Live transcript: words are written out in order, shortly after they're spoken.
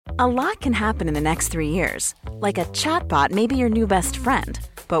A lot can happen in the next 3 years. Like a chatbot may be your new best friend.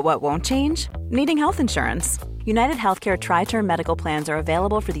 But what won't change? Needing health insurance. United Healthcare Tri-Term Medical Plans are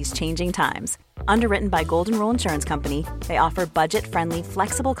available for these changing times. Underwritten by Golden Rule Insurance Company, they offer budget-friendly,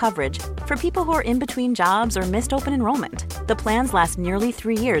 flexible coverage for people who are in between jobs or missed open enrollment. The plans last nearly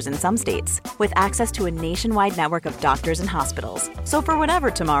 3 years in some states, with access to a nationwide network of doctors and hospitals. So for whatever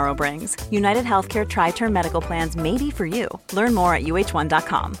tomorrow brings, United Healthcare Tri-Term Medical Plans may be for you. Learn more at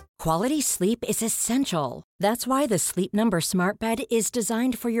uh1.com. Quality sleep is essential. That's why the Sleep Number Smart Bed is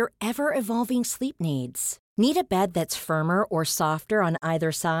designed for your ever-evolving sleep needs. Need a bed that's firmer or softer on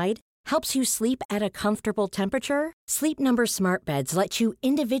either side? Helps you sleep at a comfortable temperature? Sleep Number Smart Beds let you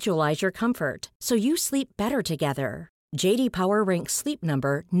individualize your comfort, so you sleep better together. J.D. Power ranks Sleep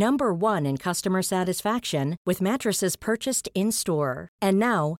Number number 1 in customer satisfaction with mattresses purchased in-store. And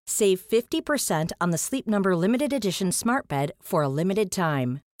now, save 50% on the Sleep Number Limited Edition Smart Bed for a limited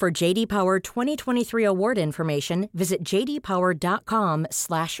time. For J.D. Power 2023 award information, visit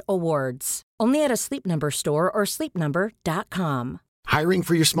jdpower.com/awards. Only at a Sleep Number store or sleepnumber.com. Hiring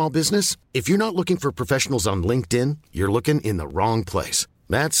for your small business? If you're not looking for professionals on LinkedIn, you're looking in the wrong place.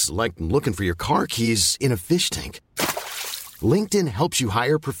 That's like looking for your car keys in a fish tank. LinkedIn helps you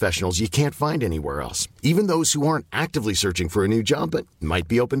hire professionals you can't find anywhere else, even those who aren't actively searching for a new job but might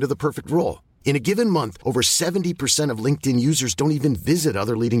be open to the perfect role. In a given month, over 70% of LinkedIn users don't even visit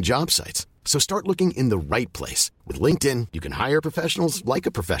other leading job sites. So start looking in the right place. With LinkedIn, you can hire professionals like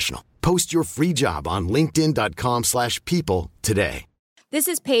a professional. Post your free job on linkedin.com/people today. This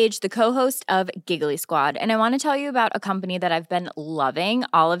is Paige, the co-host of Giggly Squad, and I want to tell you about a company that I've been loving,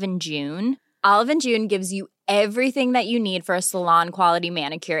 Olive & June. Olive & June gives you everything that you need for a salon-quality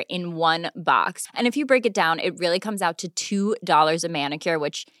manicure in one box. And if you break it down, it really comes out to $2 a manicure,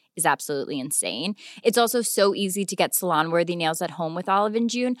 which is absolutely insane. It's also so easy to get salon-worthy nails at home with Olive &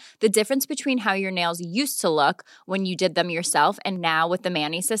 June. The difference between how your nails used to look when you did them yourself and now with the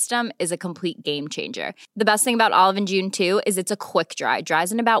Mani system is a complete game changer. The best thing about Olive & June, too, is it's a quick dry.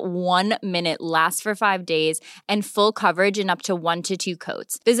 Dries in about 1 minute, lasts for 5 days, and full coverage in up to 1 to 2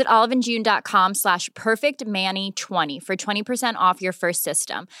 coats. Visit oliveandjune.com/perfectmani20 for 20% off your first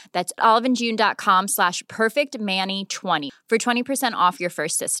system. That's oliveandjune.com/perfectmani20 for 20% off your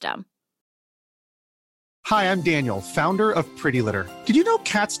first system. Hi, I'm Daniel, founder of Pretty Litter. Did you know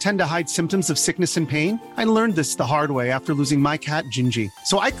cats tend to hide symptoms of sickness and pain? I learned this the hard way after losing my cat, Gingy.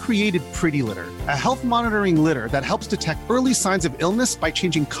 So I created Pretty Litter, a health monitoring litter that helps detect early signs of illness by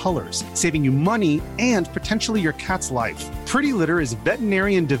changing colors, saving you money and potentially your cat's life. Pretty Litter is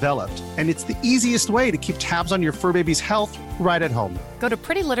veterinarian developed, and it's the easiest way to keep tabs on your fur baby's health right at home. Go to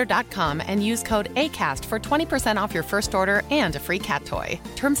prettylitter.com and use code ACAST for 20% off your first order and a free cat toy.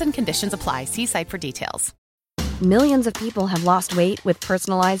 Terms and conditions apply. See site for details. Millions of people have lost weight with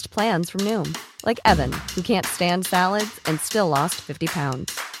personalized plans from Noom. Like Evan, who can't stand salads and still lost 50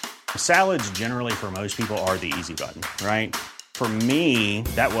 pounds. Salads generally for most people are the easy button, right? For me,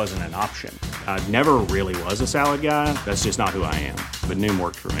 that wasn't an option. I never really was a salad guy. That's just not who I am. But Noom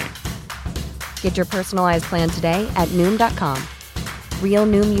worked for me. Get your personalized plan today at Noom.com. Real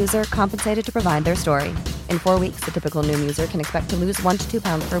Noom user compensated to provide their story. In 4 weeks, the typical Noom user can expect to lose 1 to 2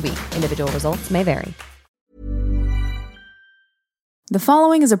 pounds per week. Individual results may vary. The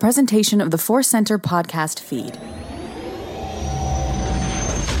following is a presentation of the Force Center podcast feed.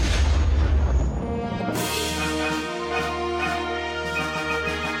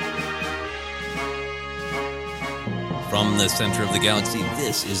 From the center of the galaxy,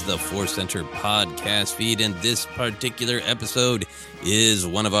 this is the Force Center podcast feed, and this particular episode is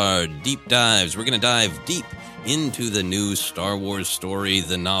one of our deep dives. We're going to dive deep into the new Star Wars story,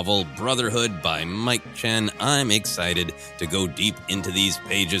 the novel Brotherhood by Mike Chen. I'm excited to go deep into these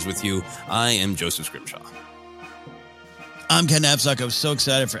pages with you. I am Joseph Scrimshaw. I'm Ken Napzok. I was so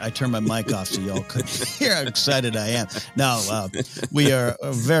excited I turned my mic off so y'all couldn't hear how excited I am. No, we are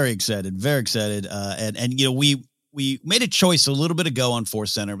very excited, very excited. And you know, we made a choice a little bit ago on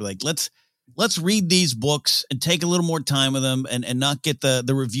Force Center. We're like, let's read these books and take a little more time with them and not get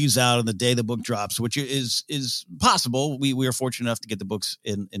the reviews out on the day the book drops, which is possible. We are fortunate enough to get the books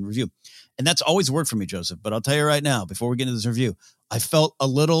in review. And that's always worked for me, Joseph. But I'll tell you right now, before we get into this review, I felt a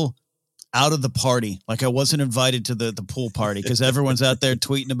little out of the party, like I wasn't invited to the pool party because everyone's out there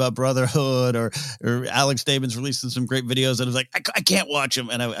tweeting about Brotherhood or Alex Damon's releasing some great videos. And I was like, I can't watch them.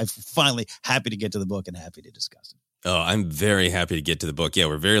 And I finally happy to get to the book and happy to discuss it. Oh, I'm very happy to get to the book. Yeah,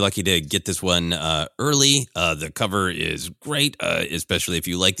 we're very lucky to get this one early. The cover is great, especially if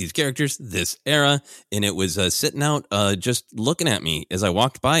you like these characters, this era. And it was sitting out just looking at me as I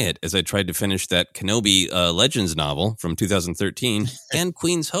walked by it, as I tried to finish that Kenobi Legends novel from 2013 and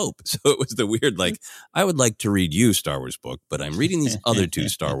Queen's Hope. So it was the weird, like, I would like to read you, Star Wars book, but I'm reading these other two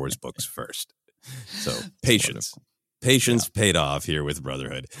Star Wars books first. So patience. Patience paid off here with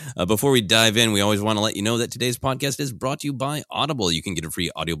Brotherhood. Before we dive in, we always want to let you know that today's podcast is brought to you by Audible. You can get a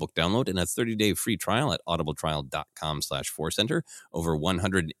free audiobook download and a 30-day free trial at audibletrial.com/4center. Over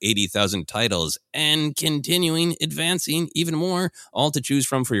 180,000 titles and continuing, advancing even more, all to choose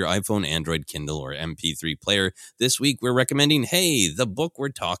from for your iPhone, Android, Kindle, or MP3 player. This week, we're recommending, the book we're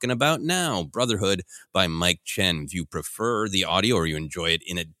talking about now, Brotherhood by Mike Chen. If you prefer the audio or you enjoy it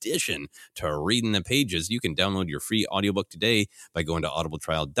in addition to reading the pages, you can download your free audiobook today by going to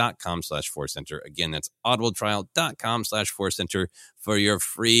audibletrial.com/4center. Again, that's audibletrial.com/4center for your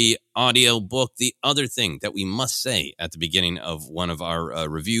free audiobook. The other thing that we must say at the beginning of one of our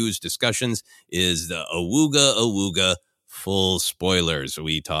reviews, discussions, is the Awooga full spoilers.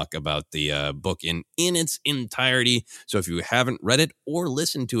 We talk about the book in its entirety. So if you haven't read it or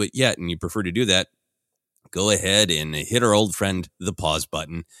listened to it yet and you prefer to do that, go ahead and hit our old friend, the pause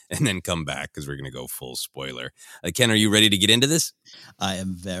button, and then come back because we're going to go full spoiler. Ken, are you ready to get into this? I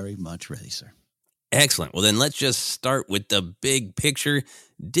am very much ready, sir. Excellent. Well, then let's just start with the big picture.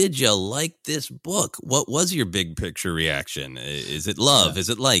 Did you like this book? What was your big picture reaction? Is it love? Is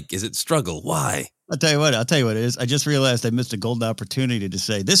it like? Is it struggle? Why? I'll tell you what it is. I just realized I missed a golden opportunity to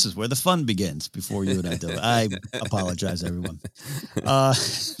say this is where the fun begins before you and I do it. I apologize, everyone.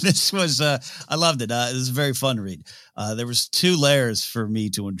 This was, I loved it. This is a very fun read. There was two layers for me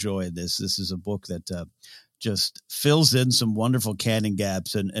to enjoy this. This is a book that just fills in some wonderful canon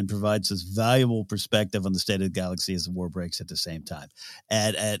gaps and provides this valuable perspective on the state of the galaxy as the war breaks at the same time.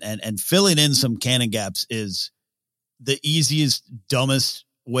 And filling in some canon gaps is the easiest, dumbest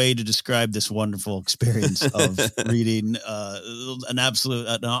way to describe this wonderful experience of reading an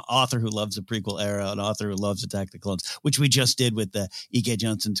author who loves the prequel era, an author who loves Attack the Clones, which we just did with the E.K.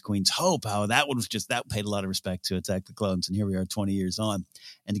 Johnson's Queen's Hope. How that one was that paid a lot of respect to Attack the Clones, and here we are 20 years on,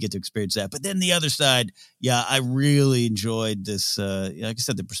 and to get to experience that. But then the other side, I really enjoyed this. Like I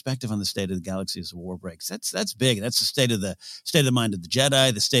said, the perspective on the state of the galaxy as the war breaks. That's big. That's the state of the mind of the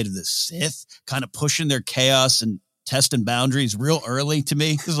Jedi, the state of the Sith, kind of pushing their chaos and testing boundaries real early to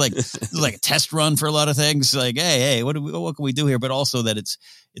me. This is like a test run for a lot of things. Like, hey, what can we do here? But also that it's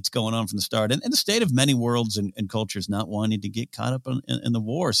going on from the start, and the state of many worlds and cultures not wanting to get caught up in the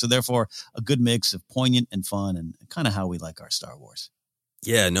war. So therefore, a good mix of poignant and fun, and kind of how we like our Star Wars.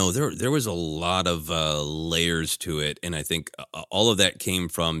 Yeah, no, there was a lot of layers to it, and I think all of that came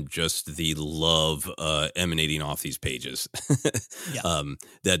from just the love emanating off these pages.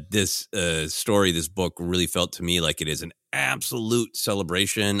 That this story, this book, really felt to me like it is an absolute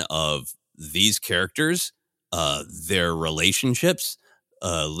celebration of these characters, their relationships,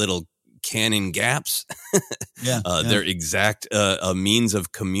 little canon gaps, their exact means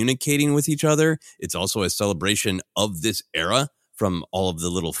of communicating with each other. It's also a celebration of this era, from all of the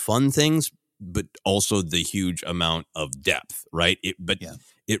little fun things, but also the huge amount of depth, right? It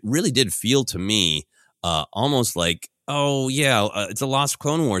really did feel to me almost like, it's a Lost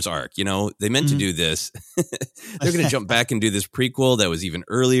Clone Wars arc. They meant to do this. They're going to jump back and do this prequel that was even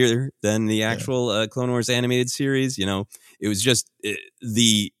earlier than the actual Clone Wars animated series. It was just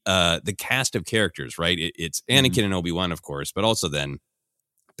the cast of characters, right? It's Anakin and Obi-Wan, of course, but also then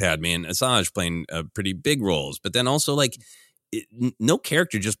Padme and Asajj playing pretty big roles. But then also no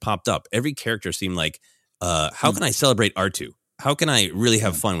character just popped up. Every character seemed like, how can I celebrate R2? How can I really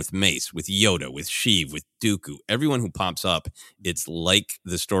have fun with Mace, with Yoda, with Sheev, with Dooku? Everyone who pops up, it's like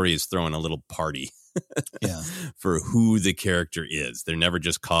the story is throwing a little party for who the character is. They're never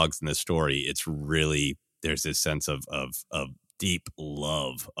just cogs in the story. It's really, there's this sense of deep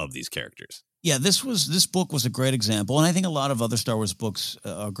love of these characters. Yeah, this book was a great example, and I think a lot of other Star Wars books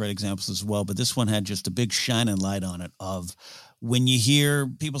are great examples as well, but this one had just a big shining light on it of when you hear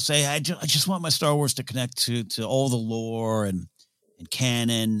people say, I just want my Star Wars to connect to all the lore and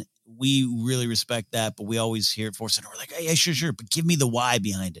canon. We really respect that, but we always hear it Force Center. We're like, hey, sure, but give me the why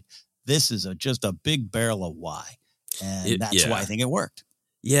behind it. This is just a big barrel of why, and that's why I think it worked.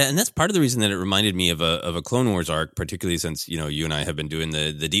 Yeah, and that's part of the reason that it reminded me of a Clone Wars arc, particularly since, you and I have been doing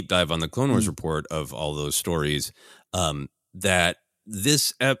the deep dive on the Clone Wars report of all those stories, that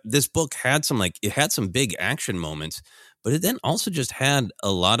this book had some big action moments, but it then also just had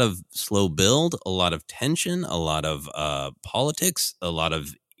a lot of slow build, a lot of tension, a lot of politics, a lot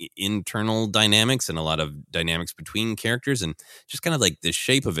of internal dynamics and a lot of dynamics between characters, and just kind of like the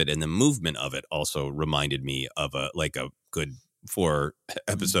shape of it and the movement of it also reminded me of a good 4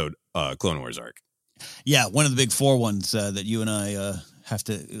 episode Clone Wars arc. Yeah, one of the big 4 ones that you and I have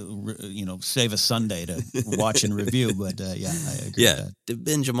to, save a Sunday to watch and review. But I agree with that. To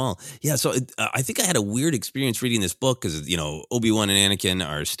binge them all. Yeah, so I think I had a weird experience reading this book because, Obi-Wan and Anakin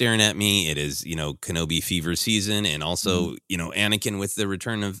are staring at me. It is, Kenobi fever season, and also, Anakin with the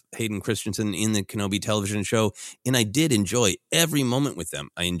return of Hayden Christensen in the Kenobi television show. And I did enjoy every moment with them.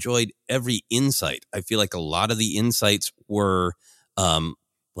 I enjoyed every insight. I feel like a lot of the insights were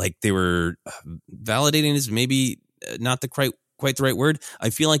like they were validating is maybe not the quite the right word. I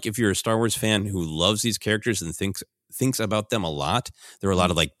feel like if you're a Star Wars fan who loves these characters and thinks about them a lot, there are a lot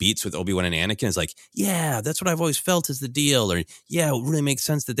of like beats with Obi-Wan and Anakin. It's like, yeah, that's what I've always felt is the deal. Or yeah, it really makes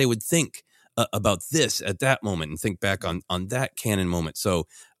sense that they would think about this at that moment and think back on that canon moment. So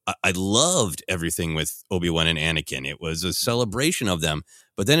I loved everything with Obi-Wan and Anakin. It was a celebration of them.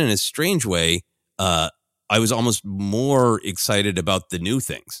 But then in a strange way, I was almost more excited about the new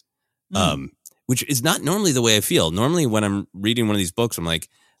things, which is not normally the way I feel. Normally when I'm reading one of these books, I'm like,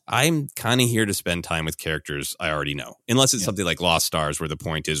 I'm kind of here to spend time with characters I already know, unless it's something like Lost Stars, where the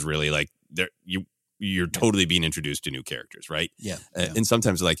point is really like you're totally being introduced to new characters, right? Yeah. And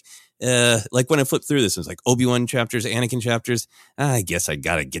sometimes like when I flip through this, it's like Obi-Wan chapters, Anakin chapters. I guess I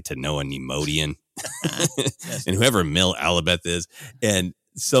got to get to know a Neimoidian and whoever Mil Alabeth is. And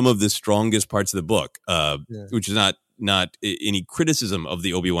some of the strongest parts of the book, which is not any criticism of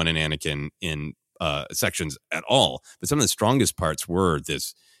the Obi-Wan and Anakin in sections at all, but some of the strongest parts were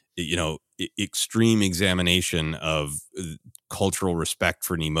this, extreme examination of cultural respect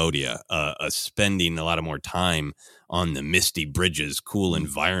for Neimoidia, spending a lot of more time on the misty bridges, cool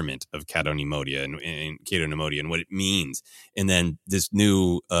environment of Cato Neimoidia and Cato Neimoidia and what it means. And then this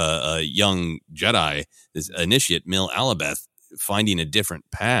new young Jedi, this initiate, Mil Alabeth, finding a different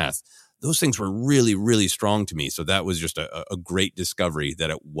path. Those things were really, really strong to me. So that was just a great discovery that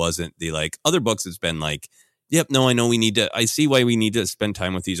it wasn't the like other books. It's been like, yep, no, I see why we need to spend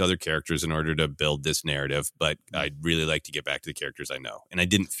time with these other characters in order to build this narrative. But I'd really like to get back to the characters I know. And I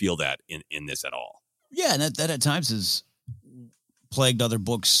didn't feel that in this at all. Yeah. And that at times is plagued other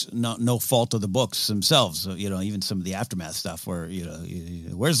books, no fault of the books themselves. So, even some of the aftermath stuff where,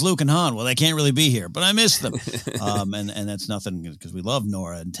 where's Luke and Han? Well, they can't really be here, but I miss them. And that's nothing because we love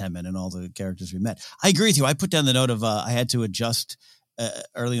Nora and Temmin and all the characters we met. I agree with you. I put down the note of I had to adjust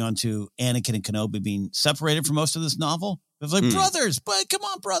early on to Anakin and Kenobi being separated for most of this novel. It was like brothers, but come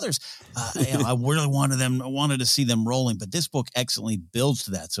on, brothers. I really wanted to see them rolling, but this book excellently builds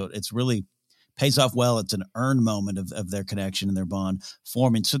to that. So it's really pays off well. It's an earned moment of their connection and their bond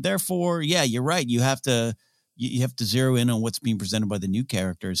forming. So therefore, yeah, you're right. You have to zero in on what's being presented by the new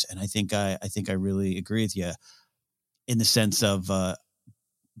characters. And I think I really agree with you in the sense of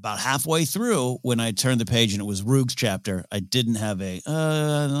about halfway through when I turned the page and it was Roog's chapter, I didn't have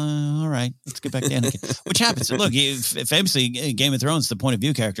all right, let's get back to Anakin, which happens. Look, famously Game of Thrones, the point of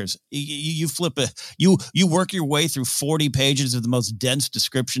view characters, you flip you work your way through 40 pages of the most dense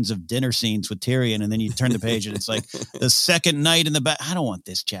descriptions of dinner scenes with Tyrion. And then you turn the page and it's like the second night in the back. I don't want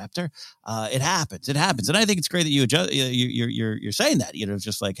this chapter. It happens. And I think it's great that you adjust, you're saying that,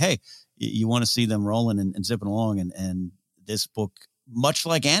 just like, hey, you want to see them rolling and zipping along. And this book, much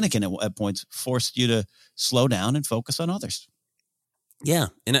like Anakin at points, forced you to slow down and focus on others. Yeah.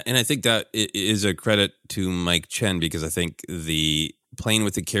 And I think that is a credit to Mike Chen, because I think the playing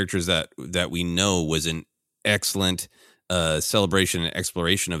with the characters that we know was an excellent celebration and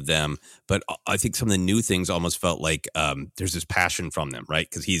exploration of them. But I think some of the new things almost felt like there's this passion from them, right?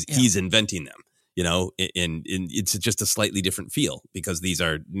 Because he's inventing them, and it's just a slightly different feel because these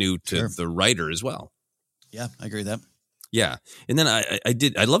are new to the writer as well. Yeah, I agree with that. Yeah. And then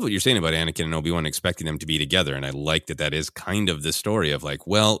I love what you're saying about Anakin and Obi-Wan expecting them to be together. And I like that is kind of the story of like,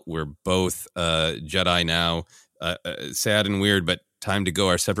 well, we're both Jedi now, sad and weird, but time to go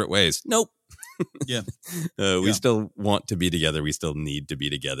our separate ways. Nope. Yeah. We still want to be together. We still need to be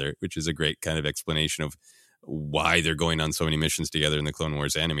together, which is a great kind of explanation of why they're going on so many missions together in the Clone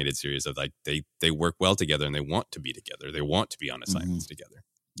Wars animated series of like, they work well together and they want to be together. They want to be on assignments together.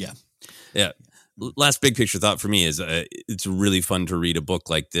 Yeah. Yeah. Last big picture thought for me is it's really fun to read a book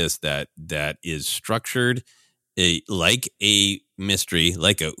like this that is structured like a mystery,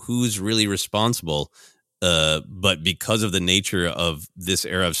 like a who's really responsible. But because of the nature of this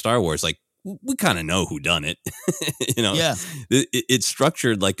era of Star Wars, like we kind of know who done it. Yeah. It's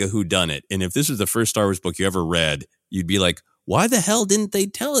structured like a who done it. And if this was the first Star Wars book you ever read, you'd be like, why the hell didn't they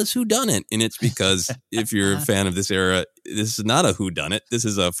tell us who done it? And it's because if you're a fan of this era, this is not a who done it. This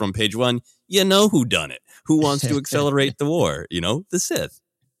is a from page one. You know who done it. Who wants to accelerate the war? The Sith.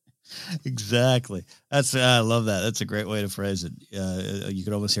 Exactly. I love that. That's a great way to phrase it. You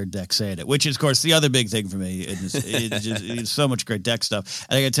could almost hear Dex saying it, which is, of course, the other big thing for me. It's so much great Dex stuff.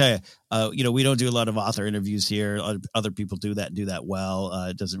 And I got to tell you, we don't do a lot of author interviews here. Other people do that and do that well.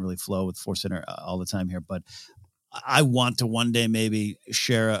 It doesn't really flow with Force Center all the time here, but I want to one day maybe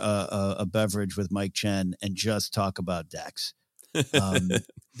share a beverage with Mike Chen and just talk about Dex.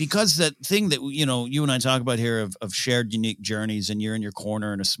 Because that thing that, you and I talk about here of shared unique journeys, and you're in your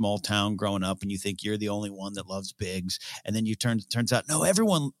corner in a small town growing up and you think you're the only one that loves Biggs. And then turns out, no,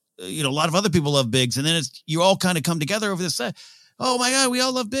 everyone, a lot of other people love Biggs. And then you all kind of come together over this. Oh my God, we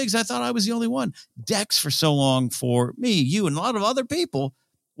all love Biggs. I thought I was the only one. Dex for so long for me, you, and a lot of other people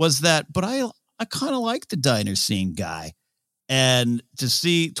was that, but I kind of like the diner scene guy. And to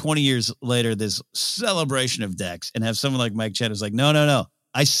see 20 years later, this celebration of Dex and have someone like Mike Chen who's like, no,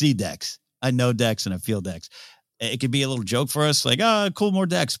 I see Dex. I know Dex and I feel Dex. It could be a little joke for us, like, cool, more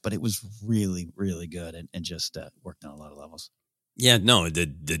Dex, but it was really, really good and just worked on a lot of levels. Yeah, no, the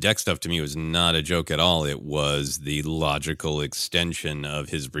Dex stuff to me was not a joke at all. It was the logical extension of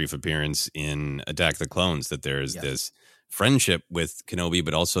his brief appearance in Attack the Clones, that there's this friendship with Kenobi,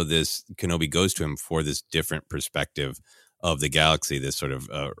 but also this Kenobi goes to him for this different perspective of the galaxy, this sort of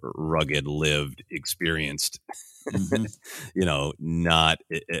rugged, lived, experienced, not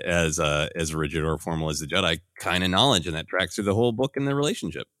as rigid or formal as the Jedi kind of knowledge, and that tracks through the whole book and the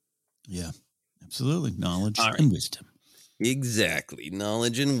relationship. Yeah, absolutely. Knowledge and wisdom. Exactly.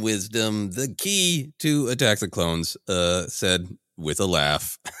 Knowledge and wisdom. The key to Attack the Clones, said with a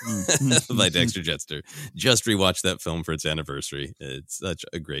laugh by Dexter Jettster. Just rewatched that film for its anniversary. It's such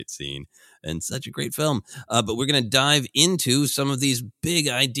a great scene and such a great film. But we're going to dive into some of these big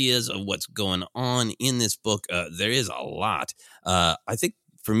ideas of what's going on in this book. There is a lot. I think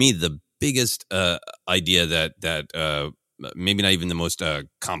for me, the biggest idea that maybe not even the most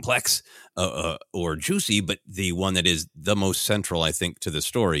complex or juicy, but the one that is the most central, I think, to the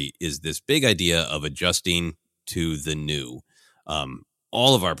story is this big idea of adjusting to the new.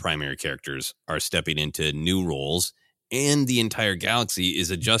 All of our primary characters are stepping into new roles, and the entire galaxy is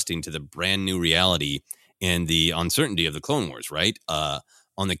adjusting to the brand new reality and the uncertainty of the Clone Wars, right?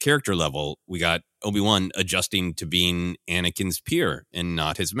 On the character level, we got Obi-Wan adjusting to being Anakin's peer and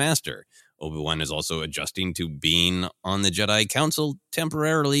not his master. Obi-Wan is also adjusting to being on the Jedi Council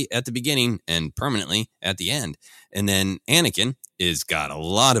temporarily at the beginning and permanently at the end. And then Anakin is got a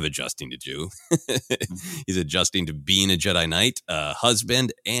lot of adjusting to do. He's adjusting to being a Jedi Knight,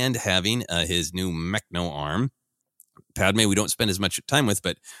 husband, and having his new Mechno arm. Padme, we don't spend as much time with,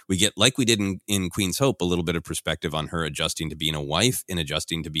 but we get, like we did in Queen's Hope, a little bit of perspective on her adjusting to being a wife and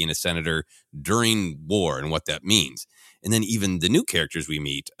adjusting to being a senator during war and what that means. And then even the new characters we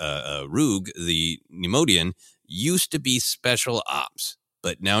meet, Roog, the Neimoidian, used to be special ops,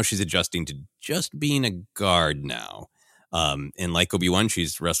 but now she's adjusting to just being a guard now. And like Obi-Wan,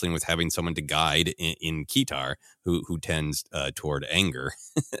 she's wrestling with having someone to guide in Kitar, who tends toward anger.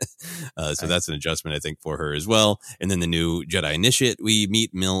 So that's an adjustment, I think, for her as well. And then the new Jedi Initiate we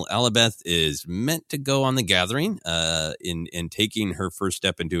meet, Mil Alabeth, is meant to go on the Gathering in taking her first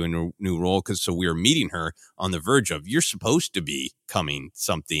step into a new role. So we're meeting her on the verge of, you're supposed to be coming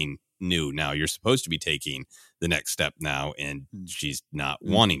something new now. You're supposed to be taking the next step now, and she's not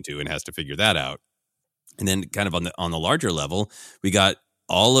wanting to and has to figure that out. And then kind of on the larger level, we got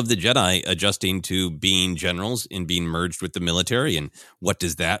all of the Jedi adjusting to being generals and being merged with the military. And what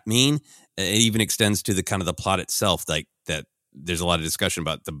does that mean? It even extends to the kind of the plot itself, like that there's a lot of discussion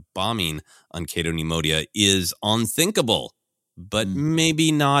about the bombing on Cato Neimoidia is unthinkable, but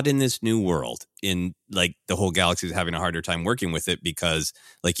maybe not in this new world. In like the whole galaxy is having a harder time working with it because,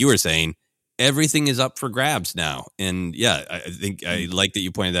 like you were saying, everything is up for grabs now. And yeah, I think I like that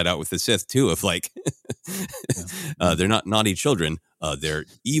you pointed that out with the Sith too, of like, they're not naughty children. They're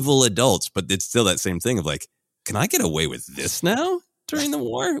evil adults, but it's still that same thing of like, can I get away with this now during the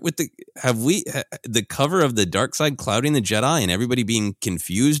war? With the cover of the dark side clouding the Jedi and everybody being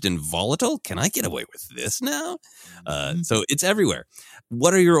confused and volatile? Can I get away with this now? So it's everywhere.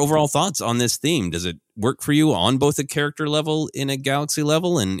 What are your overall thoughts on this theme? Does it work for you on both a character level and a galaxy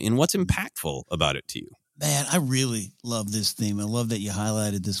level? And what's impactful about it to you? Man, I really love this theme. I love that you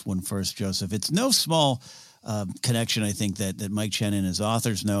highlighted this one first, Joseph. It's no small connection, I think, that Mike Chen and his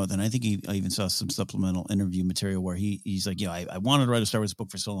authors know. Then I think I even saw some supplemental interview material where he's like, I wanted to write a Star Wars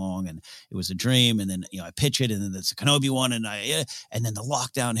book for so long, and it was a dream, and then I pitch it, and then there's a Kenobi one, and then the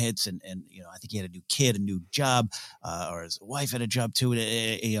lockdown hits, and I think he had a new kid, a new job, or his wife had a job too,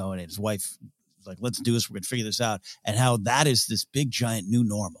 and his wife was like, let's do this, we're gonna figure this out, and how that is this big giant new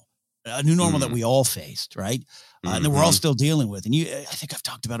normal. A new normal that we all faced, right? And that we're all still dealing with. And I think I've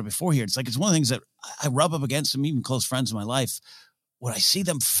talked about it before here. It's like, it's one of the things that I rub up against some even close friends in my life when I see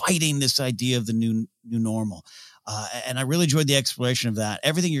them fighting this idea of the new normal. And I really enjoyed the exploration of that.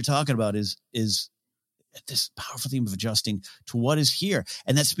 Everything you're talking about is this powerful theme of adjusting to what is here.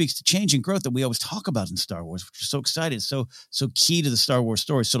 And that speaks to change and growth that we always talk about in Star Wars, which is so excited, so key to the Star Wars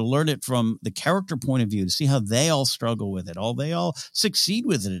story. So to learn it from the character point of view, to see how they all struggle with it, they all succeed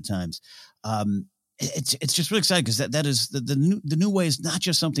with it at times. It's just really exciting, because that is the new way is not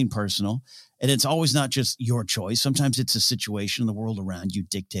just something personal, and it's always not just your choice. Sometimes it's a situation in the world around you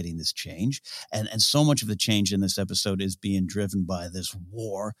dictating this change. And so much of the change in this episode is being driven by this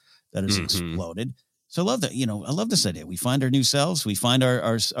war that has exploded. So I love that. I love this idea. We find our new selves. We find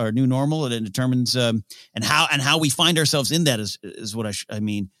our new normal, and it determines and how we find ourselves in that is what I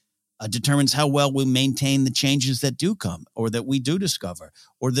mean. Determines how well we maintain the changes that do come, or that we do discover,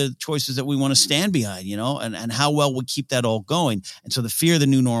 or the choices that we want to stand behind. And how well we keep that all going. And so the fear of the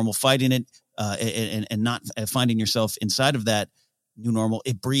new normal, fighting it, and not finding yourself inside of that new normal,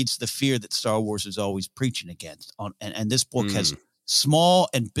 it breeds the fear that Star Wars is always preaching against. And this book has small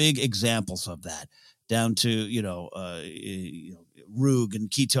and big examples of that, down to, Roog and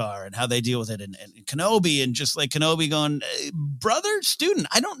Kitar and how they deal with it, and Kenobi, and just like Kenobi going, brother, student,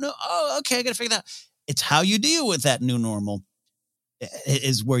 I don't know. Oh, okay, I got to figure that out. It's how you deal with that new normal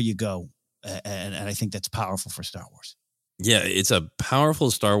is where you go. And I think that's powerful for Star Wars. Yeah, it's a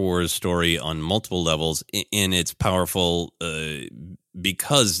powerful Star Wars story on multiple levels, and it's powerful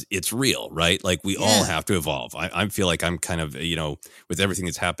because it's real, right? Like, we all have to evolve. I feel like I'm kind of, with everything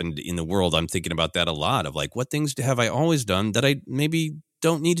that's happened in the world, I'm thinking about that a lot, of like, what things have I always done that I maybe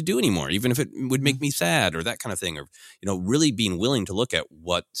don't need to do anymore, even if it would make me sad, or that kind of thing. Or, really being willing to look at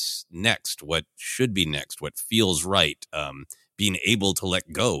what's next, what should be next, what feels right. Being able to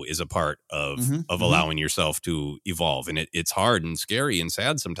let go is a part of allowing yourself to evolve. And it's hard and scary and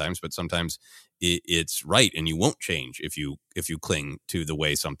sad sometimes, but sometimes it's right, and you won't change if you cling to the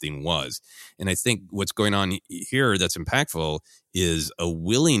way something was. And I think what's going on here that's impactful is a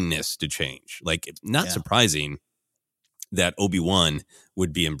willingness to change. Like, not surprising that Obi-Wan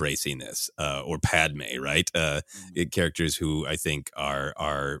would be embracing this, or Padme, right? Characters who I think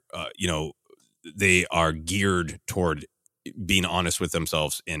are they are geared toward being honest with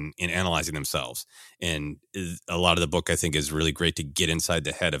themselves and analyzing themselves. And a lot of the book, I think, is really great to get inside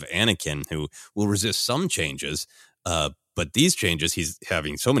the head of Anakin, who will resist some changes. But these changes, he's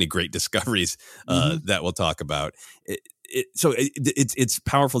having so many great discoveries that we'll talk about. So it's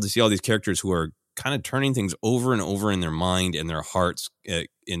powerful to see all these characters who are kind of turning things over and over in their mind and their hearts,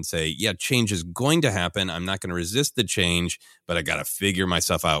 and say, yeah, change is going to happen. I'm not going to resist the change, but I got to figure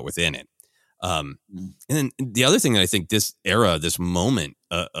myself out within it. And then the other thing that I think this era, this moment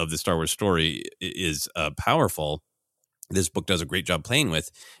of the Star Wars story is powerful, this book does a great job playing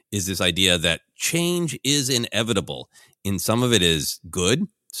with, is this idea that change is inevitable. And some of it is good,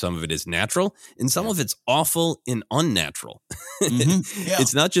 some of it is natural, and some of it's awful and unnatural.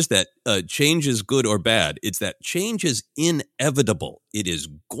 It's not just that change is good or bad. It's that change is inevitable. It is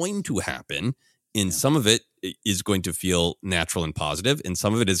going to happen. And some of it is going to feel natural and positive, and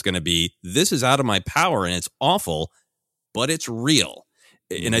some of it is going to be, this is out of my power and it's awful, but it's real.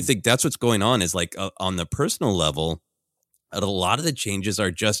 And I think that's what's going on, is like on the personal level, a lot of the changes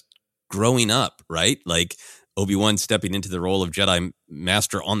are just growing up, right? Like Obi-Wan stepping into the role of Jedi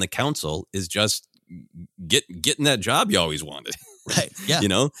Master on the Council is just getting that job you always wanted. Right. Yeah.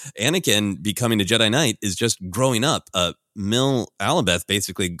 Anakin becoming a Jedi Knight is just growing up. Mil Alabeth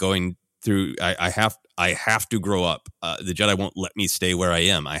basically going through, I have to grow up. The Jedi won't let me stay where I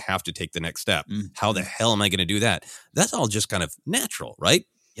am. I have to take the next step. How the hell am I going to do that? That's all just kind of natural, right?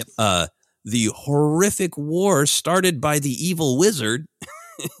 Yep. The horrific war started by the evil wizard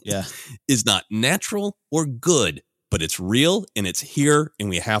is not natural or good, but it's real and it's here, and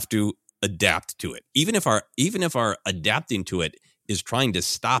we have to adapt to it. Even if our adapting to it is trying to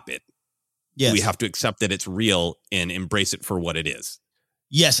stop it, we have to accept that it's real and embrace it for what it is.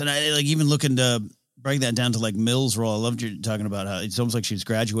 Yes, and I like even looking to break that down to like Mill's role. I loved you talking about how it's almost like she's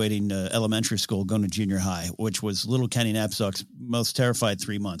graduating elementary school, going to junior high, which was little Kenny Knapsack's most terrified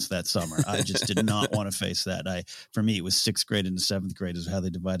 3 months that summer. I just did not want to face that. For me, it was 6th grade into 7th grade is how they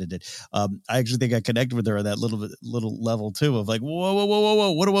divided it. I actually think I connected with her on that little level too of like,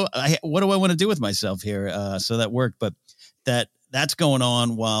 whoa, what do I want to do with myself here? So that worked, but that's going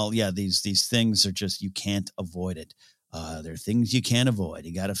on while, these things are just, you can't avoid it. There are things you can't avoid.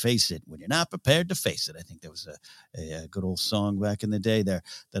 You got to face it when you're not prepared to face it. I think there was a good old song back in the day there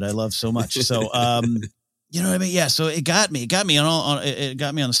that I love so much. So, you know what I mean? Yeah. So it got me it got me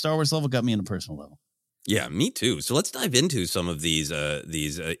on a Star Wars level, got me on a personal level. Yeah, me too. So let's dive into some of these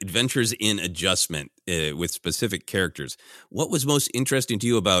adventures in adjustment with specific characters. What was most interesting to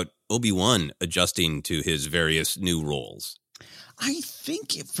you about Obi-Wan adjusting to his various new roles? I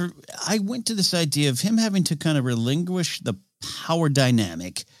think I went to this idea of him having to kind of relinquish the power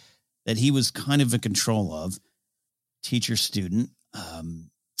dynamic that he was kind of in control of, teacher student,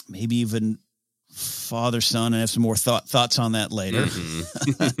 maybe even father son, and I have some more thoughts on that later.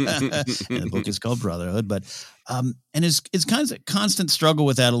 Mm-hmm. And the book is called Brotherhood, but and it's kind of a constant struggle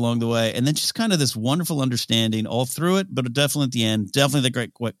with that along the way, and then just kind of this wonderful understanding all through it, but definitely at the end, definitely the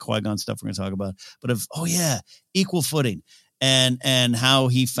great Qui-Gon stuff we're going to talk about, but equal footing. And how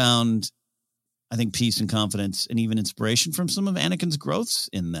he found, I think, peace and confidence and even inspiration from some of Anakin's growths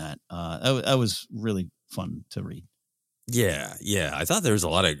in that. That was really fun to read. Yeah. I thought there was a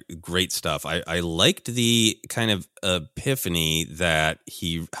lot of great stuff. I liked the kind of epiphany that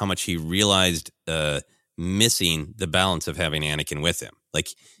how much he realized missing the balance of having Anakin with him. Like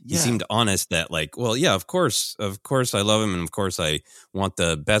he seemed honest that like, well, yeah, of course I love him. And of course I want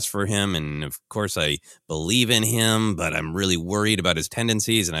the best for him. And of course I believe in him, but I'm really worried about his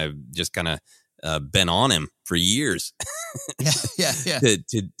tendencies. And I've just kind of been on him for years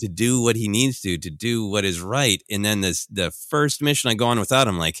to do what he needs to do what is right. And then the first mission I go on without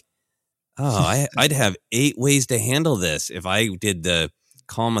him, like, I'd have 8 ways to handle this if I did the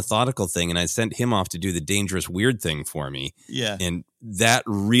calm, methodical thing, and I sent him off to do the dangerous, weird thing for me. Yeah. And that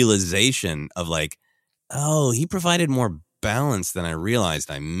realization of like, oh, he provided more balance than I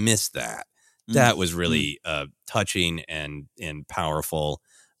realized. I missed that. That was really touching and powerful.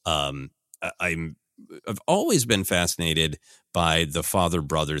 I've always been fascinated by the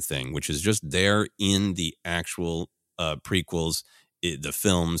father-brother thing, which is just there in the actual prequels, the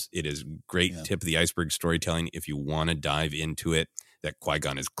films. It is great tip of the iceberg storytelling if you want to dive into it. That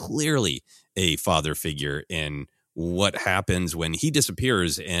Qui-Gon is clearly a father figure, and what happens when he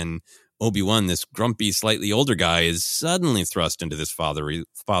disappears and Obi-Wan, this grumpy, slightly older guy, is suddenly thrust into this fatherly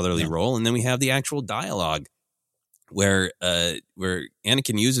role. And then we have the actual dialogue where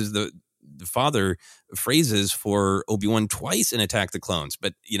Anakin uses the father phrases for Obi-Wan twice in Attack the Clones.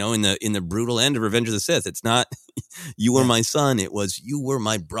 But, you know, in the brutal end of Revenge of the Sith, it's not you were my son. It was you were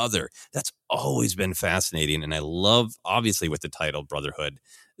my brother. That's always been fascinating. And I love, obviously, with the title Brotherhood,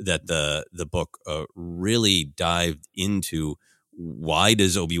 that the book really dived into why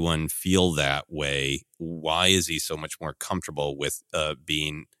does Obi-Wan feel that way? Why is he so much more comfortable with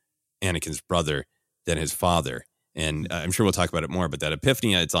being Anakin's brother than his father? And I'm sure we'll talk about it more, but that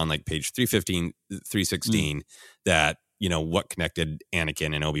epiphany, it's on like page 315, 316, that, you know, what connected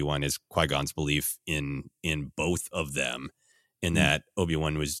Anakin and Obi-Wan is Qui-Gon's belief in both of them, and that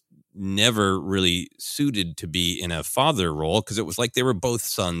Obi-Wan was never really suited to be in a father role because it was like they were both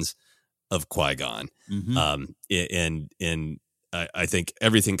sons of Qui-Gon. And I think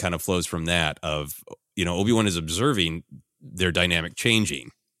everything kind of flows from that of, you know, Obi-Wan is observing their dynamic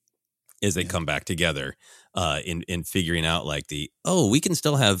changing as they come back together in figuring out like we can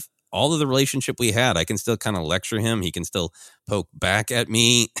still have all of the relationship we had. I can still kind of lecture him. He can still poke back at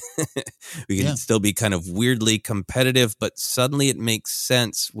me. We can still be kind of weirdly competitive, but suddenly it makes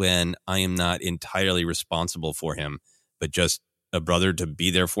sense when I am not entirely responsible for him, but just a brother to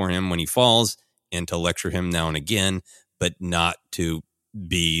be there for him when he falls and to lecture him now and again, but not to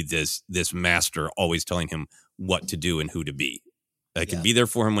be this master always telling him what to do and who to be. I can be there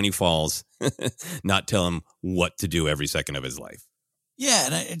for him when he falls, not tell him what to do every second of his life. Yeah,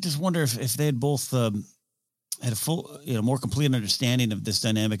 and I just wonder if they had both had a full, more complete understanding of this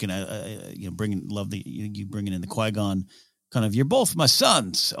dynamic, and you bringing in the Qui-Gon kind of, you're both my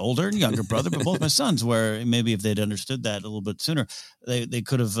sons, older and younger brother, but both my sons. Where maybe if they'd understood that a little bit sooner, they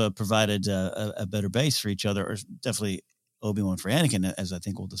could have provided a better base for each other, or definitely Obi-Wan for Anakin, as I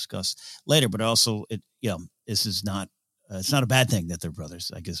think we'll discuss later. But also, this is not. It's not a bad thing that they're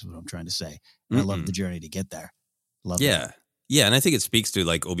brothers, I guess is what I'm trying to say. And I love the journey to get there. Love it. Yeah, and I think it speaks to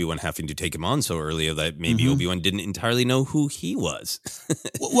like Obi-Wan having to take him on so early that maybe Obi-Wan didn't entirely know who he was.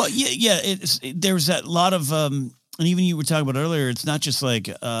 Well, yeah. There's that lot of, and even you were talking about earlier, it's not just like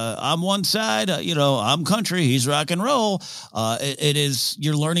I'm one side, I'm country, he's rock and roll. It is,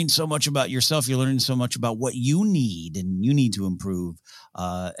 you're learning so much about yourself. You're learning so much about what you need and you need to improve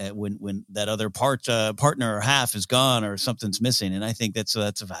when that other partner or half is gone or something's missing. And I think that's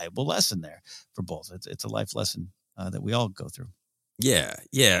a valuable lesson there for both. It's a life lesson that we all go through. Yeah.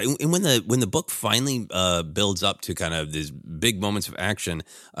 And when the book finally builds up to kind of these big moments of action,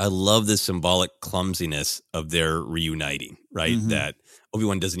 I love the symbolic clumsiness of their reuniting, right? That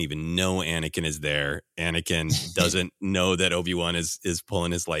Obi-Wan doesn't even know Anakin is there. Anakin doesn't know that Obi-Wan is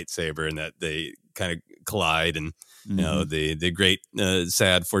pulling his lightsaber, and that they kind of collide, and the great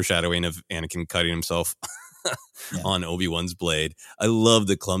sad foreshadowing of Anakin cutting himself on Obi-Wan's blade. I love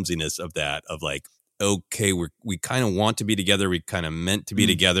the clumsiness of that, of like, okay, we kind of want to be together. We kind of meant to be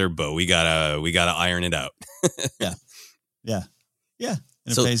together, but we gotta iron it out. Yeah. And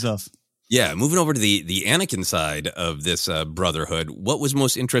it pays off. Yeah. Moving over to the Anakin side of this brotherhood, what was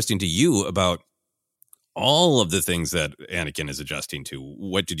most interesting to you about all of the things that Anakin is adjusting to?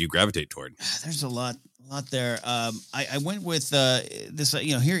 What did you gravitate toward? There's a lot there. I went with this.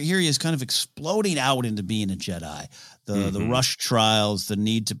 Here he is, kind of exploding out into being a Jedi. The rush trials, the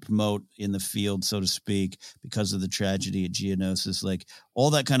need to promote in the field, so to speak, because of the tragedy at Geonosis, like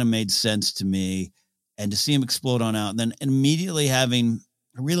all that kind of made sense to me. And to see him explode on out, and then immediately I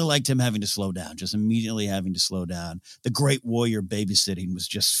really liked him having to slow down, just immediately having to slow down. The Great Warrior babysitting was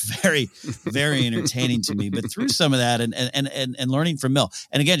just very, very entertaining to me. But through some of that and learning from Mill,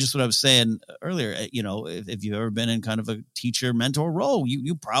 and again, just what I was saying earlier, if you've ever been in kind of a teacher mentor role,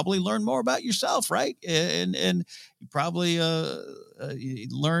 you probably learn more about yourself, right? And you probably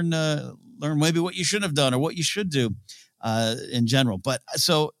learn maybe what you shouldn't have done or what you should do in general. But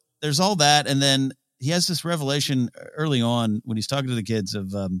so there's all that, and then he has this revelation early on when he's talking to the kids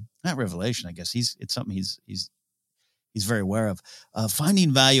of not revelation, I guess it's something he's very aware of,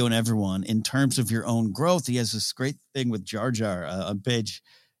 finding value in everyone in terms of your own growth. He has this great thing with Jar Jar on page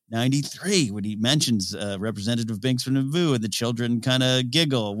 93 when he mentions Representative Binks from Naboo, and the children kind of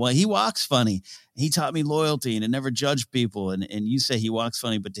giggle. Well, he walks funny. He taught me loyalty and to never judge people. And you say he walks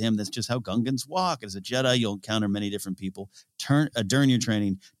funny, but to him, that's just how Gungans walk. As a Jedi, you'll encounter many different people during your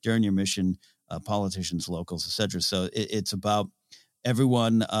training, during your mission. Politicians, locals, etc. So it's about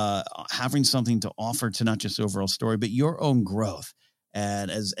everyone having something to offer to not just the overall story, but your own growth. And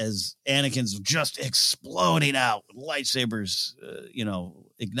as Anakin's just exploding out, lightsabers,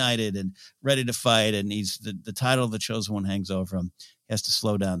 ignited and ready to fight, and he's the title of the Chosen One hangs over him. He has to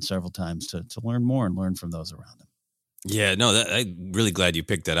slow down several times to learn more and learn from those around him. Yeah, no, I'm really glad you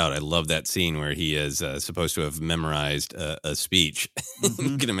picked that out. I love that scene where he is supposed to have memorized a speech.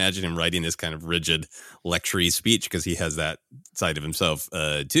 You can imagine him writing this kind of rigid lecture-y speech because he has that side of himself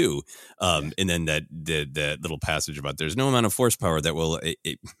too. And then that little passage about there's no amount of force power that will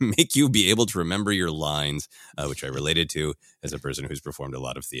make you be able to remember your lines, which I related to as a person who's performed a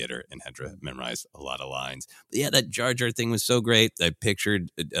lot of theater and had to memorize a lot of lines. But yeah, that Jar Jar thing was so great. I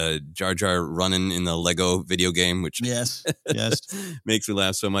pictured Jar Jar running in the Lego video game, which yes, makes me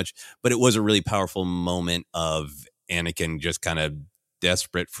laugh so much. But it was a really powerful moment of Anakin just kind of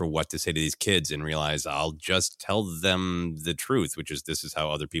desperate for what to say to these kids and realize I'll just tell them the truth, which is this is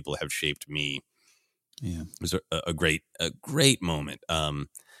how other people have shaped me. Yeah, it was a great moment.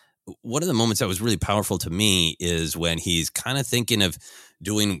 One of the moments that was really powerful to me is when he's kind of thinking of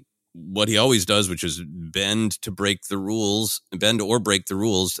doing what he always does, which is bend or break the rules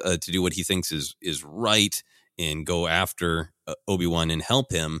to do what he thinks is right and go after Obi-Wan and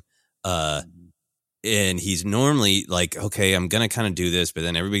help him. And he's normally like, okay, I'm going to kind of do this, but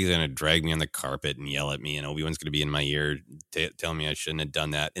then everybody's going to drag me on the carpet and yell at me, and Obi-Wan's going to be in my ear telling me I shouldn't have done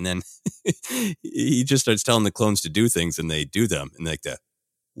that. And then he just starts telling the clones to do things, and they do them. And like,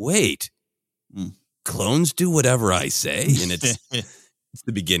 wait, clones do whatever I say? And it's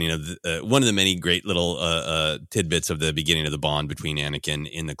the beginning of one of the many great little tidbits of the beginning of the bond between Anakin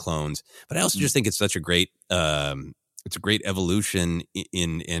and the clones. But I also just think it's such a great it's a great evolution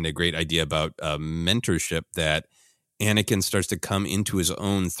and a great idea about mentorship that Anakin starts to come into his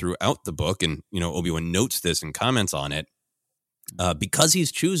own throughout the book. And, Obi-Wan notes this and comments on it because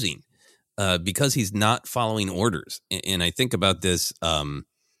he's choosing, because he's not following orders. And I think about this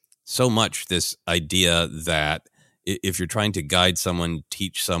so much, this idea that if you're trying to guide someone,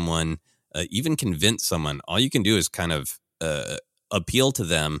 teach someone, even convince someone, all you can do is kind of appeal to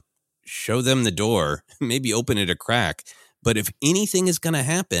them, show them the door, maybe open it a crack, But if anything is going to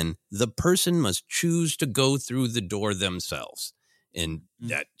happen, the person must choose to go through the door themselves. And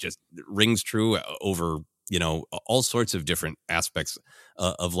that just rings true over, all sorts of different aspects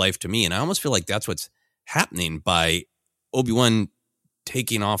of life to me. And I almost feel like that's what's happening by Obi-Wan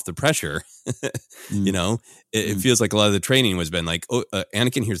taking off the pressure. It feels like a lot of the training was been like,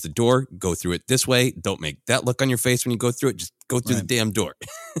 Anakin, here's the door, go through it this way. Don't make that look on your face when you go through it. Just go through the damn door.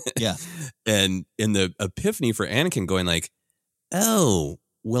 Yeah. And in the epiphany for Anakin going like, oh,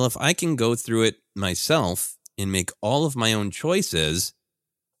 well, if I can go through it myself and make all of my own choices,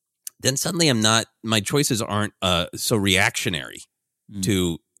 then suddenly my choices aren't so reactionary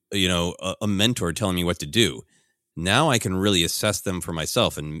to, a mentor telling me what to do. Now I can really assess them for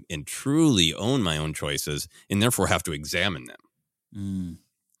myself and truly own my own choices and therefore have to examine them.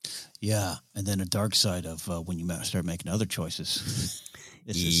 Yeah. And then a dark side of when you start making other choices.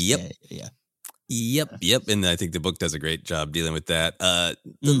 Yep. And I think the book does a great job dealing with that.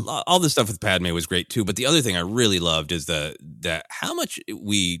 All the stuff with Padme was great too. But the other thing I really loved is that how much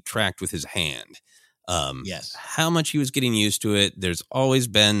we tracked with his hand. Yes. How much he was getting used to it. There's always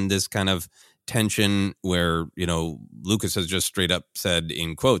been this kind of tension where, Lucas has just straight up said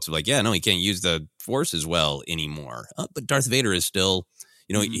in quotes like, yeah, no, he can't use the Force as well anymore. But Darth Vader is still,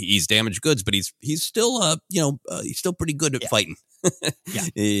 he's damaged goods, but he's still, he's still pretty good at fighting. Yeah.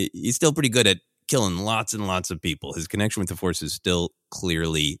 He's still pretty good at killing lots and lots of people. His connection with the Force is still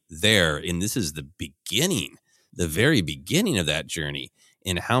clearly there. And this is the very beginning of that journey,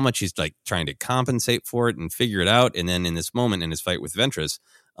 and how much he's like trying to compensate for it and figure it out. And then in this moment in his fight with Ventress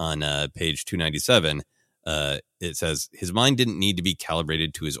on page 297, it says his mind didn't need to be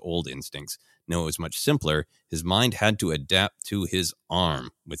calibrated to his old instincts. No, it was much simpler. His mind had to adapt to his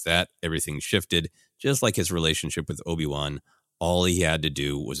arm. With that, everything shifted, just like his relationship with Obi-Wan. All he had to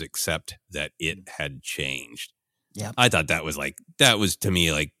do was accept that it had changed. Yeah, I thought that was to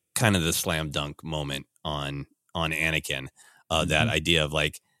me like kind of the slam dunk moment on Anakin. That idea of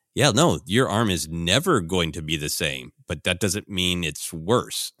like, yeah, no, your arm is never going to be the same, but that doesn't mean it's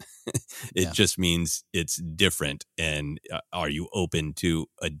worse. It just means it's different. And are you open to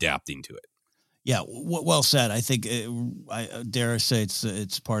adapting to it? Yeah, well said. I think I dare say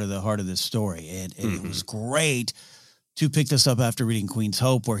it's part of the heart of this story, and it was great to pick this up after reading Queen's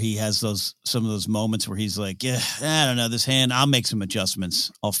Hope, where he has some of those moments where he's like, yeah, I don't know, this hand, I'll make some adjustments.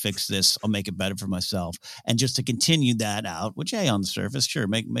 I'll fix this. I'll make it better for myself. And just to continue that out, which, hey, on the surface, sure,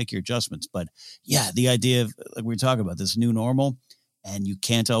 make your adjustments. But yeah, the idea of, like we were talking about, this new normal, and you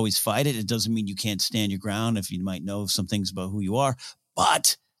can't always fight it. It doesn't mean you can't stand your ground if you might know some things about who you are,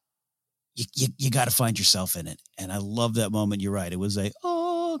 but you got to find yourself in it. And I love that moment. You're right. It was a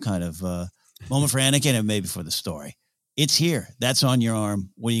kind of moment for Anakin and maybe for the story. It's here. That's on your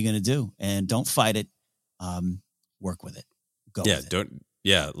arm. What are you going to do? And don't fight it. Work with it. Go with it.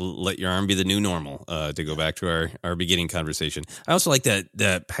 Let your arm be the new normal, to go back to our beginning conversation. I also like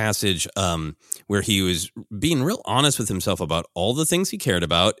that passage where he was being real honest with himself about all the things he cared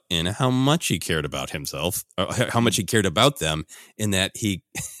about and how much he cared about himself, how much he cared about them, and that he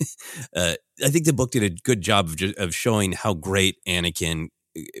I think the book did a good job of showing how great Anakin,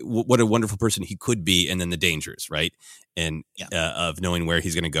 what a wonderful person he could be, and then the dangers, right? And of knowing where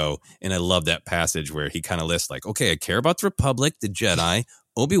he's going to go. And I love that passage where he kind of lists like, okay, I care about the Republic, the Jedi,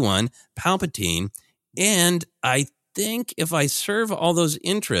 Obi-Wan, Palpatine, and I think if I serve all those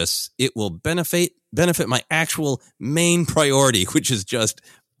interests, it will benefit my actual main priority, which is just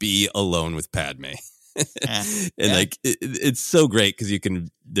be alone with Padme. And it's so great because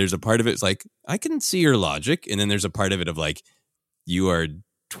there's a part of it, it's like, I can see your logic. And then there's a part of it of like, you are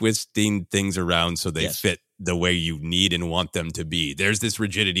twisting things around so they fit the way you need and want them to be. There's this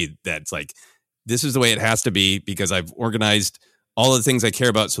rigidity that's like, this is the way it has to be because I've organized all the things I care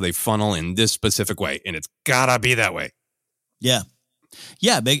about so they funnel in this specific way, and it's gotta be that way. Yeah.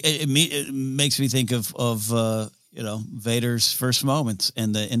 Yeah, it makes me think of Vader's first moments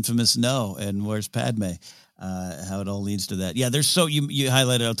and the infamous no, and where's Padme, how it all leads to that. Yeah, there's you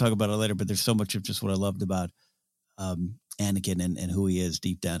highlighted, I'll talk about it later, but there's so much of just what I loved about Anakin and who he is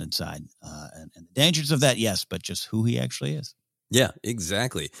deep down inside, and the dangers of that, yes, but just who he actually is. Yeah,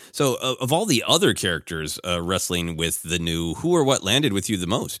 exactly. So of all the other characters wrestling with the new, who or what landed with you the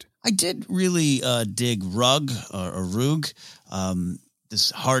most? I did really dig Rug or Rug,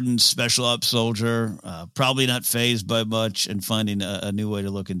 this hardened special ops soldier, probably not fazed by much, and finding a new way to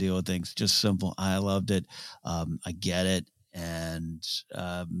look and deal with things. Just simple. I loved it. I get it. And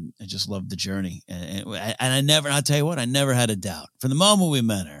I just loved the journey. And I'll tell you what, I never had a doubt. From the moment we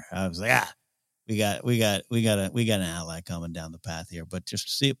met her, I was like, we got an ally coming down the path here. But just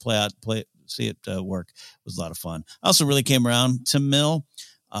to see it play work was a lot of fun. I also really came around to Mill.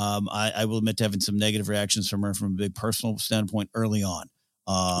 I will admit to having some negative reactions from her from a big personal standpoint early on.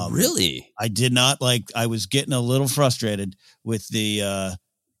 Really? I did not I was getting a little frustrated with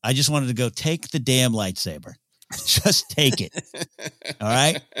I just wanted to go take the damn lightsaber. Just take it. All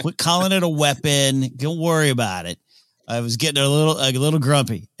right. Quit calling it a weapon. Don't worry about it. I was getting a little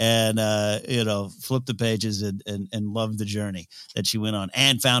grumpy and, flipped the pages and loved the journey that she went on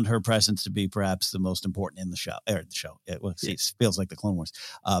and found her presence to be perhaps the most important in the show. It feels like the Clone Wars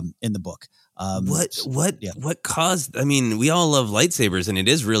in the book. What caused, I mean, we all love lightsabers and it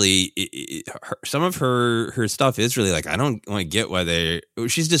is really, some of her stuff is really like, I don't want to get why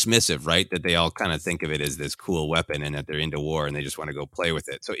she's dismissive, right? That they all kind of think of it as this cool weapon and that they're into war and they just want to go play with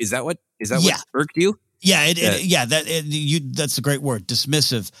it. So is that what irked you? Yeah, that's a great word,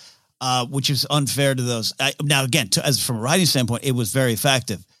 dismissive, which is unfair to those. Now, again, as from a writing standpoint, it was very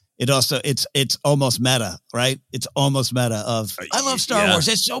effective. It also it's almost meta, right? It's almost meta of I love Star Wars.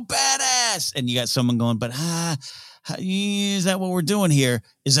 It's so badass, and you got someone going, but is that what we're doing here?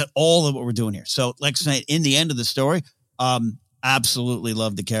 Is that all of what we're doing here? So, like I said, in the end of the story, absolutely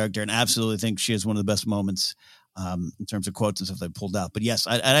love the character and absolutely think she has one of the best moments. In terms of quotes and stuff they pulled out. But yes,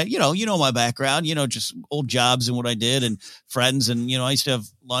 I my background, just old jobs and what I did and friends. And, I used to have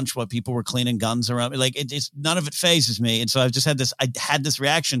lunch while people were cleaning guns around me. Like it's none of it phases me. And so I've just had this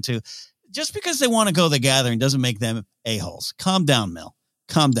reaction to just because they want to go to the gathering doesn't make them a-holes. Calm down, Mel.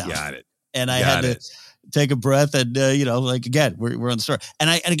 Calm down. Got it. And I had to take a breath and, again, we're on the story.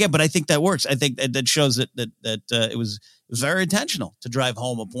 And again, but I think that works. I think that shows that it was very intentional to drive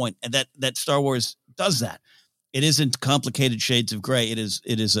home a point and that Star Wars does that. It isn't complicated shades of gray. It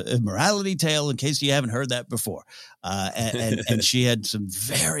is a morality tale. In case you haven't heard that before, and she had some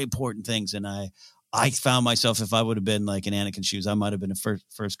very important things. And I found myself, if I would have been like in Anakin's shoes, I might have been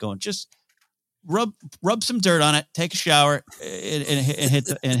first going just rub some dirt on it, take a shower, and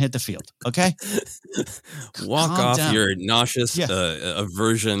hit the field. Okay, walk off your nauseous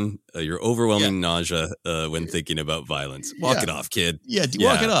aversion, your overwhelming nausea when thinking about violence. Walk it off, kid.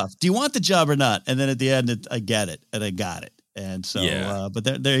 Walk it off. Do you want the job or not? And then at the end, I get it, and I got it. And so,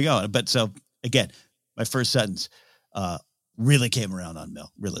 but there you go. But so again, my first sentence. Really came around on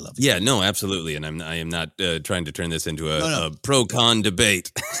Mill. Really love it. Yeah, no, absolutely. And I am not trying to turn this into a pro-con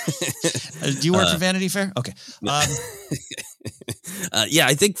debate. Do you work for Vanity Fair? Okay.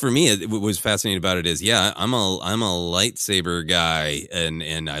 I think for me, what was fascinating about it is, I'm a lightsaber guy,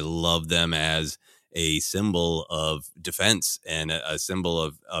 and I love them as a symbol of defense and a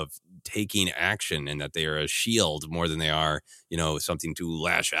symbol of taking action, and that they are a shield more than they are, something to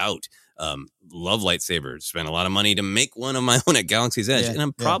lash out. Love lightsabers, spent a lot of money to make one of my own at Galaxy's Edge, and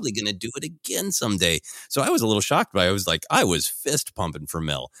I'm probably going to do it again someday. So I was a little shocked by it. I was fist pumping for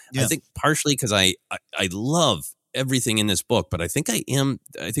Mill. I think partially because I love everything in this book, but I think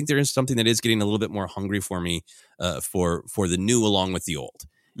there is something that is getting a little bit more hungry for me, for the new along with the old.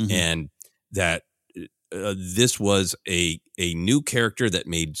 Mm-hmm. And that this was a new character that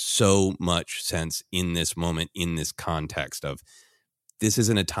made so much sense in this moment, in this context of, this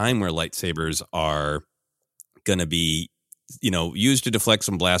isn't a time where lightsabers are going to be, used to deflect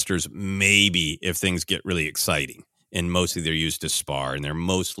some blasters, maybe if things get really exciting. And mostly they're used to spar, and they're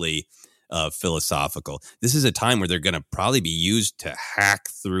mostly philosophical. This is a time where they're going to probably be used to hack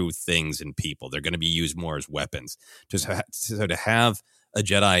through things and people. They're going to be used more as weapons. So to have a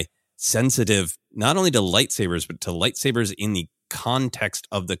Jedi sensitive, not only to lightsabers, but to lightsabers in the context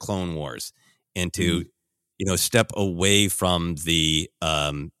of the Clone Wars, and to step away from the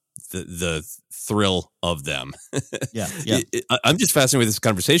thrill of them. I'm just fascinated with this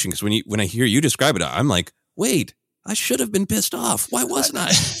conversation because when I hear you describe it, I'm like, wait, I should have been pissed off. Why wasn't I?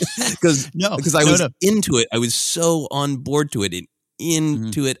 Because I was into it. I was so on board to it and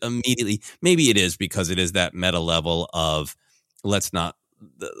into it immediately. Maybe it is because it is that meta level of lightsabers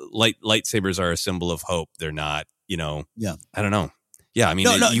are a symbol of hope. They're not, I don't know. Yeah, I mean,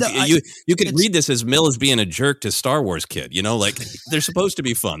 you could read this as Mill as being a jerk to Star Wars kid, they're supposed to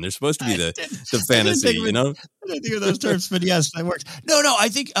be fun. They're supposed to be the fantasy, I didn't think of those terms, but yes, that works. No, I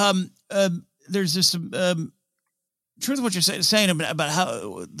think there's just some truth to what you're saying about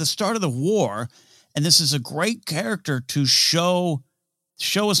how the start of the war, and this is a great character to show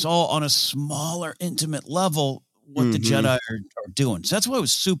us all on a smaller, intimate level what the Jedi are doing. So that's why it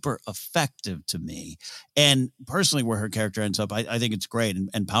was super effective to me. And personally, where her character ends up, I think it's great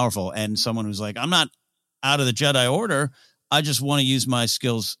and powerful. And someone who's like, I'm not out of the Jedi Order. I just want to use my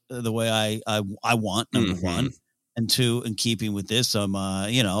skills the way I want, number one. And two, in keeping with this, I'm,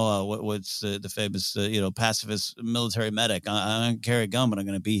 what's the famous, pacifist military medic? I don't carry a gun, but I'm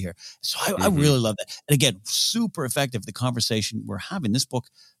going to be here. So I really love that. And again, super effective. The conversation we're having. This book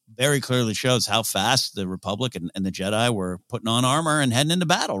very clearly shows how fast the Republic and the Jedi were putting on armor and heading into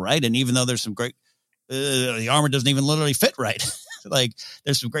battle, right? And even though there's some great, the armor doesn't even literally fit right. Like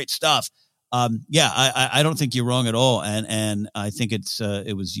there's some great stuff. I don't think you're wrong at all. And I think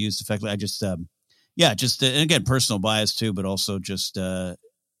it was used effectively. I just, and again, personal bias too, but also just,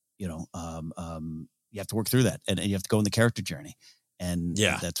 you have to work through that and you have to go in the character journey. And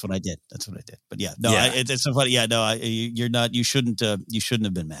that's what I did. But it's so funny. You're not, you shouldn't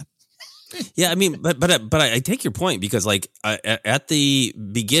have been mad. Yeah, I mean, but I take your point because, like, at the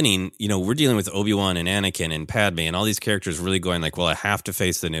beginning, we're dealing with Obi-Wan and Anakin and Padme and all these characters really going like, well, I have to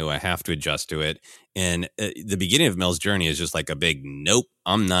face the new, I have to adjust to it. And the beginning of Mel's journey is just like a big, nope,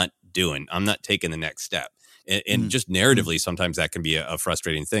 I'm not taking the next step. And just narratively, sometimes that can be a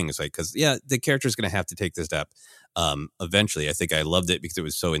frustrating thing. It's like, because, the character is going to have to take the step eventually. I think I loved it because it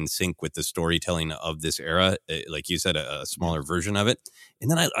was so in sync with the storytelling of this era. Like you said, a smaller version of it. And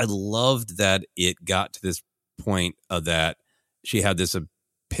then I loved that it got to this point of that she had this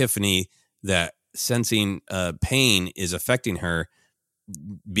epiphany that sensing pain is affecting her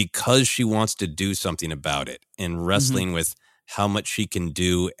because she wants to do something about it and wrestling with how much she can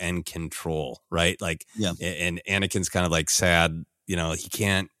do and control, right? Like, and Anakin's kind of like sad, he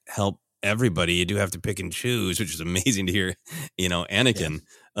can't help everybody. You do have to pick and choose, which is amazing to hear, Anakin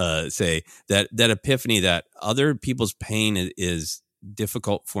say that epiphany that other people's pain is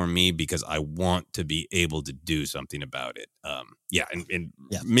difficult for me because I want to be able to do something about it.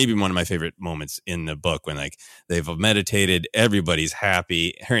 Maybe one of my favorite moments in the book when like they've meditated, everybody's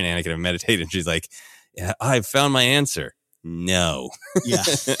happy. Her and Anakin have meditated, and she's like, I found my answer. No.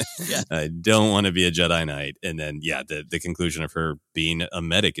 I don't want to be a Jedi Knight. And then, the conclusion of her being a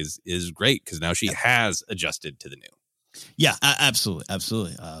medic is great because now she has adjusted to the new. Yeah, absolutely.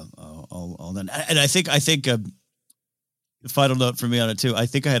 All done. And I think the final note for me on it too, I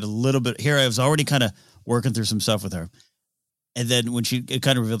think I had a little bit here. I was already kind of working through some stuff with her. And then when it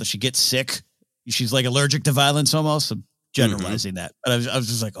kind of revealed that she gets sick, she's like allergic to violence almost. I'm generalizing that. But I was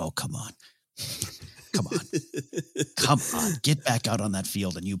just like, oh, come on. Come on, get back out on that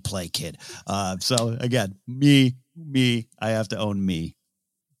field and you play, kid. So again, me, I have to own me.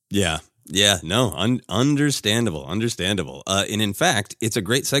 Understandable. And in fact, it's a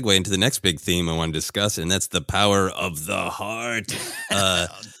great segue into the next big theme I want to discuss, and that's the power of the heart. Oh,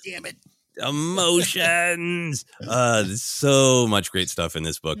 damn it. Emotions. There's so much great stuff in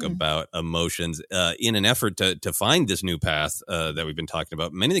this book about emotions. In an effort to find this new path that we've been talking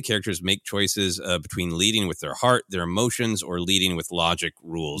about, many of the characters make choices between leading with their heart, their emotions, or leading with logic,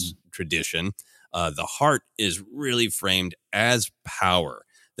 rules, tradition. The heart is really framed as power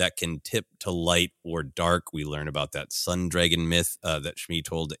that can tip to light or dark. We learn about that sun dragon myth that Shmi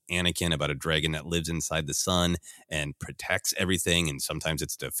told Anakin about a dragon that lives inside the sun and protects everything. And sometimes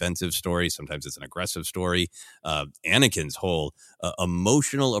it's a defensive story. Sometimes it's an aggressive story. Anakin's whole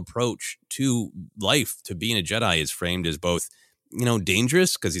emotional approach to life, to being a Jedi, is framed as both,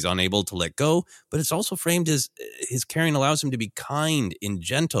 dangerous because he's unable to let go, but it's also framed as his caring allows him to be kind and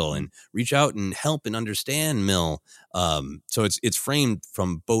gentle and reach out and help and understand Mil. So it's framed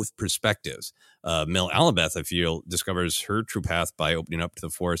from both perspectives. Mil Alabeth, I feel, discovers her true path by opening up to the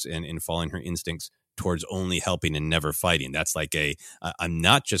Force and in following her instincts towards only helping and never fighting. That's like I'm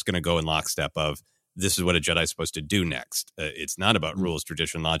not just going to go in lockstep of this is what a Jedi is supposed to do next. It's not about rules,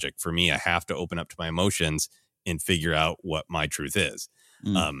 tradition, logic. For me, I have to open up to my emotions and figure out what my truth is.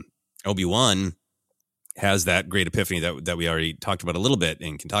 Obi-Wan has that great epiphany that we already talked about a little bit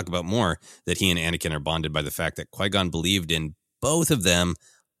and can talk about more, that he and Anakin are bonded by the fact that Qui-Gon believed in both of them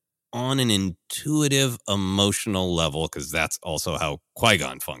on an intuitive, emotional level, because that's also how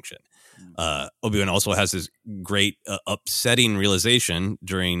Qui-Gon functioned. Obi-Wan also has this great upsetting realization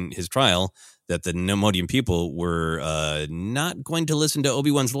during his trial that the Neimoidian people were not going to listen to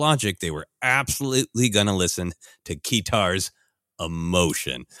Obi-Wan's logic. They were absolutely going to listen to Kitar's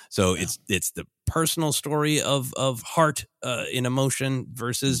emotion. So it's the personal story of heart in emotion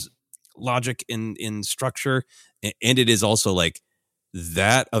versus logic in structure. And it is also like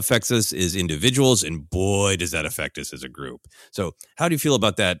that affects us as individuals, and boy, does that affect us as a group. So how do you feel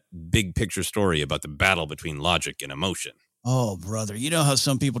about that big picture story about the battle between logic and emotion? Oh, brother. You know how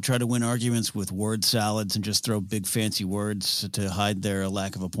some people try to win arguments with word salads and just throw big fancy words to hide their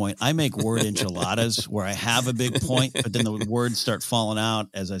lack of a point? I make word enchiladas where I have a big point, but then the words start falling out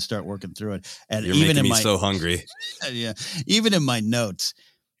as I start working through it. And You're making me so hungry. Yeah. Even in my notes,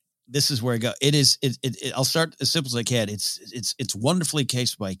 this is where I go. I'll start as simple as I can. It's wonderfully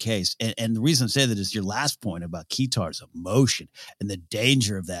case by case. And the reason I say that is your last point about Keytar's emotion and the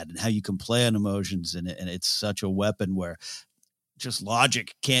danger of that and how you can play on emotions. And it's such a weapon where just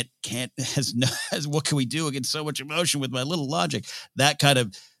logic has what can we do against so much emotion with my little logic? That kind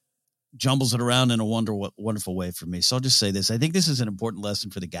of jumbles it around in a wonderful way for me. So I'll just say this. I think this is an important lesson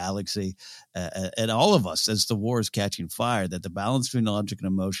for the galaxy and all of us as the war is catching fire, that the balance between logic and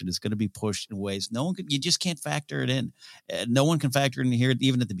emotion is going to be pushed in ways you just can't factor it in. No one can factor it in here.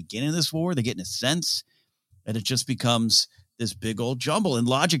 Even at the beginning of this war, they're getting a sense, and it just becomes this big old jumble. And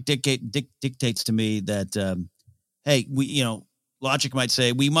logic dictates to me that, hey, logic might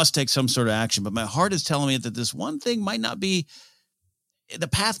say we must take some sort of action, but my heart is telling me that this one thing the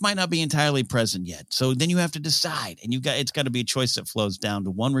path might not be entirely present yet. So then you have to decide, and it's got to be a choice that flows down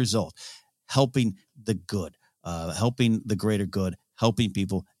to one result: helping the good, helping the greater good, helping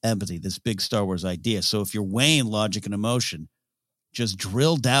people, empathy, this big Star Wars idea. So if you're weighing logic and emotion, just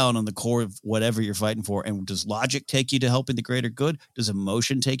drill down on the core of whatever you're fighting for. And does logic take you to helping the greater good? Does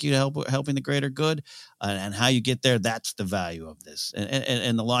emotion take you to helping the greater good? And how you get there, that's the value of this.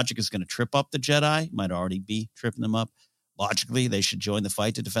 And the logic is going to trip up the Jedi, might already be tripping them up. Logically, they should join the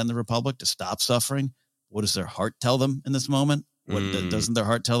fight to defend the Republic, to stop suffering. What does their heart tell them in this moment? Doesn't their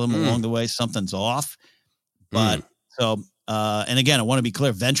heart tell them along the way something's off? But and again, I want to be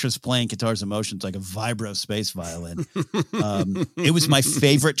clear. Ventress playing Keytar's emotions like a vibro space violin. It was my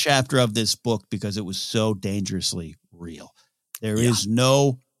favorite chapter of this book because it was so dangerously real. There is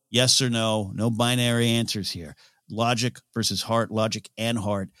no yes or no binary answers here. Logic versus heart, logic and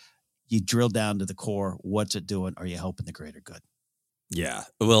heart. You drill down to the core. What's it doing? Are you helping the greater good? Yeah.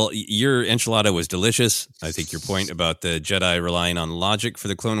 Well, your enchilada was delicious. I think your point about the Jedi relying on logic for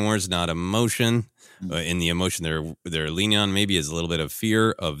the Clone Wars, not emotion. In the emotion they're leaning on maybe is a little bit of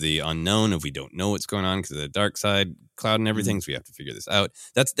fear of the unknown, if we don't know what's going on because of the dark side cloud and everything. So we have to figure this out.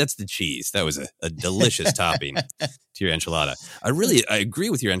 That's the cheese. That was a delicious topping to your enchilada. I agree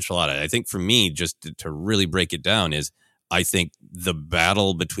with your enchilada. I think for me, just to really break it down is, I think the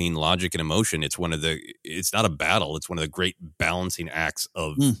battle between logic and emotion, it's not a battle. It's one of the great balancing acts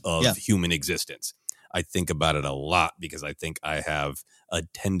of human existence. I think about it a lot because I think I have a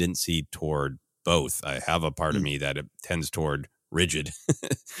tendency toward both. I have a part of me that it tends toward rigid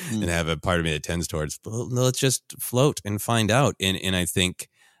and I have a part of me that tends towards, well, let's just float and find out. And I think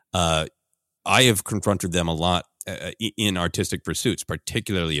I have confronted them a lot in artistic pursuits,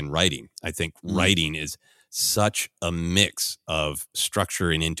 particularly in writing. I think writing is such a mix of structure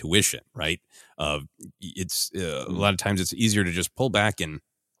and intuition, right? It's a lot of times it's easier to just pull back and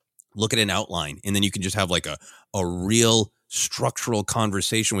look at an outline, and then you can just have like a real structural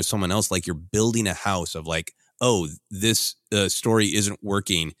conversation with someone else, like you're building a house of like, oh, this story isn't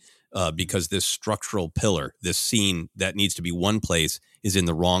working because this structural pillar, this scene that needs to be one place is in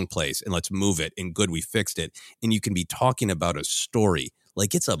the wrong place, and let's move it, and good, we fixed it. And you can be talking about a story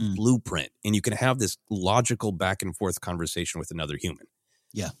like it's a blueprint, and you can have this logical back and forth conversation with another human.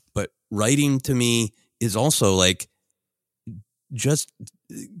 Yeah. But writing to me is also like, just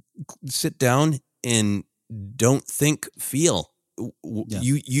sit down and don't think, feel. Yeah.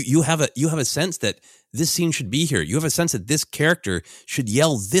 You have a sense that this scene should be here. You have a sense that this character should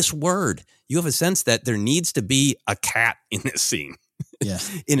yell this word. You have a sense that there needs to be a cat in this scene. Yeah.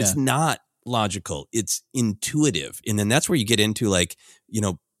 And it's not logical, it's intuitive. And then that's where you get into like,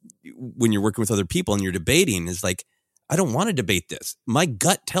 when you're working with other people and you're debating, is like, I don't want to debate this. My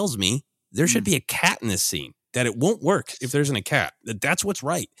gut tells me there should be a cat in this scene, that it won't work if there isn't a cat, that's what's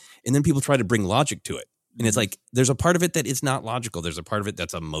right. And then people try to bring logic to it. And it's like, there's a part of it that is not logical. There's a part of it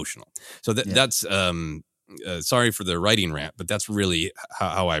that's emotional. So that's, sorry for the writing rant, but that's really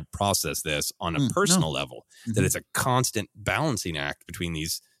how I process this on a personal level, that it's a constant balancing act between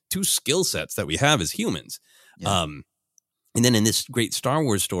these two skill sets that we have as humans. Yeah. And then in this great Star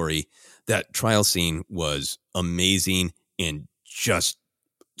Wars story, that trial scene was amazing and just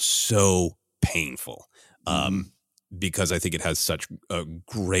so painful because I think it has such a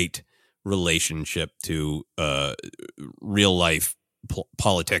great relationship to real life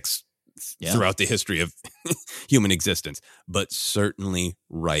politics throughout the history of human existence. But certainly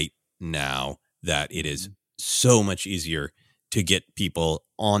right now that it is so much easier to get people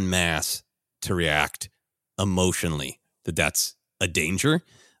en masse to react emotionally, that's a danger,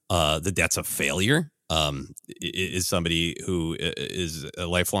 that's a failure. Is somebody who is a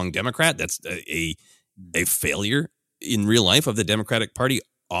lifelong Democrat, that's a failure in real life of the Democratic Party.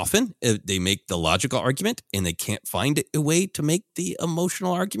 Often they make the logical argument and they can't find a way to make the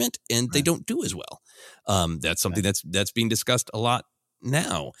emotional argument, and they don't do as well. That's something that's being discussed a lot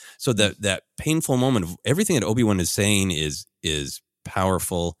now. So that painful moment of everything that Obi-Wan is saying is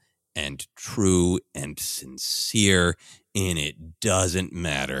powerful and true and sincere, and it doesn't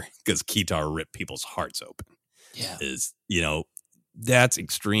matter because Kitar ripped people's hearts open. Yeah. That's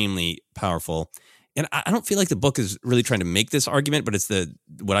extremely powerful. And I don't feel like the book is really trying to make this argument, but it's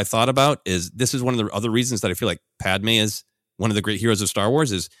what I thought about is this is one of the other reasons that I feel like Padme is one of the great heroes of Star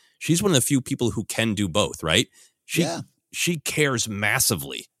Wars is she's one of the few people who can do both, right? She cares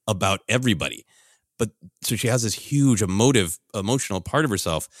massively about everybody. But so she has this huge emotional part of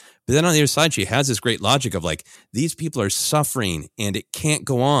herself. But then on the other side, she has this great logic of like, these people are suffering and it can't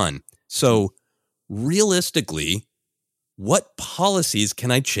go on. So realistically, what policies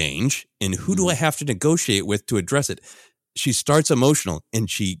can I change and who do I have to negotiate with to address it? She starts emotional and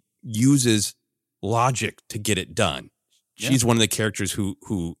she uses logic to get it done. She's one of the characters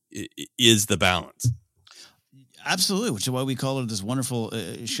who is the balance. Absolutely, which is why we call her this wonderful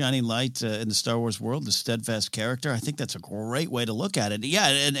shining light in the Star Wars world, the steadfast character. I think that's a great way to look at it. Yeah,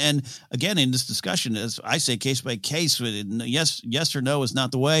 and again, in this discussion, as I say, case by case, yes or no is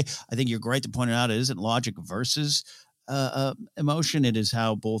not the way. I think you're great to point it out. It isn't logic versus emotion. It is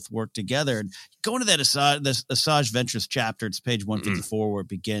how both work together. And going to that Asajj Ventress chapter, it's page 154 where it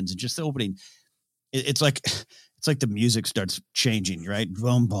begins, and just the opening, it's like the music starts changing, right?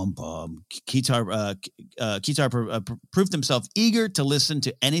 Boom, boom, boom. Kitar proved himself eager to listen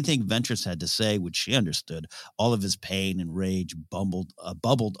to anything Ventress had to say, which she understood. All of his pain and rage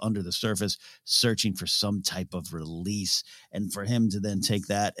bubbled under the surface, searching for some type of release. And for him to then take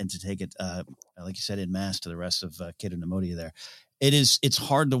that and to take it, like you said, en masse to the rest of Kid and Neimoidia there. It's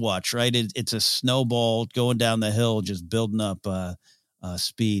hard to watch, right? It's a snowball going down the hill, just building up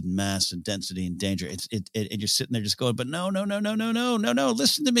speed and mass and density and danger. And you're sitting there just going, but no,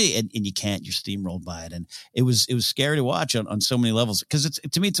 listen to me. And you can't, you're steamrolled by it. And it was scary to watch on so many levels. Cause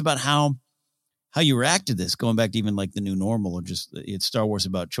to me, it's about how you react to this, going back to even like the new normal or just it's Star Wars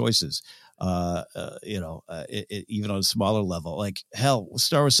about choices. Even on a smaller level, like hell,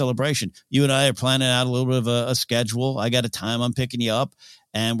 Star Wars Celebration. You and I are planning out a little bit of a schedule. I got a time I'm picking you up.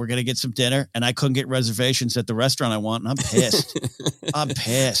 And we're going to get some dinner, and I couldn't get reservations at the restaurant I want, and I'm pissed. I'm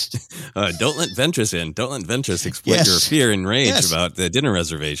pissed. Don't let Ventress in. Don't let Ventress exploit your fear and rage about the dinner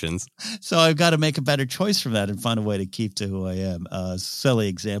reservations. So I've got to make a better choice from that and find a way to keep to who I am. Silly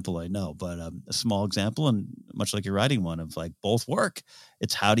example, I know, but a small example, and much like you're writing one of like both work.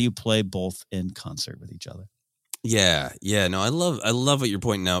 It's how do you play both in concert with each other? Yeah. No, I love what you're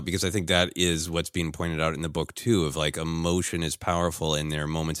pointing out because I think that is what's being pointed out in the book too, of like emotion is powerful. And there are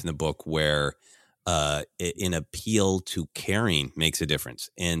moments in the book where an appeal to caring makes a difference.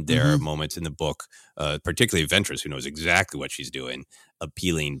 And there are moments in the book, particularly Ventress, who knows exactly what she's doing,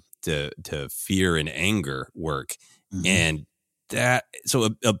 appealing to fear and anger work. And so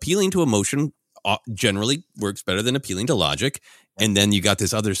appealing to emotion generally works better than appealing to logic. And then you got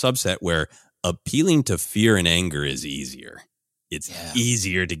this other subset where appealing to fear and anger is easier. It's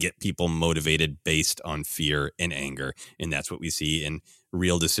easier to get people motivated based on fear and anger. And that's what we see in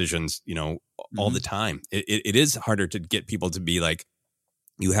real decisions, all the time. It is harder to get people to be like,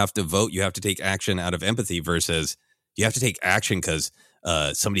 you have to vote, you have to take action out of empathy versus you have to take action because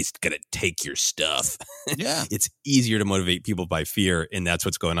somebody's going to take your stuff. Yeah. It's easier to motivate people by fear. And that's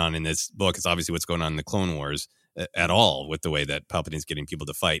what's going on in this book. It's obviously what's going on in the Clone Wars at all with the way that Palpatine's getting people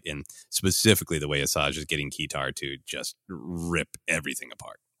to fight and specifically the way Asajj is getting Kitar to just rip everything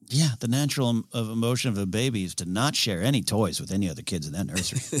apart. Yeah, the natural emotion of a baby is to not share any toys with any other kids in that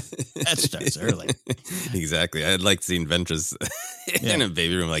nursery. That starts early. Exactly. I'd like seeing Ventress in a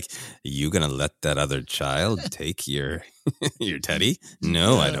baby room like, you going to let that other child take your teddy?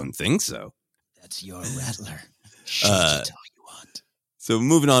 No, I don't think so. That's your rattler. That's all you want. So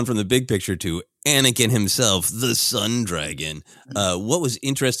moving on from the big picture to Anakin himself, the Sun Dragon. What was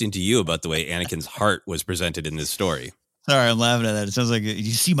interesting to you about the way Anakin's heart was presented in this story? Sorry, I'm laughing at that. It sounds like,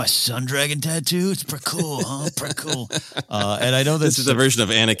 you see my Sun Dragon tattoo? It's pretty cool, huh? Pretty cool. And I know this is a version of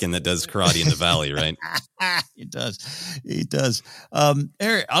Anakin that does karate in the valley, right? He does.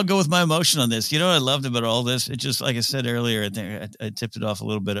 Eric, I'll go with my emotion on this. You know what I loved about all this? It just, like I said earlier, I tipped it off a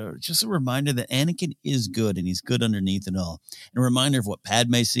little bit. Just a reminder that Anakin is good, and he's good underneath it all. And a reminder of what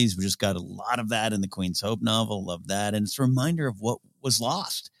Padme sees. We just got a lot of that in the Queen's Hope novel. Love that. And it's a reminder of what was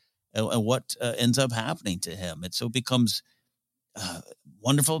lost. And what ends up happening to him. So it becomes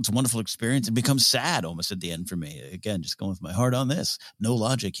wonderful. It's a wonderful experience. It becomes sad almost at the end for me. Again, just going with my heart on this. No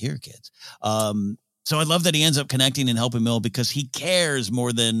logic here, kids. So I love that he ends up connecting and helping Mill because he cares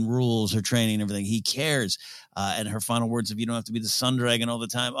more than rules or training and everything. He cares. And her final words of, you don't have to be the Sun Dragon all the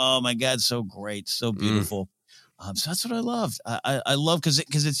time. Oh, my God, so great. So beautiful. So that's what I loved. I love because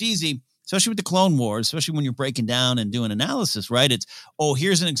it's easy, especially with the Clone Wars, especially when you're breaking down and doing analysis, right? It's,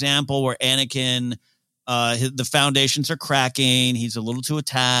 here's an example where Anakin, the foundations are cracking. He's a little too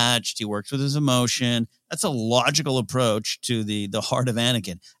attached. He works with his emotion. That's a logical approach to the heart of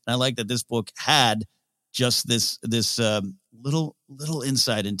Anakin. And I like that this book had just this little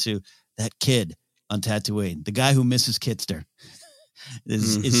insight into that kid on Tatooine, the guy who misses Kitster.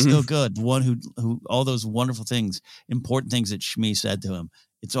 is still good. The one who all those wonderful things, important things that Shmi said to him,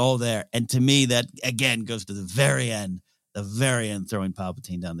 it's all there. And to me, that again goes to the very end, throwing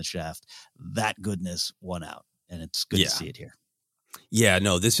Palpatine down the shaft. That goodness won out, and it's good to see it here. Yeah,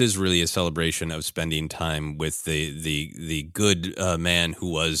 no, this is really a celebration of spending time with the good man who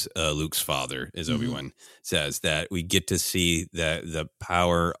was Luke's father, as Obi-Wan says, that we get to see the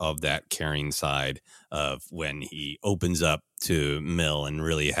power of that caring side of when he opens up to Mill and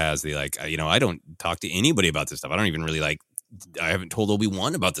really has the, like, I don't talk to anybody about this stuff. I don't even really I haven't told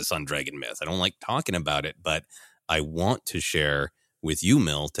Obi-Wan about the Sun Dragon myth. I don't like talking about it, but I want to share with you,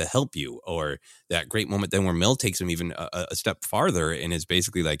 Mill, to help you. Or that great moment then where Mill takes him even a step farther and is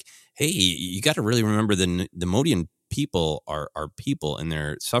basically like, hey, you got to really remember the Modian people are people and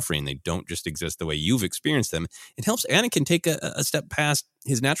they're suffering. They don't just exist the way you've experienced them. It helps Anakin take a step past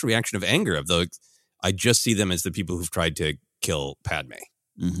his natural reaction of anger of I just see them as the people who've tried to kill Padme.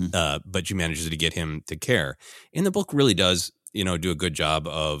 But she manages to get him to care. And the book really does, do a good job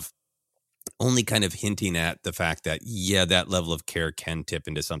of only kind of hinting at the fact that, that level of care can tip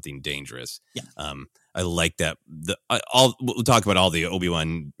into something dangerous. Yeah. I like that. We'll talk about all the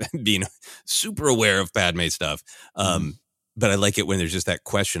Obi-Wan being super aware of Padme stuff. But I like it when there's just that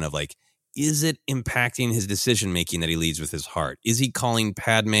question of like, is it impacting his decision-making that he leads with his heart? Is he calling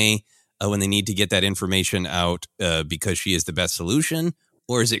Padme when they need to get that information out because she is the best solution?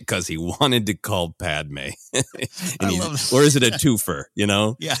 Or is it because he wanted to call Padme? Or is it a twofer,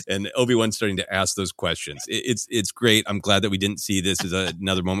 Yeah. And Obi-Wan's starting to ask those questions. It's great. I'm glad that we didn't see this as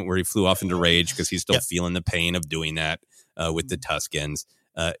another moment where he flew off into rage because he's still feeling the pain of doing that with the Tuskens.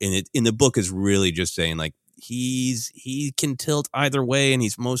 And in the book is really just saying like, he can tilt either way, and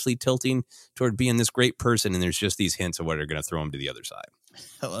he's mostly tilting toward being this great person. And there's just these hints of what are going to throw him to the other side.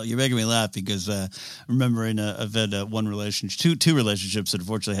 Well, you're making me laugh because remembering I've had one relationship, two relationships that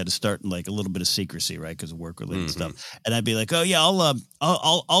unfortunately had to start in like a little bit of secrecy, right, because of work related stuff. And I'd be like, "Oh yeah,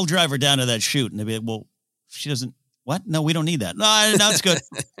 I'll drive her down to that shoot," and they'd be like, "Well, she doesn't. What? No, we don't need that. No, it's good.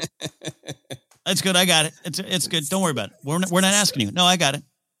 That's good. I got it. It's good. Don't worry about it. We're not asking you. No, I got it."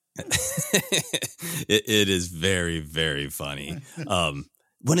 It is very, very funny.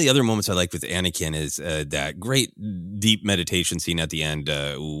 One of the other moments I like with Anakin is that great deep meditation scene at the end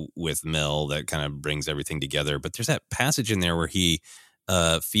with Mill that kind of brings everything together. But there's that passage in there where he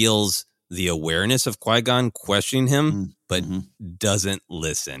feels the awareness of Qui-Gon questioning him, but doesn't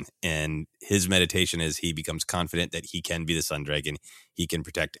listen. And his meditation is he becomes confident that he can be the Sun Dragon. He can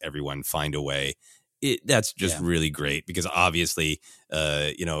protect everyone, find a way. That's just really great because obviously,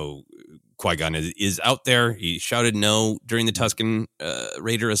 Qui-Gon is out there. He shouted no during the Tusken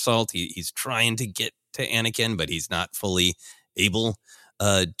Raider assault. He's trying to get to Anakin, but he's not fully able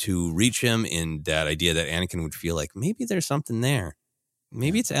to reach him. In that idea that Anakin would feel like maybe there's something there.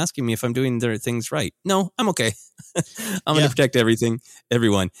 Maybe it's asking me if I'm doing their things right. No, I'm okay. I'm going to protect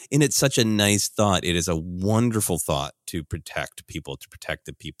everyone. And it's such a nice thought. It is a wonderful thought to protect people, to protect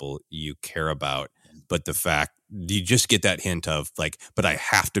the people you care about. But the fact you just get that hint of like, but I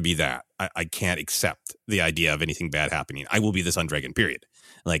have to be that. I can't accept the idea of anything bad happening. I will be the Sun Dragon, period.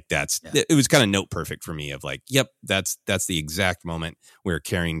 Like it was kind of note perfect for me of like, yep, that's the exact moment where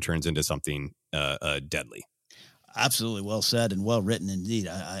caring turns into something deadly. Absolutely well said and well written indeed.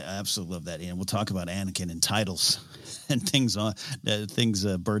 I absolutely love that. And we'll talk about Anakin and titles and things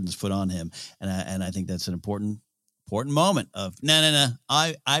burdens put on him. And I think that's an important moment of no.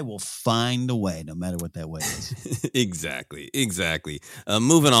 I will find a way, no matter what that way is. Exactly.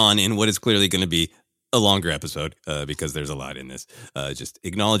 Moving on in what is clearly going to be a longer episode because there's a lot in this. Just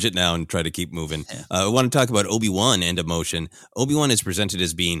acknowledge it now and try to keep moving. I want to talk about Obi-Wan and emotion. Obi-Wan is presented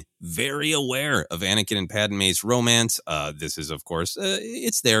as being very aware of Anakin and Padme's romance. This is, of course,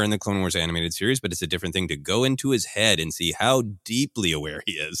 it's there in the Clone Wars animated series, but it's a different thing to go into his head and see how deeply aware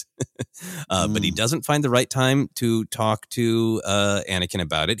he is. But he doesn't find the right time to talk to Anakin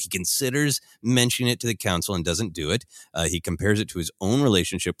about it. He considers mentioning it to the council and doesn't do it. He compares it to his own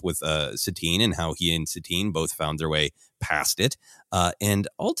relationship with Satine and how he and Satine both found their way past it. And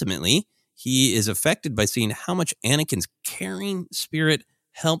ultimately, he is affected by seeing how much Anakin's caring spirit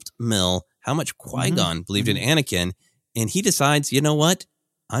helped Mill, how much Qui-Gon believed in Anakin. And he decides, you know what?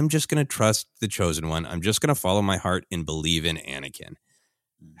 I'm just going to trust the chosen one. I'm just going to follow my heart and believe in Anakin.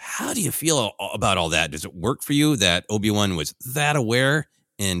 How do you feel about all that? Does it work for you that Obi-Wan was that aware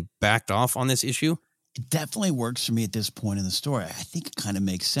and backed off on this issue? It definitely works for me at this point in the story. I think it kind of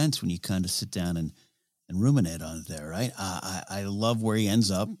makes sense when you kind of sit down and ruminate on it there, right? I love where he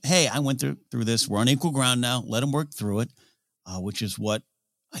ends up. Hey, I went through this. We're on equal ground now. Let him work through it, which is what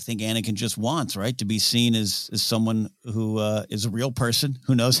I think Anakin just wants, right? To be seen as someone who is a real person,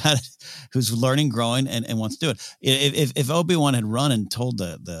 who knows how to, who's learning, growing, and wants to do it. If Obi-Wan had run and told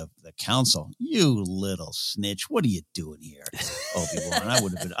the council, "You little snitch, what are you doing here, Obi-Wan?"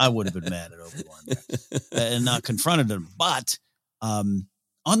 I would have been mad at Obi-Wan there, and not confronted him. But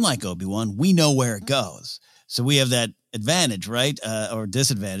unlike Obi-Wan, we know where it goes. So we have that advantage, right? Or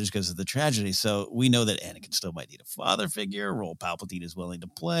disadvantage because of the tragedy. So we know that Anakin still might need a father figure, a role Palpatine is willing to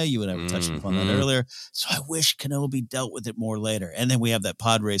play. You and I were touching upon that earlier. So I wish Kenobi dealt with it more later. And then we have that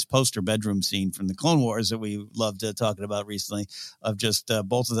pod race poster bedroom scene from the Clone Wars that we loved talking about recently, of just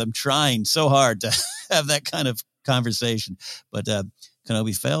both of them trying so hard to have that kind of conversation. But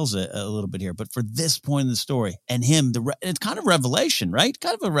Kenobi fails a little bit here. But for this point in the story, and him, it's kind of revelation, right?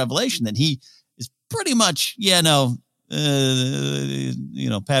 Kind of a revelation that he is pretty much, Padme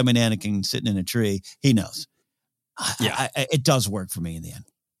and Anakin sitting in a tree. He knows. It does work for me in the end.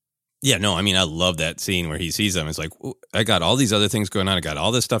 Yeah, no, I mean, I love that scene where he sees them. It's like, I got all these other things going on. I got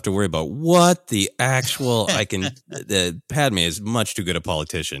all this stuff to worry about. What the actual, Padme is much too good a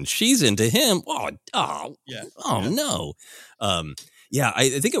politician. She's into him. No. I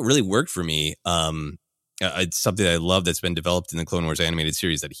think it really worked for me. It's something I love that's been developed in the Clone Wars animated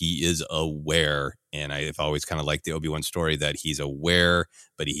series, that he is aware. And I've always kind of liked the Obi-Wan story, that he's aware,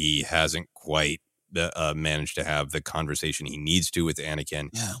 but he hasn't quite managed to have the conversation he needs to with Anakin.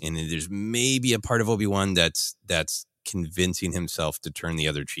 Yeah. And then there's maybe a part of Obi-Wan that's convincing himself to turn the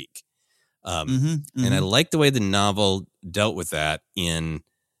other cheek. And I like the way the novel dealt with that in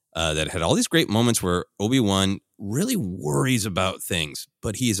that had all these great moments where Obi-Wan really worries about things,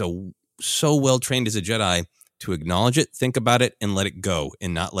 but he's so well trained as a Jedi to acknowledge it, think about it, and let it go,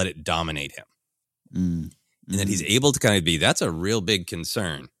 and not let it dominate him. And that he's able to kind of be, that's a real big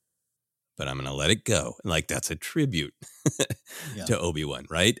concern, but I'm going to let it go. And like, that's a tribute to Obi-Wan,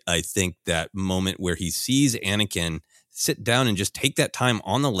 right? I think that moment where he sees Anakin sit down and just take that time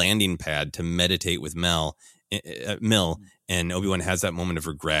on the landing pad to meditate with Mill, and Obi-Wan has that moment of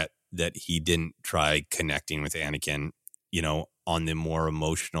regret that he didn't try connecting with Anakin, on the more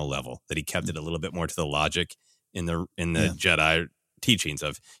emotional level, that he kept it a little bit more to the logic in the Jedi teachings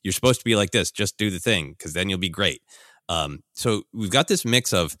of, you're supposed to be like this, just do the thing, because then you'll be great. So we've got this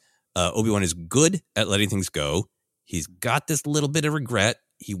mix of Obi-Wan is good at letting things go. He's got this little bit of regret.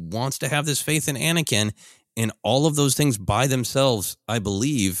 He wants to have this faith in Anakin, and all of those things by themselves, I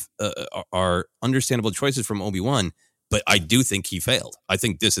believe, are understandable choices from Obi-Wan. But I do think he failed. I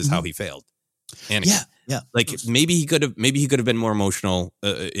think this is how he failed. Anakin. Yeah. Like maybe he could have been more emotional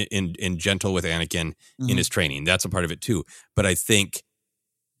and gentle with Anakin in his training. That's a part of it too. But I think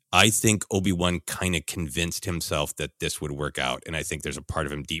Obi-Wan kind of convinced himself that this would work out. And I think there's a part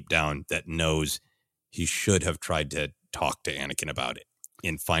of him deep down that knows he should have tried to talk to Anakin about it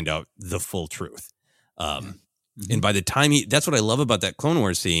and find out the full truth. And by the time that's what I love about that Clone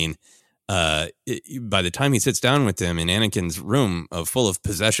Wars scene. By the time he sits down with him in Anakin's room full of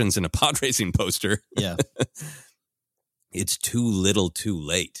possessions and a pod racing poster, it's too little too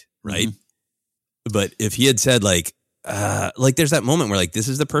late, right? But if he had said like there's that moment where like, this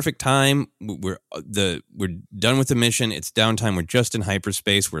is the perfect time. We're done with the mission. It's downtime. We're just in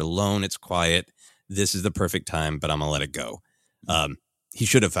hyperspace. We're alone. It's quiet. This is the perfect time, but I'm gonna let it go. He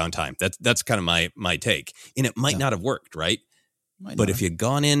should have found time. That's kind of my take, and it might not have worked, right? But if you'd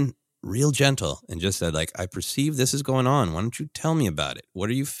gone in real gentle and just said like, I perceive this is going on. Why don't you tell me about it?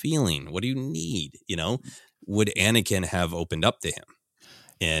 What are you feeling? What do you need? Would Anakin have opened up to him?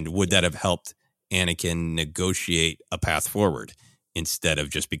 And would that have helped Anakin negotiate a path forward instead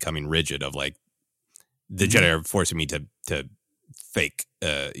of just becoming rigid of like, the Jedi are forcing me to fake,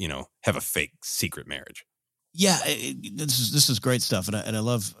 have a fake secret marriage? Yeah, this is great stuff. And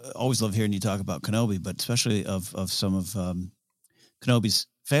I always love hearing you talk about Kenobi, but especially of some of Kenobi's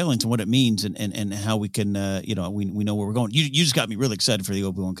failings and what it means and how we can, we know where we're going. You just got me really excited for the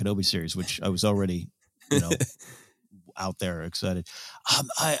Obi-Wan Kenobi series, which I was already, out there excited.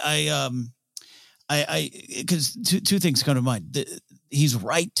 Because two things come to mind. He's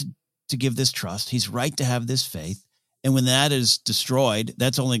right to give this trust. He's right to have this faith. And when that is destroyed,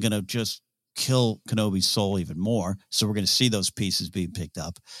 that's only going to just kill Kenobi's soul even more. So we're going to see those pieces being picked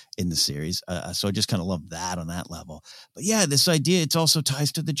up in the series. So I just kind of love that on that level. But yeah, this idea, it also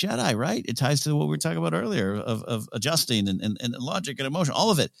ties to the Jedi, right? It ties to what we were talking about earlier of adjusting and logic and emotion,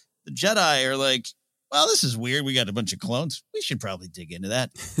 all of it. The Jedi are like, well, this is weird. We got a bunch of clones. We should probably dig into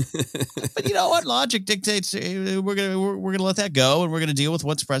that. But you know what? Logic dictates we're gonna let that go, and we're gonna deal with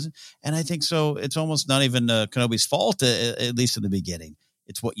what's present. And I think so. It's almost not even Kenobi's fault, at least in the beginning.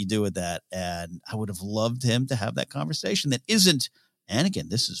 It's what you do with that. And I would have loved him to have that conversation that isn't, Anakin,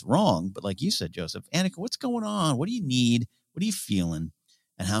 this is wrong. But like you said, Joseph, Anakin, what's going on? What do you need? What are you feeling?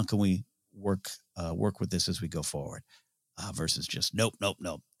 And how can we work with this as we go forward? Versus just nope.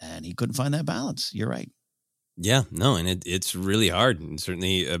 And he couldn't find that balance. You're right. Yeah, no, and it's really hard. And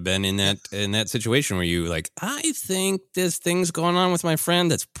certainly been in that situation where you like, I think this thing's going on with my friend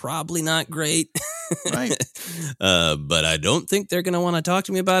that's probably not great. Right. But I don't think they're going to want to talk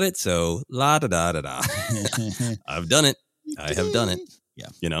to me about it. So la da da da da. I've done it. I have done it. Yeah.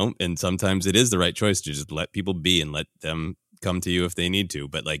 You know, and sometimes it is the right choice to just let people be and let them come to you if they need to.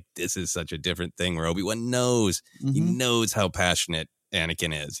 But like, this is such a different thing where Obi-Wan knows, he knows how passionate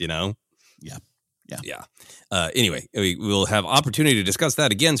Anakin is, you know? Yeah. Anyway, we'll have opportunity to discuss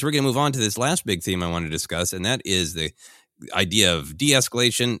that again. So we're going to move on to this last big theme I want to discuss, and that is the idea of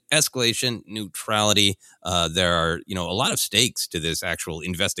de-escalation, escalation, neutrality. There are, a lot of stakes to this actual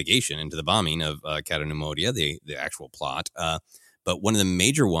investigation into the bombing of Cata Neimoidia, the actual plot. But one of the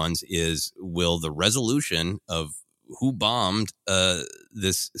major ones is, will the resolution of who bombed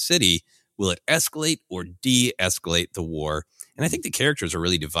this city, will it escalate or de-escalate the war? And I think the characters are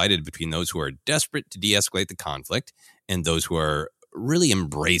really divided between those who are desperate to de-escalate the conflict and those who are really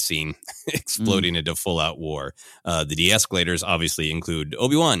embracing exploding into full-out war. The de-escalators obviously include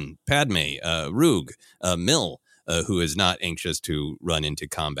Obi-Wan, Padme, Rogue, Mill, who is not anxious to run into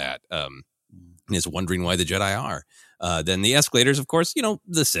combat and is wondering why the Jedi are. Then the escalators, of course,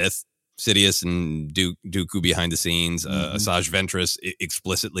 the Sith, Sidious and Dooku behind the scenes, Asajj Ventress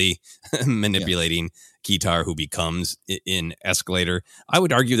explicitly manipulating Kitar, who becomes in escalator. I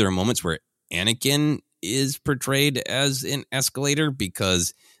would argue there are moments where Anakin is portrayed as an escalator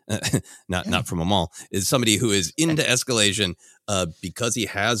because not from a mall, is somebody who is into escalation because he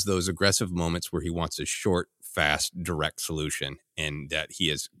has those aggressive moments where he wants a short, fast, direct solution, and that he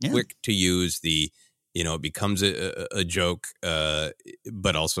is quick to use the. It becomes a joke,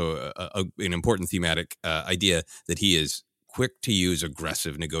 but also an important thematic idea that he is quick to use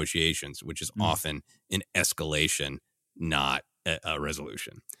aggressive negotiations, which is often an escalation, not a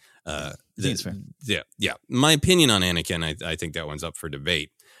resolution. I think it's fair. Yeah. My opinion on Anakin, I think that one's up for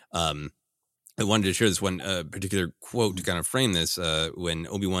debate. I wanted to share this one particular quote to kind of frame this. When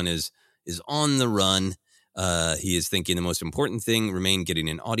Obi-Wan is on the run, he is thinking the most important thing remained getting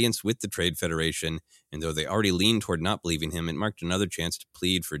an audience with the Trade Federation, and though they already leaned toward not believing him, it marked another chance to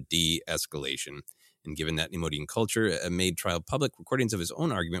plead for de-escalation. And given that Neimoidian culture made trial public, recordings of his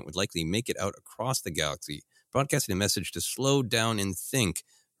own argument would likely make it out across the galaxy, broadcasting a message to slow down and think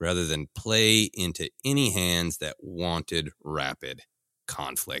rather than play into any hands that wanted rapid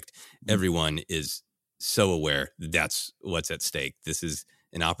conflict. Everyone is so aware that's what's at stake. This is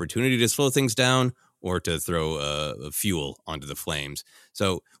an opportunity to slow things down or to throw fuel onto the flames.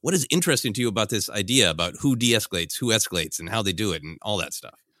 So what is interesting to you about this idea about who de-escalates, who escalates, and how they do it and all that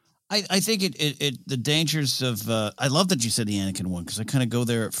stuff? I think the dangers of I love that you said the Anakin one, because I kind of go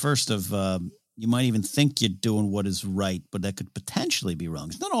there at first of you might even think you're doing what is right, but that could potentially be wrong.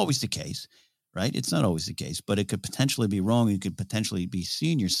 It's not always the case, right? It's not always the case, but it could potentially be wrong. You could potentially be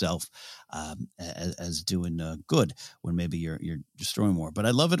seeing yourself as doing good when maybe you're destroying more. But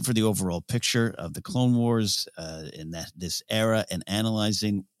I love it for the overall picture of the Clone Wars in this era and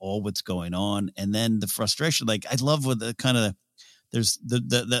analyzing all what's going on, and then the frustration. Like I love with the kind of there's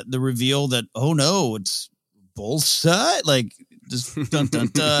the reveal that oh no, it's both sides, like just dun dun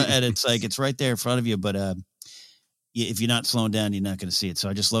dun, and it's like it's right there in front of you, but if you're not slowing down, you're not going to see it. So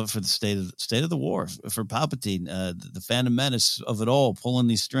I just love it for the state of the war for Palpatine, the Phantom Menace of it all, pulling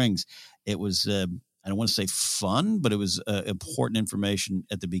these strings. It was I don't want to say fun, but it was important information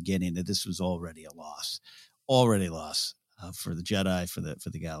at the beginning that this was already a loss for the Jedi, for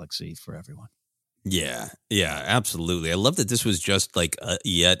the galaxy, for everyone. Yeah, absolutely. I love that this was just like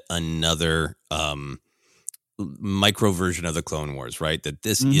yet another micro version of the Clone Wars, right? That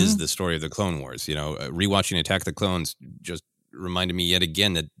this is the story of the Clone Wars. Rewatching Attack of the Clones just reminded me yet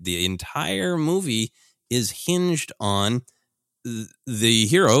again that the entire movie is hinged on the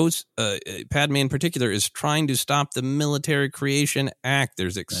heroes. Padme in particular is trying to stop the Military Creation Act.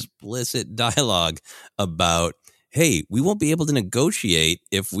 There's explicit dialogue about hey, we won't be able to negotiate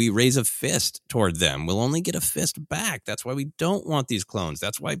if we raise a fist toward them. We'll only get a fist back. That's why we don't want these clones.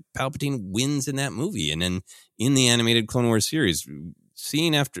 That's why Palpatine wins in that movie. And then in the animated Clone Wars series,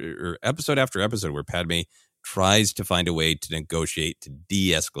 scene after episode where Padme tries to find a way to negotiate, to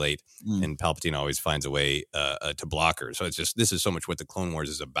de-escalate, and Palpatine always finds a way to block her. So this is so much what the Clone Wars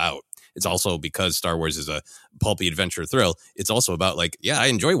is about. It's also, because Star Wars is a pulpy adventure thrill, it's also about I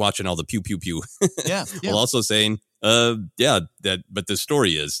enjoy watching all the pew, pew, pew. Yeah. While also saying, but the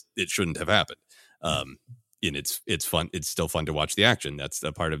story is, it shouldn't have happened. And it's fun. It's still fun to watch the action. That's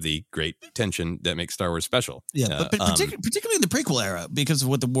a part of the great tension that makes Star Wars special. Yeah, but particularly in the prequel era, because of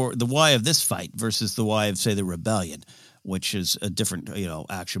what the why of this fight versus the why of, say, the rebellion, which is a different,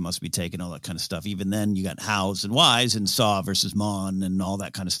 action must be taken, all that kind of stuff. Even then, you got hows and whys and Saw versus Mon and all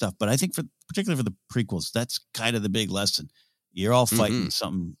that kind of stuff. But I think particularly for the prequels, that's kind of the big lesson. You're all fighting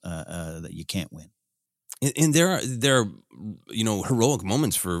something that you can't win. And there are heroic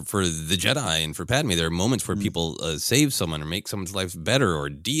moments for the Jedi and for Padme. There are moments where people save someone or make someone's life better or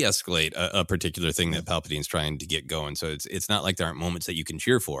de-escalate a particular thing that Palpatine's trying to get going. So it's not like there aren't moments that you can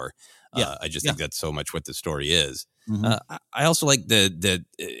cheer for. I just think that's so much what the story is. I also like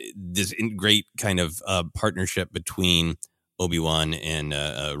this great kind of partnership between Obi-Wan and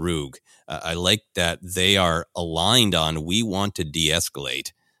Rogue. I like that they are aligned on, we want to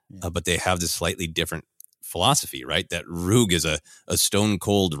de-escalate, but they have this slightly different philosophy, right? That Rogue is a stone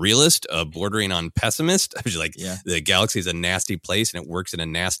cold realist, bordering on pessimist. I was like, the galaxy is a nasty place and it works in a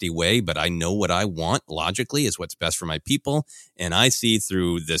nasty way, but I know what I want logically is what's best for my people. And I see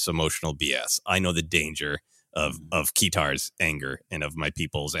through this emotional BS. I know the danger of Kitar's anger and of my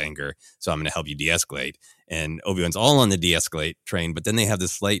people's anger. So I'm going to help you de-escalate. And Obi-Wan's all on the de-escalate train, but then they have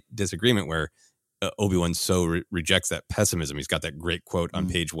this slight disagreement where Obi-Wan rejects that pessimism. He's got that great quote on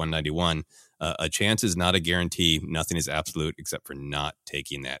page 191. A chance is not a guarantee. Nothing is absolute except for not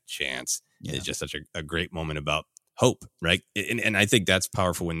taking that chance. Yeah. It's just such a great moment about hope, right? And I think that's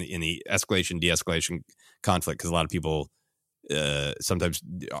powerful in the escalation, de-escalation conflict, because a lot of people sometimes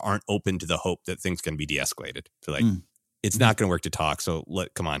aren't open to the hope that things can be de-escalated. So it's not going to work to talk. So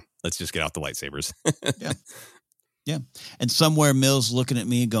come on, let's just get out the lightsabers. Yeah. And somewhere Mills looking at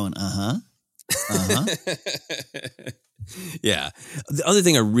me going, Yeah. The other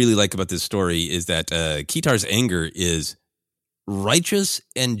thing I really like about this story is that Kitar's anger is righteous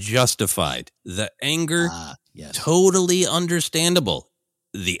and justified. The anger, totally understandable.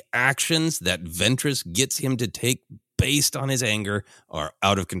 The actions that Ventress gets him to take based on his anger are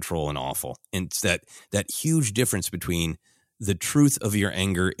out of control and awful. And it's that huge difference between the truth of your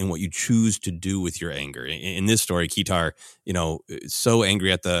anger and what you choose to do with your anger. In this story, Kitar, so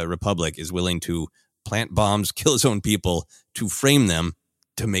angry at the Republic, is willing to plant bombs, kill his own people, to frame them,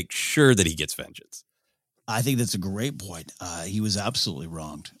 to make sure that he gets vengeance. I think that's a great point. He was absolutely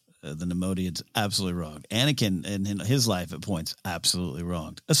wronged. The Neimoidians absolutely wronged. Anakin in his life at points absolutely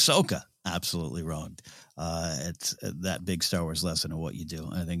wronged. Ahsoka absolutely wronged. It's that big Star Wars lesson of what you do.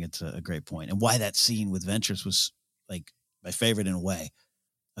 I think it's a great point. And why that scene with Ventress was like my favorite in a way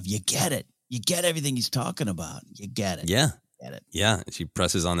of, you get it. You get everything he's talking about. You get it. Yeah. Get it. Yeah. She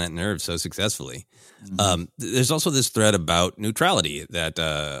presses on that nerve so successfully. There's also this thread about neutrality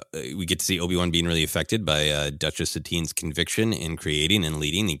that we get to see Obi-Wan being really affected by Duchess Satine's conviction in creating and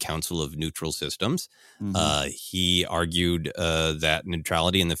leading the Council of Neutral Systems. He argued that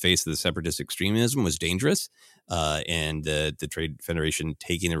neutrality in the face of the separatist extremism was dangerous. And the Trade Federation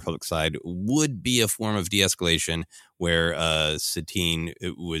taking the Republic side would be a form of de-escalation, where Satine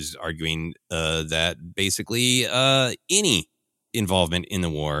was arguing that basically any involvement in the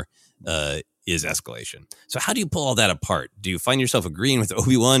war is escalation. So how do you pull all that apart? Do you find yourself agreeing with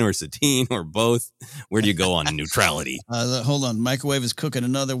Obi-Wan or Satine or both? Where do you go on neutrality? Hold on. Microwave is cooking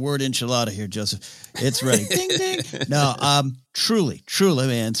another word enchilada here, Joseph. It's ready. Ding, ding. No, truly,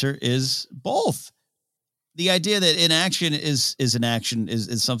 my answer is both. The idea that inaction is an action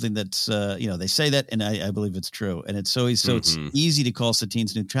is something that's, they say that, and I believe it's true. And it's it's easy to call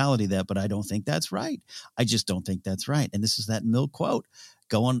Satine's neutrality that, but I don't think that's right. I just don't think that's right. And this is that Mill quote.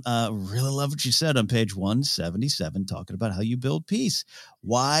 Really love what you said on page 177, talking about how you build peace.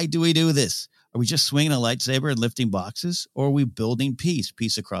 Why do we do this? Are we just swinging a lightsaber and lifting boxes? Or are we building peace?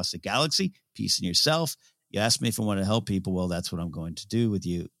 Peace across the galaxy, peace in yourself. You asked me if I want to help people. Well, that's what I'm going to do with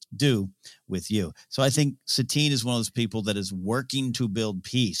you. So I think Satine is one of those people that is working to build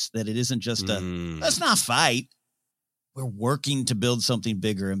peace, that it isn't just let's not fight. We're working to build something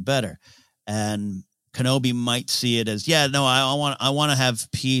bigger and better. And Kenobi might see it as, I want to have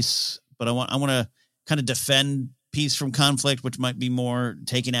peace, but I want to kind of defend peace from conflict, which might be more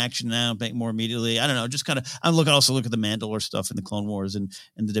taking action now, make more immediately. I don't know. Just kind of, also look at the Mandalore stuff in the Clone Wars and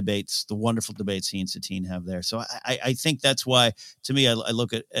the debates, the wonderful debates he and Satine have there. So I think that's why, to me, I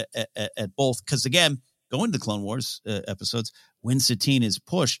look at both. Because again, going to the Clone Wars episodes, when Satine is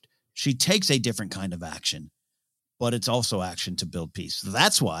pushed, she takes a different kind of action, but it's also action to build peace. So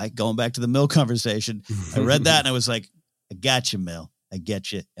that's why, going back to the Mill conversation, I read that and I was like, I got you, Mill. I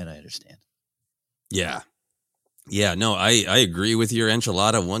get you, and I understand. Yeah. Yeah, no, I agree with your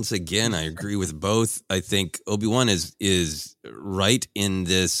enchilada. Once again, I agree with both. I think Obi-Wan is right in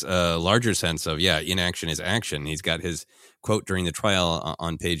this larger sense of, inaction is action. He's got his quote during the trial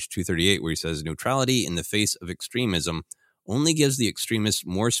on page 238 where he says, neutrality in the face of extremism only gives the extremists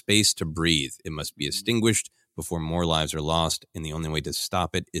more space to breathe. It must be extinguished before more lives are lost, and the only way to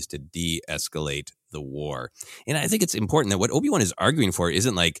stop it is to de-escalate the war. And I think it's important that what Obi-Wan is arguing for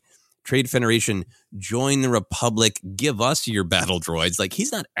isn't like, Trade Federation, join the Republic, give us your battle droids. Like,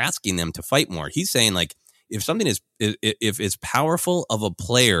 he's not asking them to fight more. He's saying, like, if something is, if it's powerful of a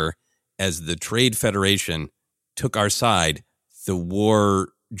player as the Trade Federation took our side, the war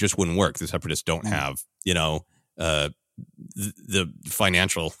just wouldn't work. The Separatists don't have, the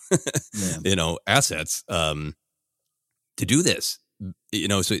financial, assets to do this.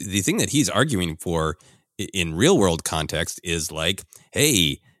 So the thing that he's arguing for in real world context is like,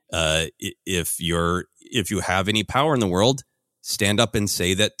 hey, if you have any power in the world, stand up and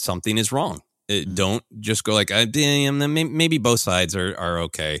say that something is wrong. Don't just go like, maybe both sides are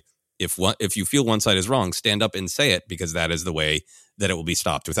okay. If you feel one side is wrong, stand up and say it, because that is the way that it will be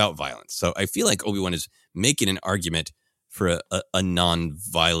stopped without violence. So I feel like Obi-Wan is making an argument for a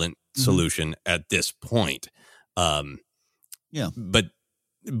non-violent solution at this point. But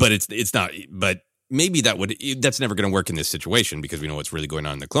it's not. But maybe that's never going to work in this situation, because we know what's really going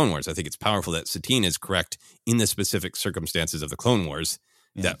on in the Clone Wars. I think it's powerful that Satine is correct in the specific circumstances of the Clone Wars,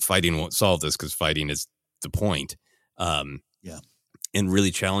 that fighting won't solve this, because fighting is the point. And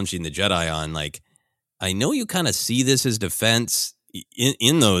really challenging the Jedi on, like, I know you kind of see this as defense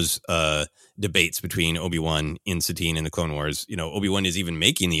in those debates between Obi-Wan and Satine in the Clone Wars. Obi-Wan is even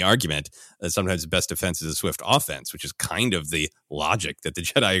making the argument that sometimes the best defense is a swift offense, which is kind of the logic that the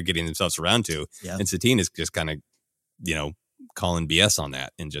Jedi are getting themselves around to. Yeah. And Satine is just kind of, calling BS on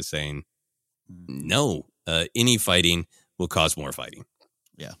that and just saying, no, any fighting will cause more fighting.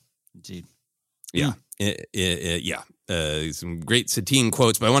 Yeah, indeed. Yeah. Some great Satine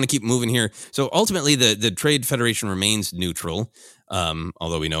quotes, but I want to keep moving here. So ultimately, the Trade Federation remains neutral,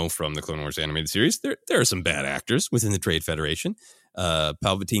 although we know from the Clone Wars animated series there are some bad actors within the Trade Federation.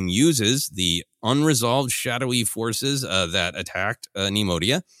 Palpatine uses the unresolved shadowy forces that attacked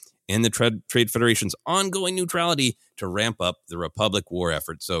Neimoidia and the Trade Federation's ongoing neutrality to ramp up the Republic war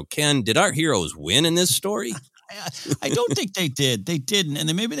effort. So, Ken, did our heroes win in this story? I don't think they did. They didn't,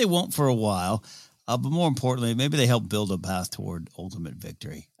 and maybe they won't for a while. But more importantly, maybe they help build a path toward ultimate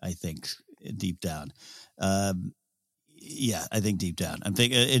victory, I think, deep down. I think deep down. I'm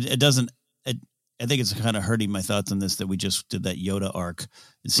thinking it doesn't – I think it's kind of hurting my thoughts on this that we just did that Yoda arc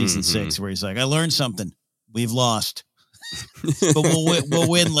in season 6 where he's like, I learned something. We've lost. But we'll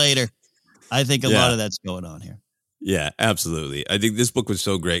win later. I think a lot of that's going on here. Yeah, absolutely. I think this book was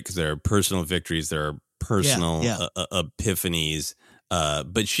so great because there are personal victories. There are personal epiphanies.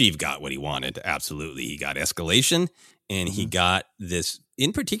 But Sheev got what he wanted. Absolutely. He got escalation, and he got this,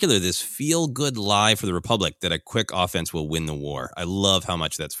 in particular, this feel-good lie for the Republic that a quick offense will win the war. I love how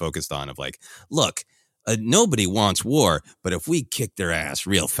much that's focused on, of like, look, nobody wants war, but if we kick their ass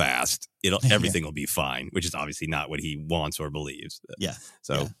real fast, everything will be fine, which is obviously not what he wants or believes.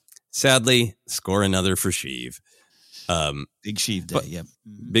 So sadly, score another for Sheev. Big Sheev Day,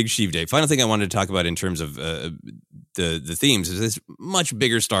 Big Sheev Day. Final thing I wanted to talk about in terms of the themes is this much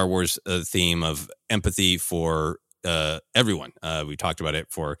bigger Star Wars theme of empathy for everyone. We talked about it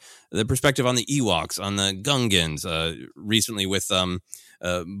for the perspective on the Ewoks, on the Gungans, recently with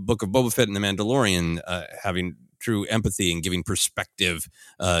Book of Boba Fett and the Mandalorian, having true empathy and giving perspective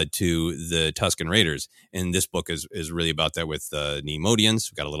to the Tusken Raiders. And this book is really about that with Neimoidians.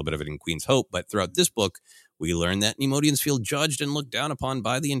 We've got a little bit of it in Queen's Hope, but throughout this book, we learn that Neimoidians feel judged and looked down upon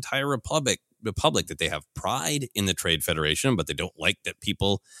by the entire Republic, that they have pride in the Trade Federation, but they don't like that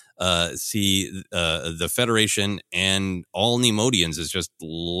people see the Federation and all Neimoidians as just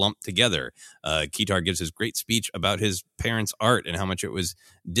lumped together. Kitar gives his great speech about his parents' art and how much it was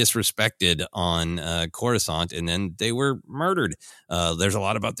disrespected on Coruscant, and then they were murdered. There's a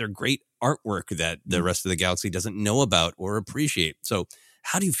lot about their great artwork that the rest of the galaxy doesn't know about or appreciate. So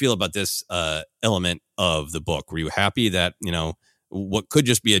how do you feel about this element of the book? Were you happy that, what could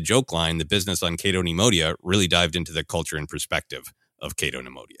just be a joke line, the business on Cato Neimoidia, really dived into the culture and perspective of Cato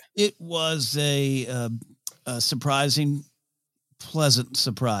Neimoidia. It was a surprising, pleasant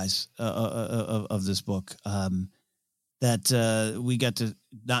surprise of this book that we got to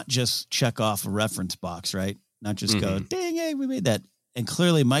not just check off a reference box, right? Not just go, dang, hey, we made that. And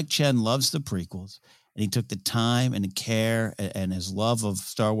clearly Mike Chen loves the prequels, and he took the time and the care and his love of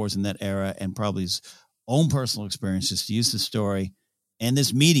Star Wars in that era and probably his own personal experiences to use the story and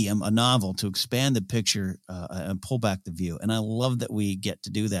this medium, a novel, to expand the picture and pull back the view. And I love that we get to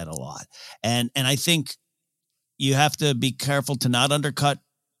do that a lot. And I think you have to be careful to not undercut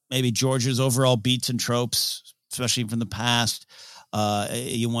maybe George's overall beats and tropes, especially from the past.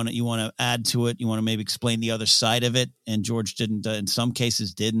 You want to add to it. You want to maybe explain the other side of it. And George didn't, in some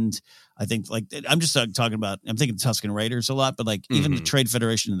cases didn't. I think I'm just talking about, I'm thinking Tusken Raiders a lot, but even the Trade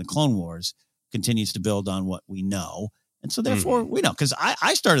Federation and the Clone Wars continues to build on what we know. And so therefore we know, because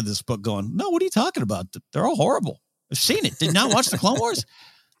I started this book going, no, what are you talking about? They're all horrible. I've seen it. Did not watch the Clone Wars.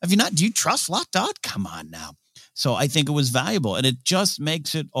 Have you not? Do you trust Lot Dot? Come on now. So I think it was valuable, and it just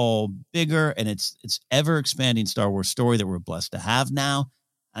makes it all bigger, and it's ever expanding Star Wars story that we're blessed to have now.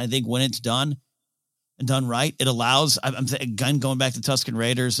 And I think when it's done and done right, it allows, again, going back to Tusken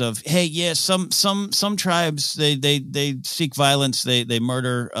Raiders of, hey, yeah, some tribes, they seek violence. They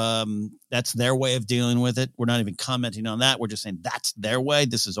murder. That's their way of dealing with it. We're not even commenting on that. We're just saying that's their way.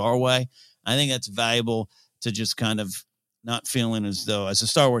 This is our way. I think that's valuable to just kind of not feeling as though, as a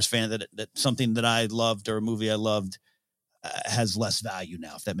Star Wars fan, that something that I loved or a movie I loved has less value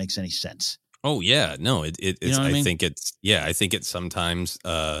now, if that makes any sense. Oh yeah, no, it's. You know what I mean? think it's. Yeah, I think it's sometimes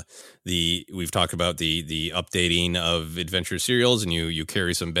we've talked about the updating of adventure serials, and you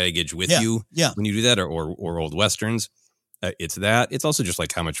carry some baggage with you when you do that, or old westerns. It's that. It's also just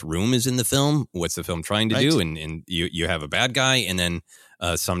like how much room is in the film. What's the film trying to do? And you have a bad guy, and then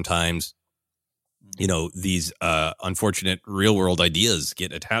sometimes, these unfortunate real world ideas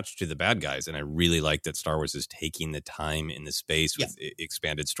get attached to the bad guys. And I really like that Star Wars is taking the time in the space with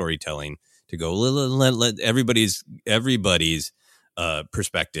expanded storytelling to go, let everybody's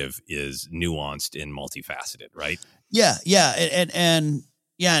perspective is nuanced and multifaceted, right? Yeah. And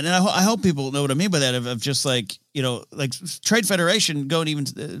I hope people know what I mean by that of just like Trade Federation going even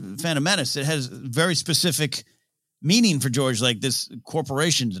to Phantom Menace. It has very specific meaning for George, like this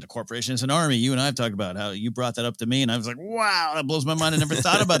corporation is an army. You and I have talked about how you brought that up to me, and I was like, wow, that blows my mind. I never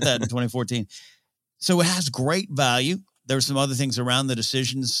thought about that in 2014. So it has great value. There are some other things around the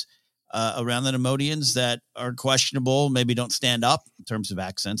decisions around the Neimoidians that are questionable, maybe don't stand up in terms of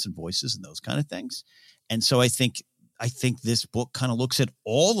accents and voices and those kind of things. And so I think this book kind of looks at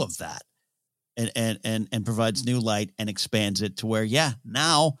all of that and provides new light and expands it to where,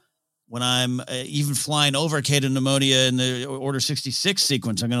 now when I'm even flying over Cato Neimoidia in the Order 66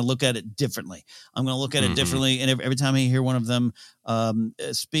 sequence, I'm going to look at it differently. I'm going to look at it differently. And every time I hear one of them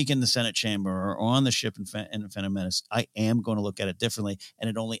speak in the Senate chamber or on the ship in Phantom Menace, I am going to look at it differently. And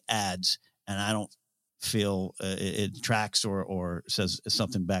it only adds, and I don't feel it tracks or says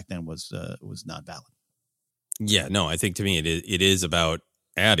something back then was not valid. Yeah, no, I think to me it is about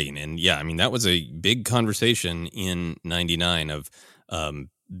adding. And yeah, I mean, that was a big conversation in 99 of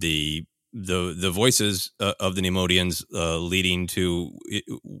the voices of the Neimoidians leading to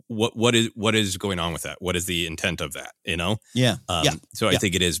what is going on with that? What is the intent of that? So I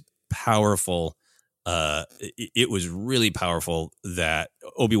think it is powerful. It was really powerful that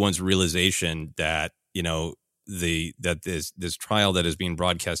Obi-Wan's realization that this trial that is being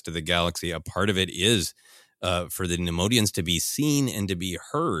broadcast to the galaxy, a part of it is for the Neimoidians to be seen and to be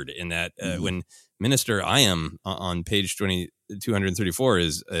heard. In that when Minister Iam on page 234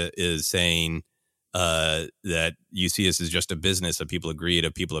 is saying that you see us as just a business, a people of greed,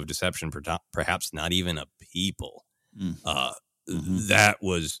 a people of deception, perhaps not even a people. That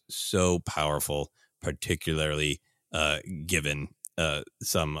was so powerful, particularly given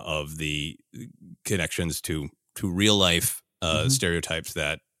some of the connections to real life stereotypps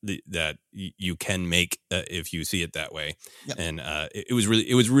that you can make if you see it that way. And it was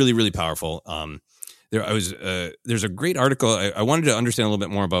really, really powerful. There's a great article. I wanted to understand a little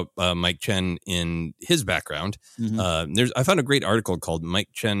bit more about Mike Chen in his background. I found a great article called "Mike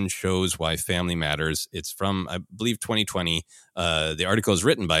Chen Shows Why Family Matters." It's from, I believe, 2020. The article is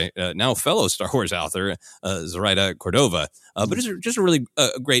written by now fellow Star Wars author Zoraida Cordova, but it's just a really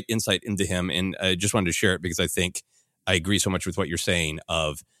great insight into him. And I just wanted to share it because I think I agree so much with what you're saying.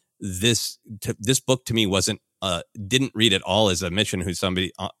 Of this book to me didn't read at all as a mission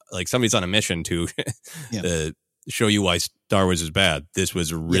somebody's on a mission to show you why Star Wars is bad. This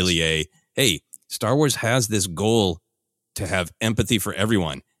was really hey, Star Wars has this goal to have empathy for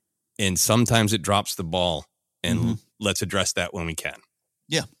everyone. And sometimes it drops the ball, and let's address that when we can.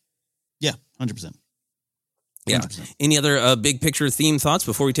 Yeah. Yeah. 100%. Yeah. 100%. Any other big picture theme thoughts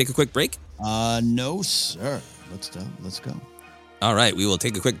before we take a quick break? No, sir. Let's go. All right. We will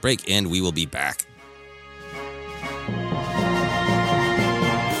take a quick break and we will be back.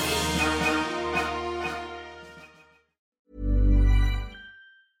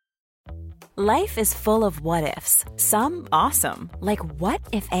 Life is full of what-ifs. Some awesome, like what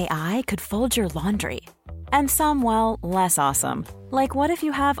if AI could fold your laundry? And some, well, less awesome, like what if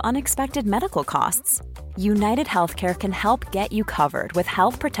you have unexpected medical costs? United Healthcare can help get you covered with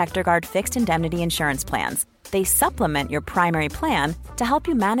Health Protector Guard fixed indemnity insurance plans. They supplement your primary plan to help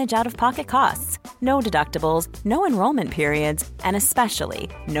you manage out-of-pocket costs. No deductibles, no enrollment periods, and especially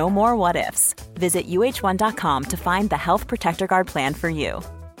no more what-ifs. Visit uh1.com to find the Health Protector Guard plan for you.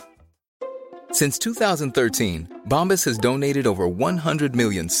 Since 2013, Bombas has donated over 100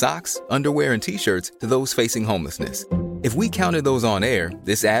 million socks, underwear, and T-shirts to those facing homelessness. If we counted those on air,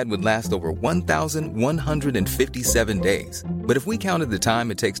 this ad would last over 1,157 days. But if we counted the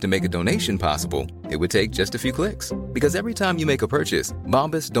time it takes to make a donation possible, it would take just a few clicks. Because every time you make a purchase,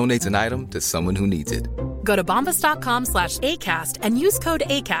 Bombas donates an item to someone who needs it. Go to bombas.com/ACAST and use code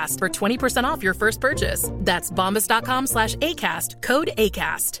ACAST for 20% off your first purchase. That's bombas.com/ACAST, code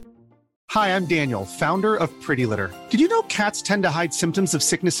ACAST. Hi, I'm Daniel, founder of Pretty Litter. Did you know cats tend to hide symptoms of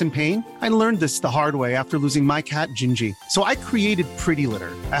sickness and pain? I learned this the hard way after losing my cat, Gingy. So I created Pretty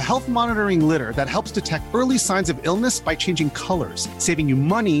Litter, a health monitoring litter that helps detect early signs of illness by changing colors, saving you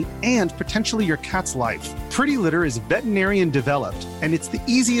money and potentially your cat's life. Pretty Litter is veterinarian developed, and it's the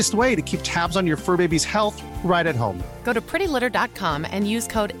easiest way to keep tabs on your fur baby's health right at home. Go to prettylitter.com and use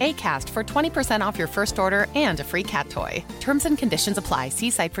code ACAST for 20% off your first order and a free cat toy. Terms and conditions apply. See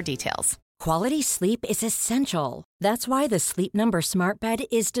site for details. Quality sleep is essential. That's why the Sleep Number Smart Bed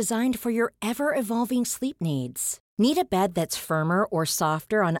is designed for your ever-evolving sleep needs. Need a bed that's firmer or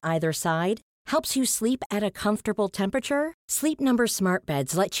softer on either side? Helps you sleep at a comfortable temperature? Sleep Number Smart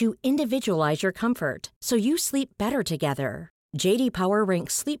Beds let you individualize your comfort, so you sleep better together. J.D. Power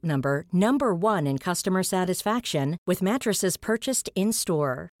ranks Sleep Number number 1 in customer satisfaction with mattresses purchased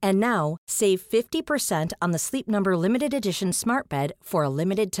in-store. And now, save 50% on the Sleep Number Limited Edition Smart Bed for a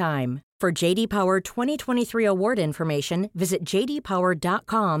limited time. For J.D. Power 2023 award information, visit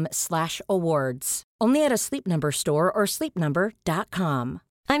jdpower.com/awards. Only at a Sleep Number store or sleepnumber.com.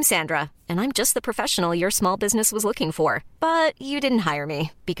 I'm Sandra, and I'm just the professional your small business was looking for. But you didn't hire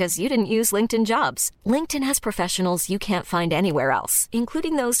me because you didn't use LinkedIn Jobs. LinkedIn has professionals you can't find anywhere else,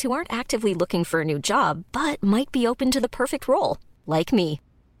 including those who aren't actively looking for a new job, but might be open to the perfect role, like me.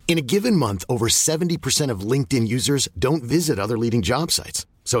 In a given month, over 70% of LinkedIn users don't visit other leading job sites.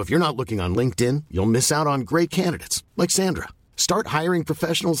 So if you're not looking on LinkedIn, you'll miss out on great candidates like Sandra. Start hiring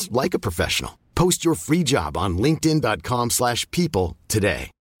professionals like a professional. Post your free job on linkedin.com/people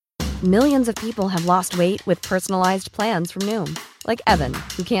today. Millions of people have lost weight with personalized plans from Noom. Like Evan,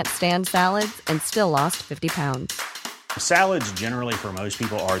 who can't stand salads and still lost 50 pounds. Salads generally for most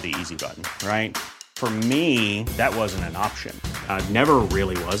people are the easy button, right? For me, that wasn't an option. I never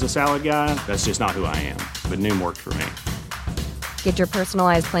really was a salad guy. That's just not who I am. But Noom worked for me. Get your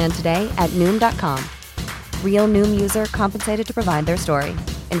personalized plan today at Noom.com. Real Noom user compensated to provide their story.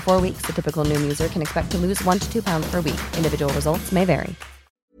 In 4 weeks, the typical Noom user can expect to lose 1 to 2 pounds per week. Individual results may vary.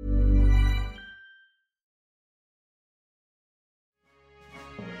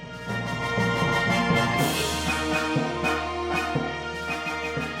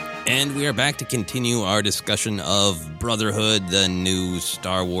 And we are back to continue our discussion of Brotherhood, the new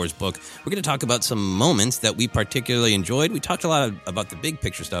Star Wars book. We're going to talk about some moments that we particularly enjoyed. We talked a lot about the big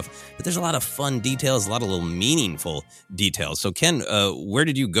picture stuff, but there's a lot of fun details, a lot of little meaningful details. So, Ken, where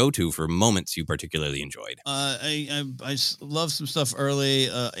did you go to for moments you particularly enjoyed? I love some stuff early.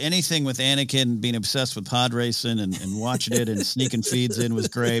 Anything with Anakin being obsessed with pod racing and watching it and sneaking feeds in was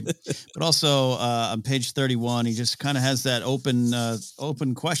great. But also on page 31, he just kind of has that open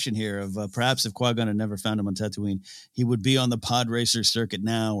question here of perhaps if Qui-Gon had never found him on Tatooine, he would be on the pod racer circuit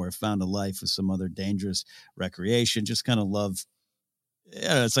now or found a life with some other dangerous recreation. Just kind of love.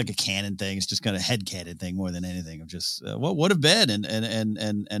 Yeah, it's like a canon thing. It's just kind of head canon thing more than anything of just what would have been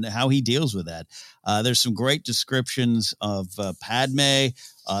and how he deals with that. There's some great descriptions of Padme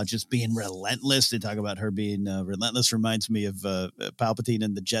just being relentless. They talk about her being relentless. Reminds me of Palpatine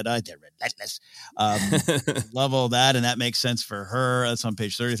and the Jedi. They're relentless. Love all that, and that makes sense for her. That's on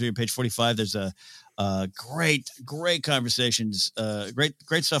page 33. Page 45, there's a great conversations,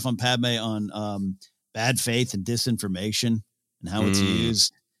 great stuff on Padme on bad faith and disinformation and how it's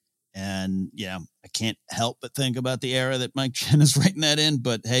used. And yeah, I can't help but think about the era that Mike Chen is writing that in,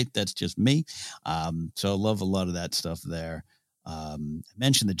 but hey, that's just me. So I love a lot of that stuff there. I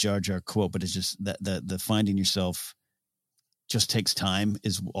mentioned the Jar Jar quote, but it's just that the finding yourself just takes time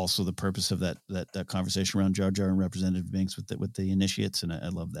is also the purpose of that conversation around Jar Jar and Representative Binks with the initiates, and I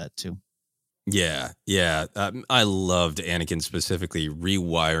love that too. Yeah. I loved Anakin specifically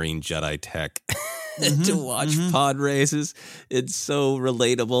rewiring Jedi tech to watch pod races. It's so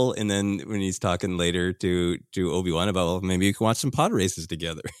relatable. And then when he's talking later to Obi-Wan about, well, maybe you can watch some pod races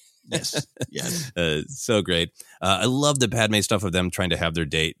together. Yes. So great. I love the Padme stuff of them trying to have their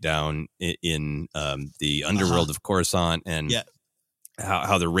date down in the underworld of Coruscant, and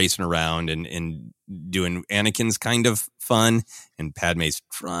how they're racing around and doing Anakin's kind of fun, and Padme's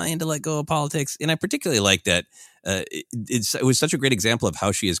trying to let go of politics. And I particularly like that it was such a great example of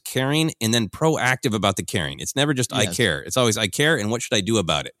how she is caring and then proactive about the caring. It's never just I care. It's always I care, and what should I do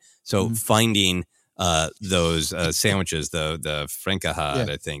about it? So finding those sandwiches, the Frankahad,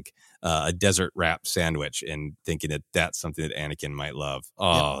 I think, a desert wrap sandwich, and thinking that that's something that Anakin might love.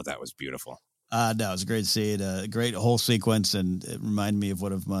 Oh, that was beautiful. No, it was great to see it. A great whole sequence, and it reminded me of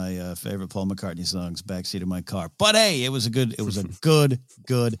one of my favorite Paul McCartney songs, "Backseat of My Car." But hey, it was a good,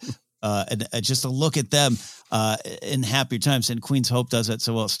 and just to look at them in happier times. And Queen's Hope does that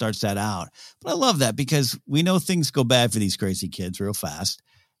so well. It starts that out. But I love that because we know things go bad for these crazy kids real fast.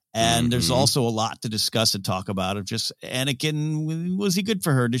 And there's also a lot to discuss and talk about of just Anakin. Was he good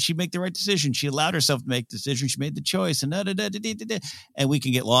for her? Did she make the right decision? She allowed herself to make the decision. She made the choice, and and we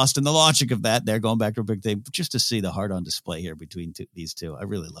can get lost in the logic of that. They're going back to a big thing, but just to see the heart on display here between these two, I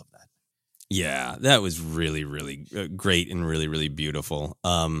really love that. Yeah, that was really, really great and really, really beautiful.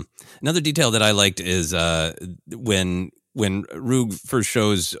 Another detail that I liked is when Roog first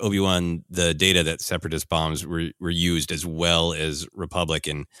shows Obi-Wan the data that Separatist bombs were used as well as Republic,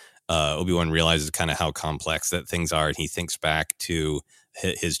 and Obi-Wan realizes kind of how complex that things are, and he thinks back to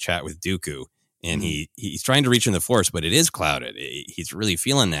his chat with Dooku, and he's trying to reach in the Force, but it is clouded. He's really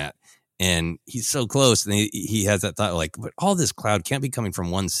feeling that, and he's so close, and he has that thought like, but all this cloud can't be coming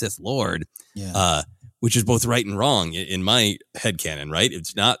from one Sith Lord, which is both right and wrong in my headcanon, right?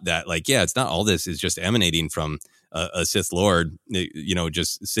 It's not that it's not all this is just emanating from a Sith Lord,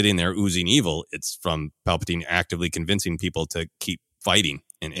 just sitting there oozing evil. It's from Palpatine actively convincing people to keep fighting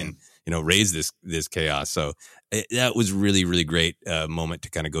and raise this chaos. So that was really, really great moment to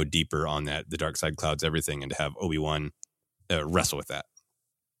kind of go deeper on that, the dark side clouds everything, and to have Obi-Wan wrestle with that.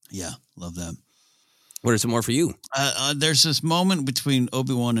 Yeah, love that. What are some more for you? There's this moment between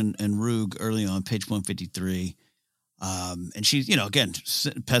Obi-Wan and Roog early on, page 153. And she's, again,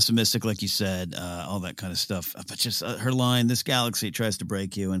 pessimistic, like you said, all that kind of stuff. But just her line, "This galaxy tries to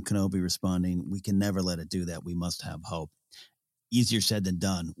break you," and Kenobi responding, "We can never let it do that. We must have hope." Easier said than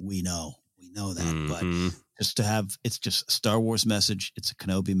done. We know that. But just to have, it's just a Star Wars message. It's a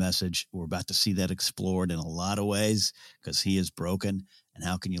Kenobi message. We're about to see that explored in a lot of ways because he is broken. And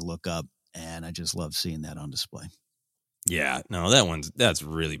how can you look up? And I just love seeing that on display. Yeah, no, that's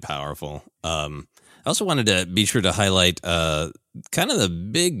really powerful. I also wanted to be sure to highlight kind of the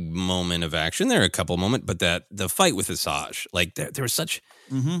big moment of action. There are a couple moments, but that the fight with Asajj, like there was such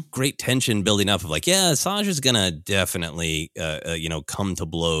great tension building up of Asajj is gonna definitely come to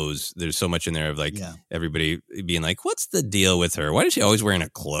blows. There's so much in there of everybody being like, what's the deal with her? Why is she always wearing a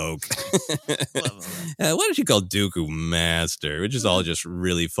cloak? Why does she call Dooku master? Which is all just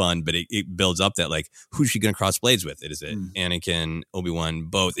really fun, but it builds up that who's she gonna cross blades with? Is it Anakin, Obi-Wan,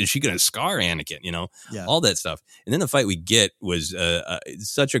 both? Is she gonna scar Anakin? All that stuff. And then the fight we get was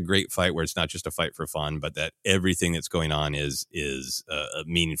such a great fight where it's not just a fight for fun, but that everything that's going on is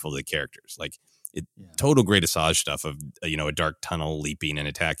meaningful to the characters. Total great Asajj stuff of a dark tunnel leaping and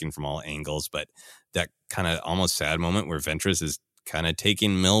attacking from all angles, but that kind of almost sad moment where Ventress is kind of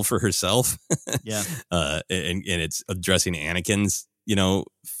taking Mill for herself. And it's addressing Anakin's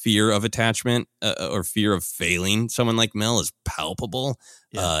fear of attachment or fear of failing someone like Mill is palpable.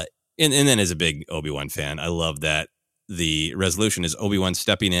 And then as a big Obi-Wan fan, I love that the resolution is Obi-Wan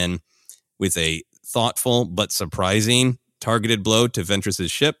stepping in with a thoughtful but surprising targeted blow to Ventress's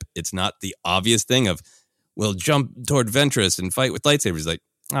ship. It's not the obvious thing of, well, jump toward Ventress and fight with lightsabers.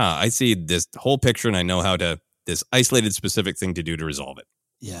 I see this whole picture and I know how to, this isolated specific thing to do to resolve it.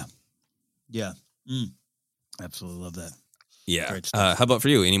 Yeah. Absolutely love that. Yeah. How about for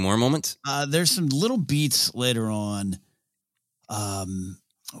you? Any more moments? There's some little beats later on.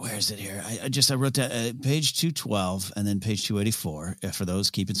 Where is it here? I wrote that page 212 and then page 284. For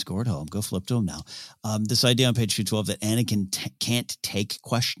those keeping score at home, go flip to them now. This idea on page 212 that Anakin can't take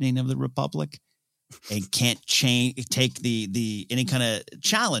questioning of the Republic. and can't take the any kind of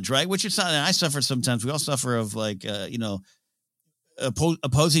challenge, right? Which it's not. And I suffer sometimes. We all suffer of like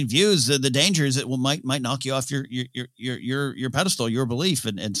opposing views. The dangers that might knock you off your pedestal, your belief,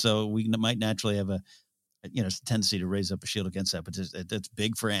 and so we might naturally have a tendency to raise up a shield against that. But that's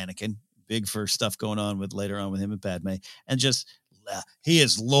big for Anakin, big for stuff going on with later on with him and Padme, and just. He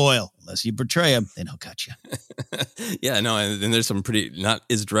is loyal. Unless you betray him, then he'll cut you. Yeah, no, and there's some pretty, not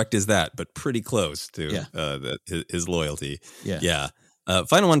as direct as that, but pretty close to his loyalty. Yeah.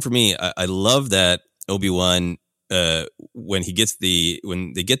 Final one for me. I love that Obi-Wan, when they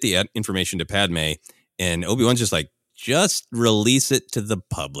get the information to Padme, and Obi-Wan's just like, just release it to the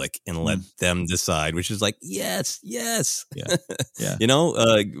public and let them decide, which is like, yes. Yeah.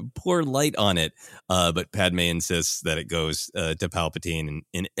 Pour light on it. But Padme insists that it goes to Palpatine,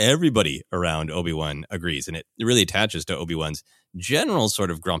 and everybody around Obi-Wan agrees. And it really attaches to Obi-Wan's general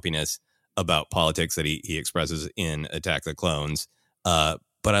sort of grumpiness about politics that he expresses in Attack the Clones. But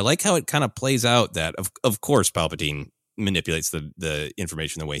I like how it kind of plays out that, of course, Palpatine manipulates the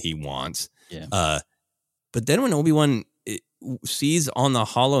information the way he wants. Yeah. But then when Obi-Wan sees on the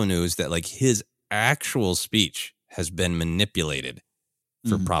Holo News that like his actual speech has been manipulated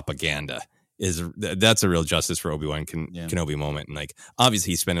for propaganda, that's a real justice for Obi-Wan Kenobi moment. And like,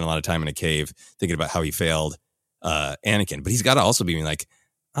 obviously he's spending a lot of time in a cave thinking about how he failed Anakin, but he's got to also be like,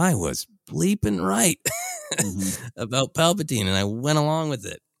 I was bleeping right about Palpatine and I went along with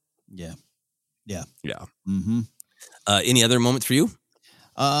it. Yeah. Mm-hmm. Any other moments for you?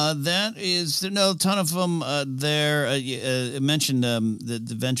 That is a ton of them there. I mentioned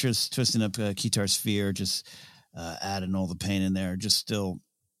the Ventress twisting up Kitar Sphere, just adding all the pain in there. Just still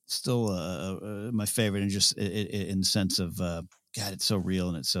my favorite, and just in the sense of God, it's so real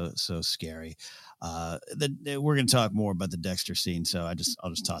and it's so scary. We're going to talk more about the Dexter scene, so I'll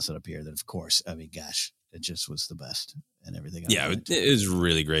just toss it up here. That of course, I mean, gosh, it just was the best and everything. Yeah, it was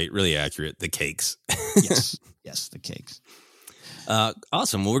really great, really accurate. The cakes. yes, the cakes.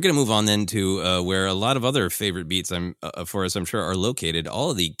 Awesome. Well, we're going to move on then to where a lot of other favorite beats for us, I'm sure, are located.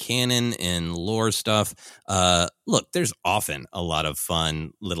 All of the canon and lore stuff. Look, there's often a lot of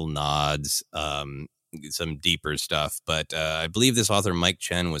fun little nods, some deeper stuff. But I believe this author, Mike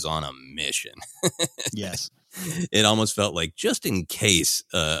Chen, was on a mission. Yes. It almost felt like, just in case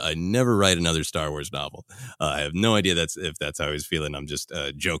I never write another Star Wars novel. I have no idea if that's how he's feeling. I'm just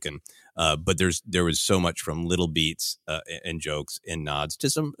joking. But there was so much from little beats and jokes and nods to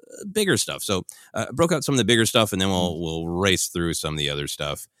some bigger stuff. So I broke out some of the bigger stuff, and then we'll race through some of the other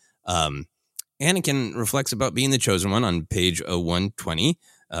stuff. Anakin reflects about being the chosen one on page 120.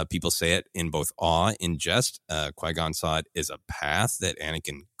 People say it in both awe and jest. Qui-Gon saw it as a path that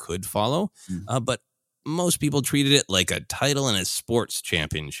Anakin could follow, but most people treated it like a title in a sports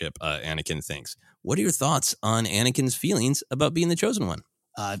championship, Anakin thinks. What are your thoughts on Anakin's feelings about being the chosen one?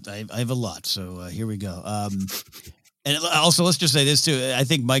 I have a lot, so here we go. And also, let's just say this, too. I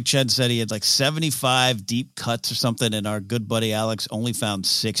think Mike Chen said he had like 75 deep cuts or something, and our good buddy Alex only found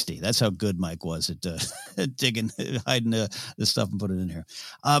 60. That's how good Mike was at digging, hiding the stuff and put it in here.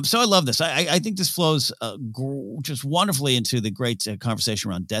 So I love this. I think this flows just wonderfully into the great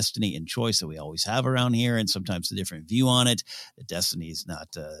conversation around destiny and choice that we always have around here, and sometimes a different view on it. Destiny is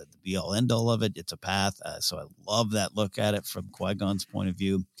not the be-all, end-all of it. It's a path. So I love that look at it from Qui-Gon's point of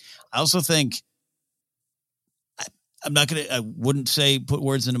view. I also think I wouldn't say put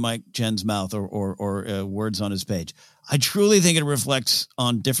words into Mike Chen's mouth or words on his page. I truly think it reflects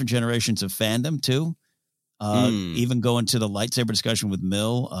on different generations of fandom too. Even going to the lightsaber discussion with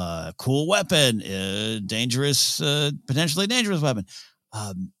Mill, cool weapon, dangerous, potentially dangerous weapon.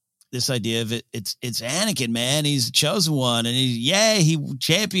 This idea of it's Anakin, man. He's the chosen one, and he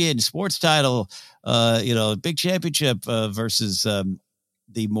championed sports title, big championship versus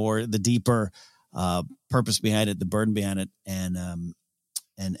the deeper purpose behind it, the burden behind it, and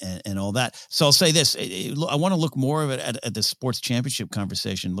all that. So I'll say this: I want to look more of it at the sports championship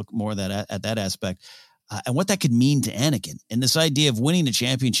conversation. Look more of that at that aspect, and what that could mean to Anakin. And this idea of winning the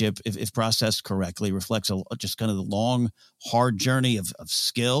championship, if processed correctly, reflects just kind of the long, hard journey of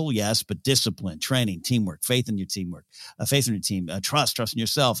skill, yes, but discipline, training, teamwork, faith in your teamwork, faith in your team, trust in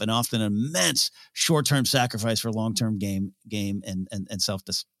yourself, and often an immense short-term sacrifice for long-term game and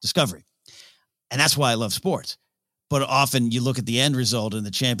self-discovery. And that's why I love sports. But often you look at the end result in the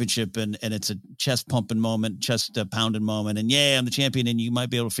championship and it's a chest pumping moment, chest pounding moment. And I'm the champion. And you might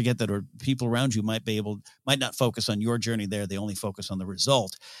be able to forget that, or people around you might not focus on your journey there. They only focus on the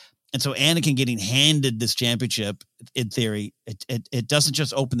result. And so Anakin getting handed this championship, in theory, it doesn't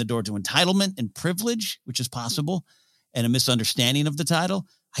just open the door to entitlement and privilege, which is possible, and a misunderstanding of the title,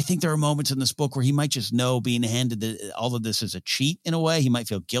 I think there are moments in this book where he might just know being handed all of this as a cheat in a way. He might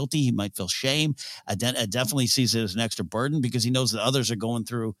feel guilty. He might feel shame. I definitely sees it as an extra burden because he knows that others are going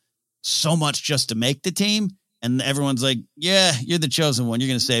through so much just to make the team. And everyone's like, yeah, you're the chosen one. You're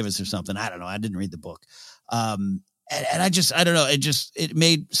going to save us or something. I don't know. I didn't read the book. And I don't know. It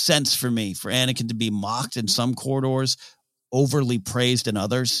made sense for me for Anakin to be mocked in some corridors, overly praised in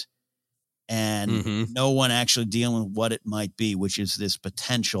others. And no one actually dealing with what it might be, which is this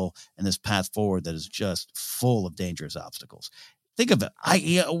potential and this path forward that is just full of dangerous obstacles. Think of it.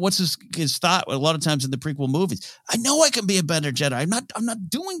 What's his thought a lot of times in the prequel movies? I know I can be a better Jedi. I'm not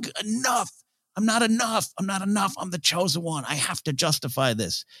doing enough. I'm not enough. I'm the chosen one. I have to justify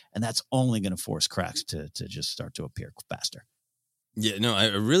this. And that's only going to force cracks to just start to appear faster. Yeah, no, I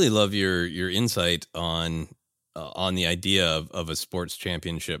really love your insight on the idea of a sports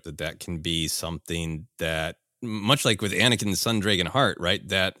championship, that can be something that, much like with Anakin's son, Dragonheart, right?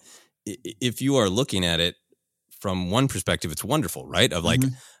 That if you are looking at it from one perspective, it's wonderful, right? Of like,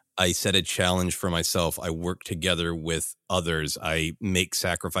 I set a challenge for myself. I work together with others. I make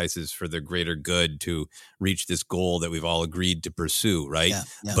sacrifices for the greater good to reach this goal that we've all agreed to pursue, right?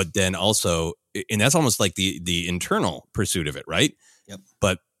 Yeah. But then also, and that's almost like the internal pursuit of it, right? Yep.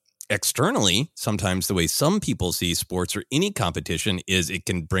 But externally, sometimes the way some people see sports or any competition is it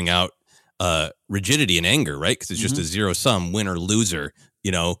can bring out rigidity and anger, right? Because it's just a zero sum, win or loser.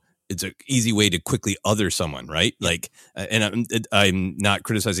 It's an easy way to quickly other someone, right? Like, and I'm not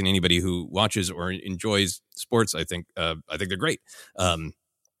criticizing anybody who watches or enjoys sports. I think they're great.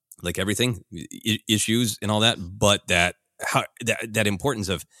 Like everything, issues and all that, but that importance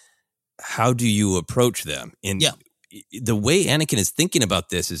of how do you approach them? And the way Anakin is thinking about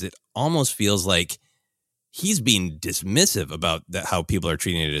this is it almost feels like he's being dismissive about how people are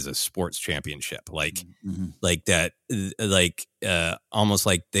treating it as a sports championship, like that, almost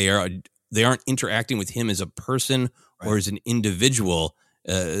like they aren't interacting with him as a person or as an individual.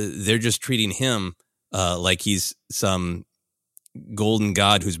 They're just treating him like he's some golden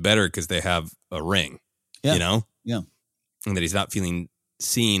god who's better because they have a ring, and that he's not feeling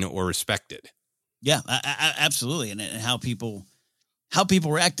seen or respected. Yeah, absolutely. And how people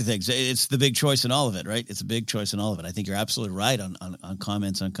react to things. It's the big choice in all of it, right? It's a big choice in all of it. I think you're absolutely right on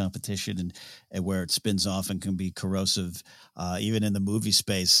comments on competition and where it spins off and can be corrosive, even in the movie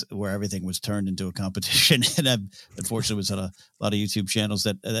space where everything was turned into a competition. And I've unfortunately was on a lot of YouTube channels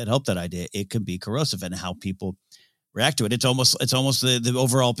that help that idea. It can be corrosive and how people react to it. It's almost the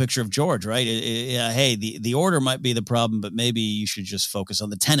overall picture of George, right? Hey, the order might be the problem, but maybe you should just focus on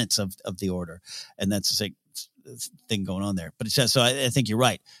the tenets of the order. And that's the thing going on there. But it says, so I think you're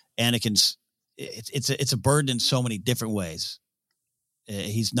right. Anakin's, it's a burden in so many different ways.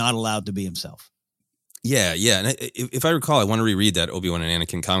 He's not allowed to be himself. Yeah. And if I recall, I want to reread that Obi-Wan and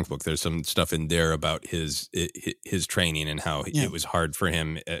Anakin comic book. There's some stuff in there about his training and how it was hard for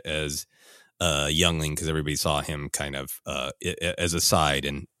him as youngling because everybody saw him kind of as a side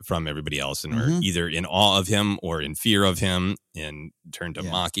and from everybody else and were either in awe of him or in fear of him and turned to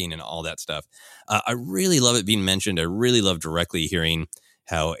mocking and all that stuff. I really love it being mentioned. I really love directly hearing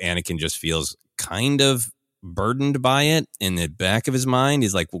how Anakin just feels kind of burdened by it. In the back of his mind,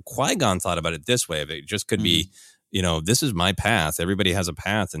 he's like, well, Qui-Gon thought about it this way. It just could be, this is my path. Everybody has a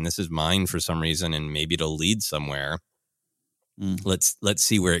path and this is mine for some reason and maybe it'll lead somewhere. Let's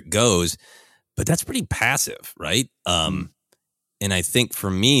see where it goes. But that's pretty passive, right? And I think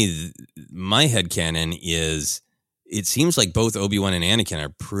for me, my headcanon is it seems like both Obi-Wan and Anakin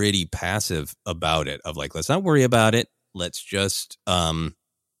are pretty passive about it. Of like, let's not worry about it. Let's just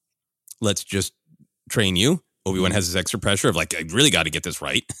train you. Obi-Wan has this extra pressure of like, I really got to get this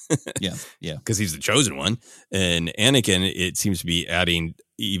right. Yeah. Because he's the chosen one. And Anakin, it seems to be adding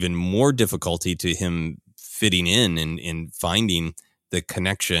even more difficulty to him fitting in and finding the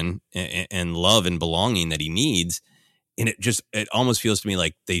connection and love and belonging that he needs. And it almost feels to me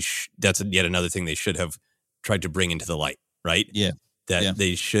like that's yet another thing they should have tried to bring into the light, right? Yeah.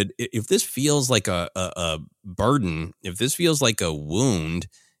 They should, if this feels like a burden, if this feels like a wound,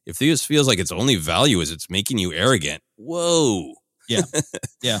 if this feels like its only value is it's making you arrogant, whoa. Yeah.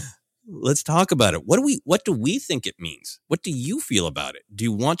 Yeah. Let's talk about it. What do we think it means? What do you feel about it? Do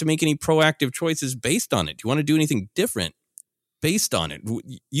you want to make any proactive choices based on it? Do you want to do anything different based on it?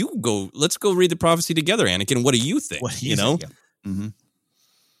 Let's go read the prophecy together, Anakin. What do you think? What do you think?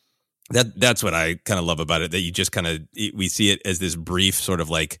 Yeah. That's what I kind of love about it, that you just kind of, we see it as this brief sort of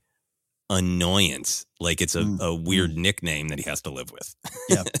like annoyance, like it's a weird nickname that he has to live with.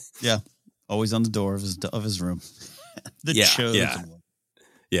 Yeah. Always on the door of his room. The chosen one.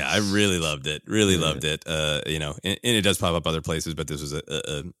 Yeah, I really loved it. Really loved it. You know, and it does pop up other places, but this was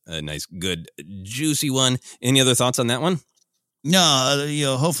a nice, good, juicy one. Any other thoughts on that one? No, you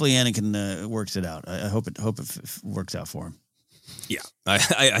know, hopefully Anakin works it out. I hope it works out for him. Yeah,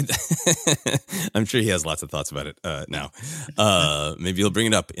 I'm sure he has lots of thoughts about it now. Maybe he'll bring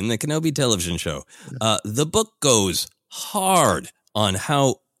it up in the Kenobi television show. The book goes hard on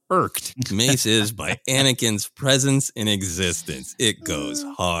how irked Mace is by Anakin's presence in existence. It goes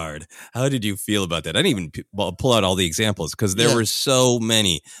hard. How did you feel about that? I didn't even pull out all the examples because there were so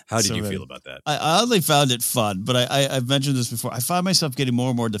many. How did you feel about that? I oddly found it fun, but I've mentioned this before. I find myself getting more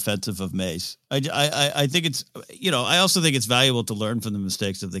and more defensive of Mace. I think it's, you know, I also think it's valuable to learn from the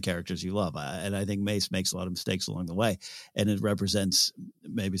mistakes of the characters you love. And I think Mace makes a lot of mistakes along the way, and it represents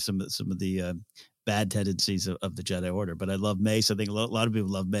maybe some of the bad tendencies of the Jedi Order. But I love Mace. I think a lot of people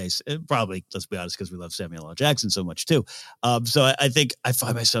love Mace. Probably, let's be honest, because we love Samuel L. Jackson so much too. So I think I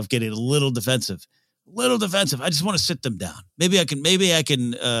find myself getting a little defensive. I just want to sit them down. Maybe I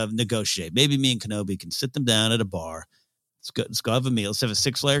can negotiate. Maybe me and Kenobi can sit them down at a bar. Let's go have a meal. Let's have a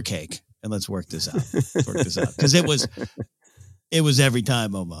 6-layer cake and let's work this out. Because it was every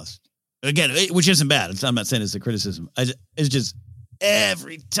time almost. Again, which isn't bad. I'm not saying it's a criticism. It's just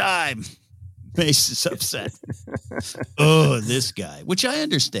every time Mace is upset. Oh, this guy, which I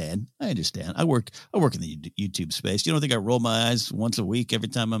understand. I work in the YouTube space. You don't think I roll my eyes once a week every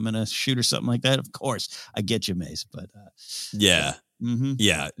time I'm in a shoot or something like that? Of course, I get you, Mace. But yeah. Mm-hmm.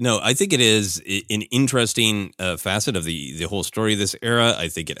 Yeah, no, I think it is an interesting facet of the whole story of this era. I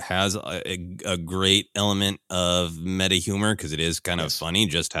think it has a great element of meta humor because it is kind of funny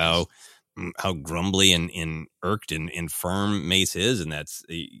just how grumbly and irked and firm Mace is. And that's,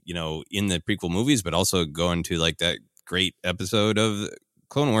 you know, in the prequel movies, but also going to like that great episode of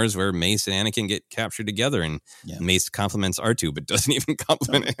Clone Wars where Mace and Anakin get captured together and Mace compliments R2, but doesn't even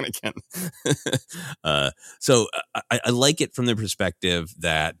compliment Anakin. So I like it from the perspective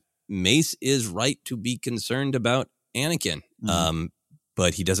that Mace is right to be concerned about Anakin.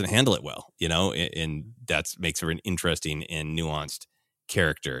 But he doesn't handle it well, you know, and that makes her an interesting and nuanced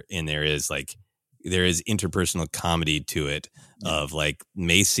character. And there is interpersonal comedy to it of like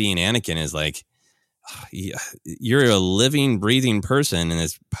Mace seeing Anakin is like, you're a living, breathing person and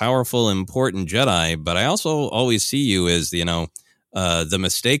this powerful, important Jedi, but I also always see you as, you know, the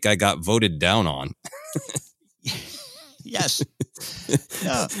mistake I got voted down on. Yes.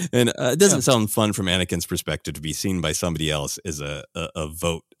 Yeah. And it doesn't sound fun from Anakin's perspective to be seen by somebody else as a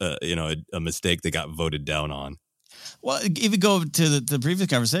vote, you know, a mistake they got voted down on. Well, if you go to the previous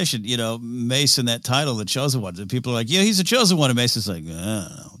conversation, you know, Mace and that title, The Chosen One, people are like, yeah, he's a chosen one. And Mace is like, I don't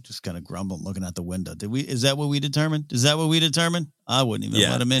know, just kind of grumbling, looking out the window. Is that what we determined? I wouldn't even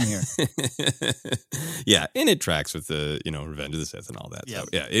let him in here. Yeah, and it tracks with the, you know, Revenge of the Sith and all that. Yeah, so,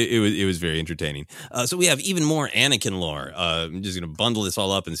 yeah, it was very entertaining. So we have even more Anakin lore. I'm just going to bundle this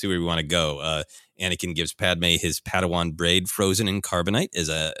all up and see where we want to go. Anakin gives Padme his Padawan braid frozen in carbonite as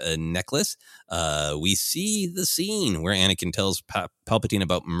a necklace. We see the scene where Anakin tells Palpatine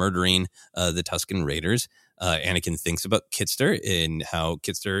about murdering the Tusken Raiders. Anakin thinks about Kitster and how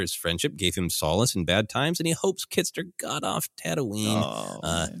Kitster's friendship gave him solace in bad times, and he hopes Kitster got off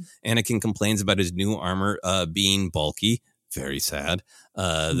Tatooine. Anakin complains about his new armor being bulky. Very sad.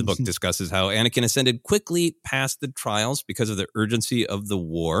 The book discusses how Anakin ascended quickly past the trials because of the urgency of the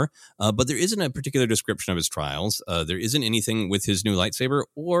war, but there isn't a particular description of his trials. There isn't anything with his new lightsaber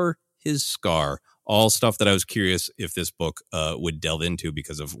or his scar. All stuff that I was curious if this book would delve into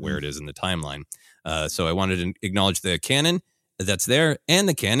because of where it is in the timeline. So I wanted to acknowledge the canon that's there and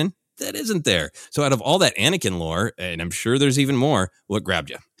the canon that isn't there. So out of all that Anakin lore, and I'm sure there's even more, what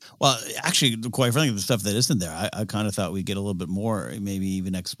grabbed you? Well, actually, quite frankly, the stuff that isn't there, I kind of thought we'd get a little bit more, maybe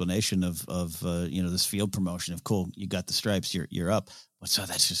even explanation of you know, this field promotion of, cool, you got the stripes, you're up. So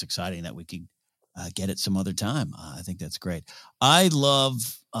that's just exciting that we can get it some other time. I think that's great. I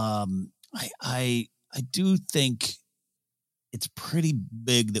love, I do think it's pretty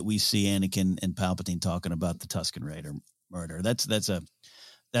big that we see Anakin and Palpatine talking about the Tusken Raider murder. That's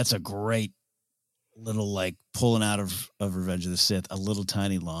a great little, like, pulling out of Revenge of the Sith, a little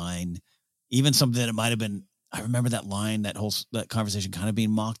tiny line, even something that it might have been. I remember that line, that conversation kind of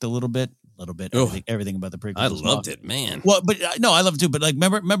being mocked a little bit. Everything about the prequel. I loved it, man. Well, but no, I love it too. But like,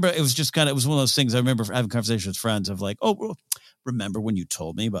 remember, it was just it was one of those things. I remember having conversations with friends of like, oh, remember when you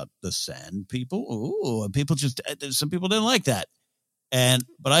told me about the Sand people? Oh, and people some people didn't like that.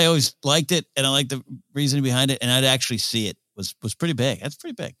 But I always liked it, and I liked the reasoning behind it, and I'd actually see it was pretty big. That's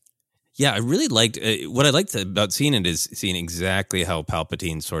pretty big. Yeah, I really liked what I liked about seeing it is seeing exactly how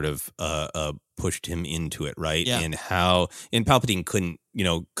Palpatine sort of pushed him into it, right? Yeah. And how Palpatine couldn't,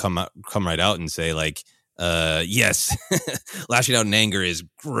 come right out and say like, yes, lashing out in anger is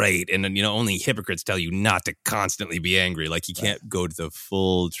great, and then only hypocrites tell you not to constantly be angry. Like he can't go to the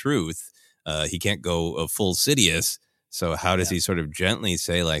full truth. He can't go full Sidious. So how does he sort of gently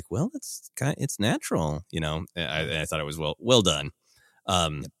say like, well, it's natural, I thought it was well done.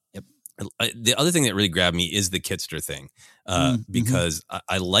 The other thing that really grabbed me is the Kitster thing, because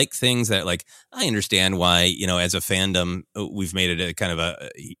I like things that, like, I understand why, as a fandom, we've made it a kind of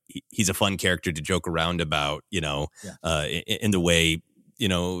he's a fun character to joke around about, in the way,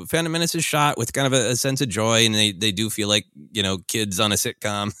 Phantom Menace is shot with kind of a sense of joy, and they do feel like, kids on a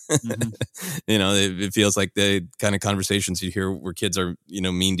sitcom. It feels like the kind of conversations you hear where kids are,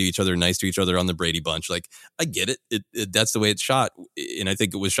 mean to each other, nice to each other on the Brady Bunch. Like, I get it. That's the way it's shot. And I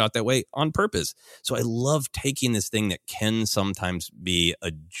think it was shot that way on purpose. So I love taking this thing that can sometimes be a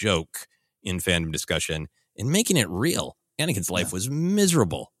joke in fandom discussion and making it real. Anakin's life was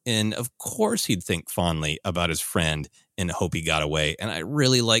miserable. And of course he'd think fondly about his friend and hope he got away. And I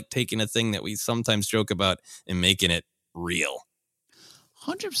really like taking a thing that we sometimes joke about and making it real.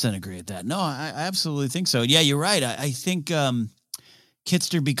 100% agree with that. No, I absolutely think so. Yeah, you're right. I think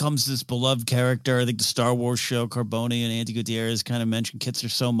Kitster becomes this beloved character. I think the Star Wars show, Carboni and Andy Gutierrez kind of mentioned Kitster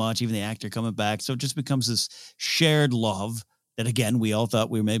so much, even the actor coming back. So it just becomes this shared love that, again, we all thought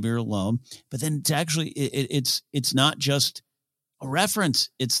we were alone. But then to actually, it's not just a reference,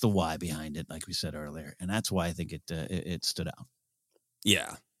 it's the why behind it, like we said earlier. And that's why I think it stood out.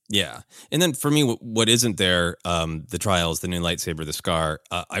 Yeah. Yeah. And then for me, what isn't there, the Trials, the new lightsaber, the scar,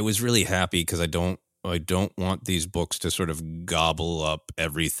 I was really happy because I don't want these books to sort of gobble up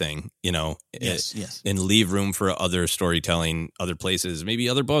everything, Yes. And leave room for other storytelling, other places, maybe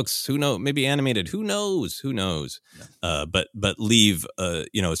other books, who knows, maybe animated, who knows, yeah. But leave,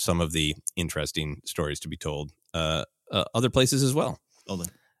 some of the interesting stories to be told, other places as well. Hold on.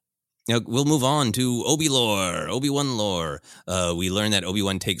 Now, we'll move on to Obi-Wan lore. We learned that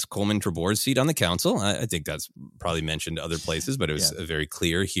Obi-Wan takes Coleman Trebor's seat on the council. I think that's probably mentioned other places, but it was very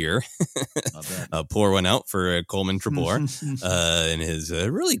clear here. Pour one out for Coleman Trebor and his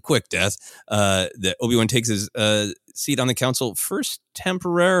really quick death. That Obi-Wan takes his seat on the council first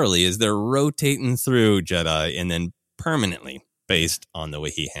temporarily as they're rotating through Jedi, and then permanently based on the way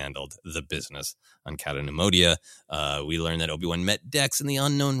he handled the business on Cata Nemodia. We learned that Obi-Wan met Dex in the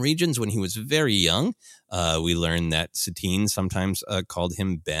unknown regions when he was very young. We learned that Satine sometimes called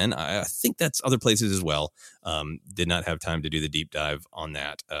him Ben. I think that's other places as well. Did not have time to do the deep dive on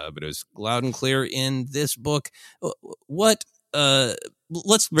that, but it was loud and clear in this book. Let's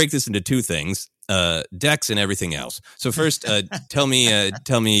break this into two things. Dex and everything else. So first, tell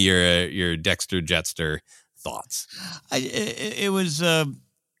me your Dexter Jetster thoughts. I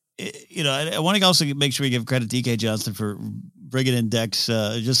want to also make sure we give credit to DK Johnston for bringing in Dex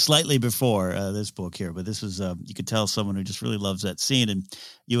just slightly before this book here. But this was, you could tell someone who just really loves that scene. And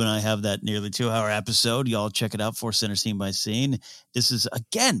you and I have that nearly 2-hour episode. Y'all check it out, Force Center Scene by Scene. This is,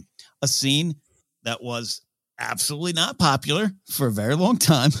 again, a scene that was absolutely not popular for a very long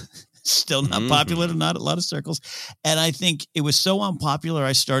time. Still not popular to not a lot of circles. And I think it was so unpopular,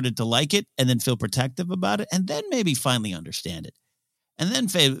 I started to like it and then feel protective about it, and then maybe finally understand it. And then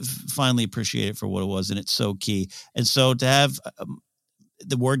finally appreciate it for what it was. And it's so key. And so to have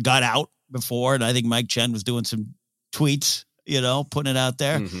the word got out before, and I think Mike Chen was doing some tweets, putting it out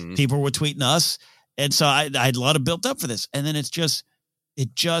there. Mm-hmm. People were tweeting us. And so I had a lot of built up for this. And then it's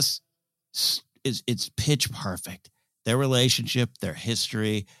pitch perfect. Their relationship, their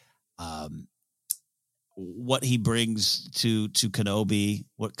history, what he brings to Kenobi,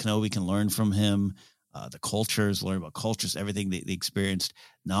 what Kenobi can learn from him, the cultures, learn about cultures, everything they experienced,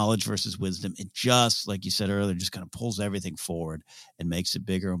 knowledge versus wisdom. It just, like you said earlier, just kind of pulls everything forward and makes it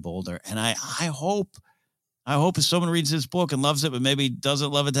bigger and bolder. And I hope if someone reads this book and loves it, but maybe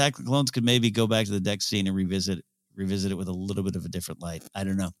doesn't love Attack of the Clones, could maybe go back to the Dex scene and revisit it with a little bit of a different light. I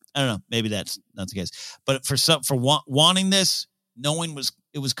don't know. Maybe that's not the case. But for wanting this, knowing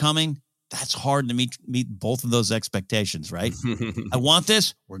it was coming, that's hard to meet both of those expectations, right? I want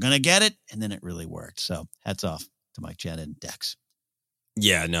this, we're going to get it, and then it really worked. So hats off to Mike Chen and Dex.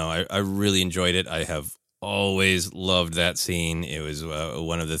 Yeah, no, I really enjoyed it. I have always loved that scene. It was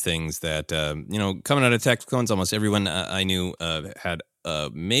one of the things that, coming out of Attack of the Clones, almost everyone I knew had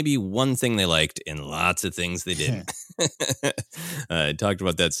maybe one thing they liked and lots of things they didn't. I talked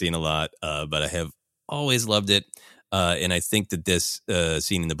about that scene a lot, but I have always loved it. And I think that this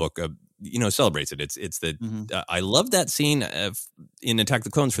scene in the book celebrates it. It's the I love that scene in Attack of the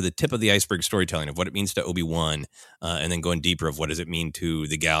Clones for the tip of the iceberg storytelling of what it means to Obi-Wan, and then going deeper of what does it mean to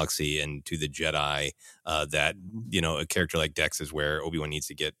the galaxy and to the Jedi. That a character like Dex is where Obi-Wan needs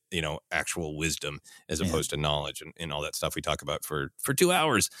to get actual wisdom as opposed to knowledge and all that stuff we talk about for 2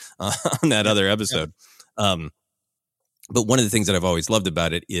 hours on that other episode. But one of the things that I've always loved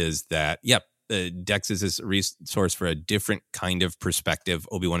about it is that, Dex is this resource for a different kind of perspective.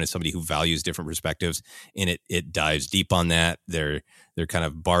 Obi-Wan is somebody who values different perspectives, and it dives deep on that. They're kind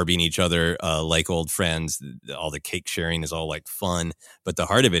of barbing each other like old friends. All the cake sharing is all like fun, but the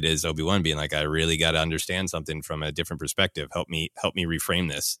heart of it is Obi-Wan being like, I really got to understand something from a different perspective. Help me reframe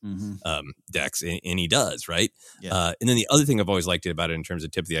this, Dex, and he does, right? Yeah. And then the other thing I've always liked about it in terms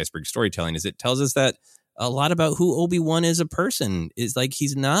of tip of the iceberg storytelling is it tells us that a lot about who Obi-Wan is a person is like,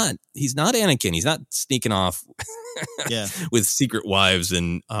 he's not Anakin. He's not sneaking off with secret wives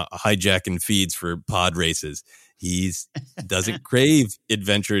and hijacking feeds for pod races. He's doesn't crave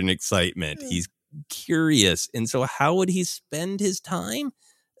adventure and excitement. He's curious. And so how would he spend his time?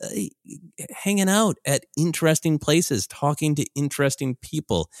 Hanging out at interesting places, talking to interesting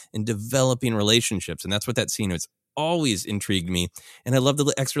people and developing relationships. And that's what that scene is. Always intrigued me, and I love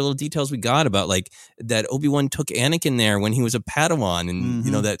the extra little details we got about like that Obi-Wan took Anakin there when he was a Padawan, and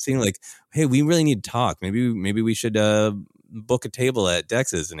that scene like, hey, we really need to talk. Maybe we should book a table at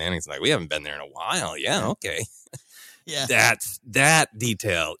Dex's, and Anakin's like, we haven't been there in a while. Yeah, okay. Yeah, that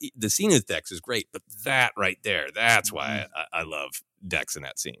detail. The scene with Dex is great, but that right there, that's why I love Dex in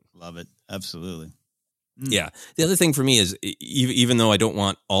that scene. Love it, absolutely. Yeah. The other thing for me is even though I don't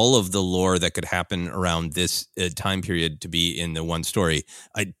want all of the lore that could happen around this time period to be in the one story,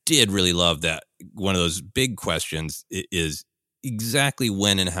 I did really love that one of those big questions is exactly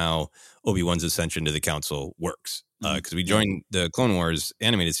when and how Obi-Wan's ascension to the council works. Because we joined the Clone Wars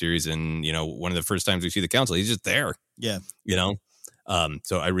animated series, and, one of the first times we see the council, he's just there. Yeah.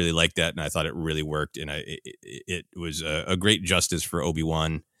 So I really liked that, and I thought it really worked. And it was a great justice for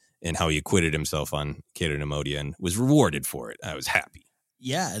Obi-Wan and how he acquitted himself on Cato Neimoidia and was rewarded for it. I was happy.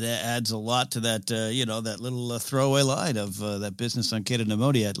 Yeah, that adds a lot to that, that little throwaway line of that business on Cato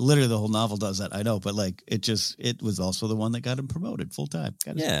Neimoidia. Literally, the whole novel does that, I know, but it was also the one that got him promoted full time.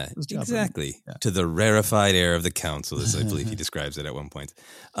 Yeah, exactly. Yeah. To the rarefied air of the council, as I believe he describes it at one point.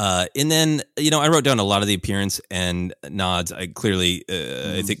 And then, I wrote down a lot of the appearance and nods. I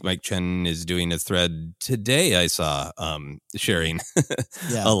think Mike Chen is doing a thread today. I saw sharing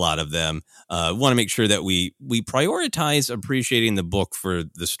a lot of them. Want to make sure that we prioritize appreciating the book for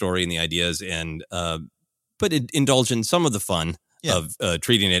the story and the ideas, and but indulge in some of the fun of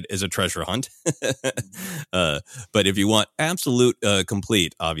treating it as a treasure hunt. But if you want absolute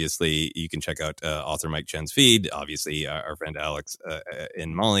complete, obviously you can check out author Mike Chen's feed. Obviously our friend Alex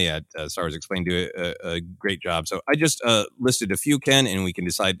and Molly at Star Wars Explained do a great job. So I just listed a few, Ken, and we can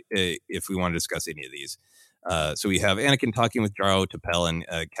decide if we want to discuss any of these. So we have Anakin talking with Jaro Tapel and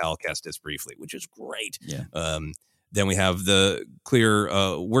Cal Kestis briefly, which is great. Yeah. Then we have the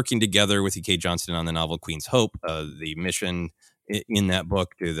clear working together with E.K. Johnston on the novel Queen's Hope. The mission in that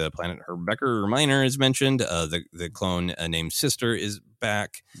book to the planet Herbecker Minor is mentioned. The clone named Sister is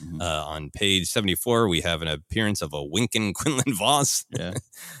back. On page 74, we have an appearance of a Winkin Quinlan Voss. Yeah.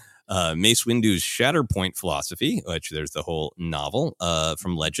 Mace Windu's Shatterpoint philosophy, which there's the whole novel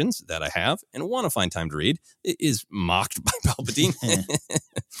from Legends that I have and want to find time to read. It is mocked by Palpatine.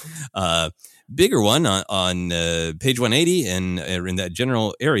 Bigger one on page 180 and in that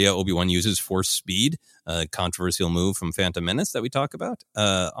general area, Obi-Wan uses force speed, controversial move from Phantom Menace that we talk about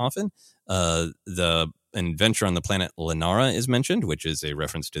often. The adventure on the planet Lenara is mentioned, which is a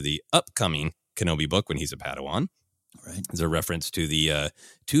reference to the upcoming Kenobi book when he's a Padawan. Right. There's a reference to the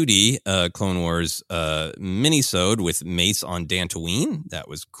 2D Clone Wars mini-sode with Mace on Dantooine. That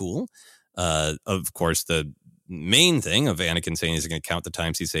was cool. Of course, the main thing of Anakin saying he's going to count the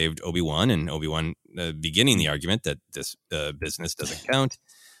times he saved Obi-Wan, and Obi-Wan beginning the argument that this business doesn't count.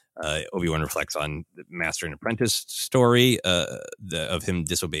 Obi-Wan reflects on the master and apprentice story of him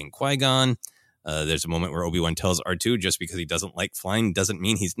disobeying Qui-Gon. There's a moment where Obi-Wan tells R2 just because he doesn't like flying doesn't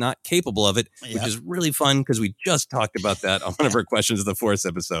mean he's not capable of it, which is really fun because we just talked about that on one of our Questions of the Force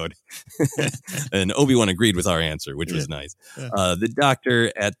episode. And Obi-Wan agreed with our answer, which was nice. The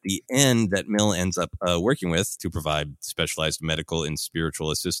doctor at the end that Mill ends up working with to provide specialized medical and spiritual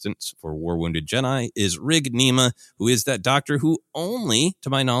assistance for war-wounded Jedi is Rig Nema, who is that doctor who only,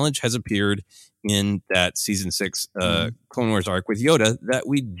 to my knowledge, has appeared in that season 6 Clone Wars arc with Yoda that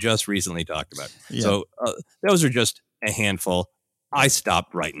we just recently talked about. Yeah. So those are just a handful. I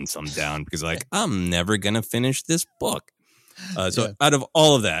stopped writing some down because I'm never going to finish this book. So out of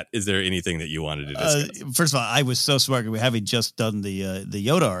all of that, is there anything that you wanted to discuss? First of all, I was so smart. We having just done the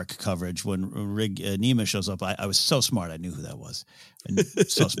Yoda arc coverage when Rig Nima shows up. I was so smart. I knew who that was. And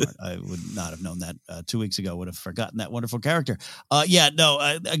so smart. I would not have known that 2 weeks ago. Would have forgotten that wonderful character.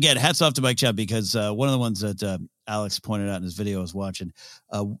 Again, hats off to Mike Chab, because one of the ones that Alex pointed out in his video I was watching,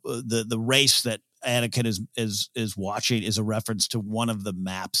 the race that Anakin is watching is a reference to one of the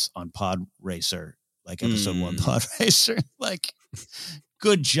maps on Pod Racer, like episode 1 Pod Racer. Like,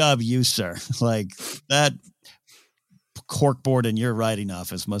 good job, you, sir. Like, that corkboard in your writing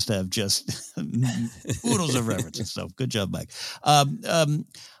office must have just oodles of references. So good job, Mike.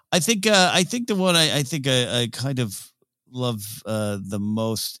 I think the one I kind of love the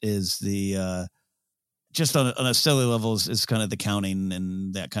most is the just on a silly level is kind of the counting,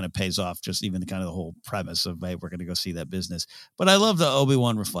 and that kind of pays off. Just even kind of the whole premise of, hey, we're going to go see that business. But I love the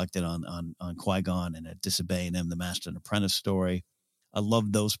Obi-Wan reflected on Qui-Gon and disobeying him, the Master and Apprentice story. I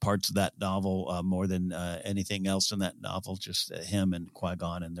love those parts of that novel more than anything else in that novel. Just him and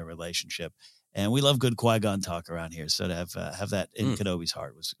Qui-Gon and their relationship. And we love good Qui-Gon talk around here. So to have that in Kenobi's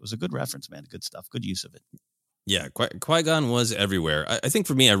heart was a good reference, man. Good stuff. Good use of it. Yeah, Qui-Gon was everywhere. I think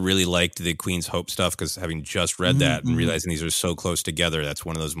for me, I really liked the Queen's Hope stuff, because having just read that and realizing these are so close together, that's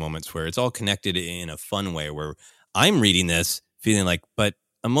one of those moments where it's all connected in a fun way, where I'm reading this feeling like, but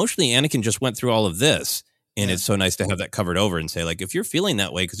emotionally, Anakin just went through all of this. And it's so nice to have that covered over and say, like, if you're feeling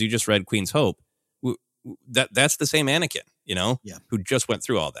that way because you just read Queen's Hope, that's the same Anakin, who just went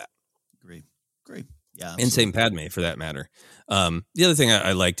through all that. Agree. Yeah, absolutely. And same Padme, for that matter. The other thing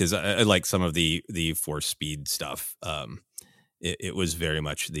I liked is I liked some of the Force speed stuff. It was very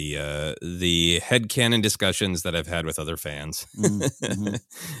much the headcanon discussions that I've had with other fans,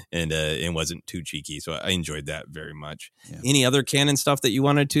 and it wasn't too cheeky, so I enjoyed that very much. Yeah. Any other canon stuff that you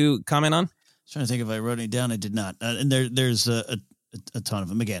wanted to comment on? Trying to think if I wrote it down. I did not. And there's a ton of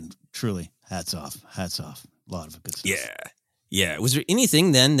them. Again, truly, hats off. A lot of good stuff. Yeah. Was there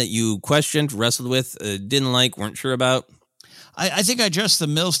anything then that you questioned, wrestled with, didn't like, weren't sure about? I think I addressed the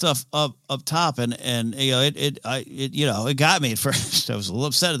mill stuff up top, and it got me at first. I was a little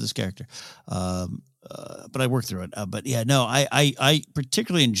upset at this character, but I worked through it. I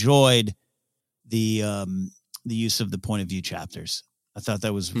particularly enjoyed the use of the point of view chapters. I thought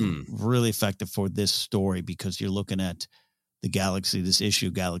that was really effective for this story, because you're looking at the galaxy, this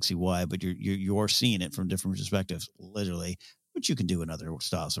issue, Galaxy Y, but you're seeing it from different perspectives, literally, which you can do in other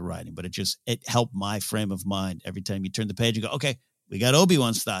styles of writing. But it helped my frame of mind every time you turn the page and go, okay, we got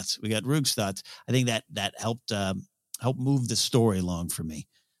Obi-Wan's thoughts, we got Roog's thoughts. I think that helped move the story along for me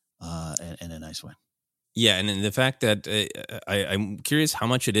in a nice way. Yeah, and the fact that I'm curious how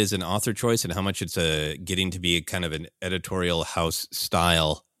much it is an author choice and how much it's getting to be kind of an editorial house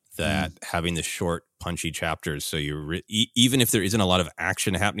style, that having the short, punchy chapters. So even if there isn't a lot of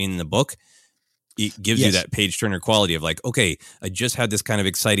action happening in the book, it gives you that page turner quality of like, okay, I just had this kind of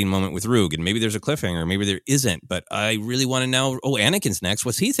exciting moment with Roog, and maybe there's a cliffhanger, maybe there isn't, but I really want to know, Anakin's next.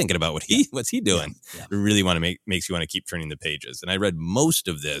 What's he thinking about? What's he doing? Yeah. It really makes you want to keep turning the pages. And I read most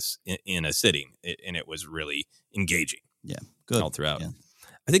of this in a sitting, and it was really engaging. Yeah, good all throughout. Yeah.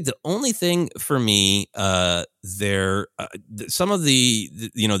 I think the only thing for me, some of the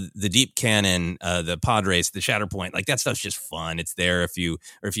deep canon, the pod race, the Shatterpoint, like that stuff's just fun. It's there if you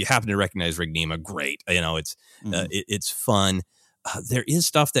happen to recognize Rig Nima, great. It's fun. There is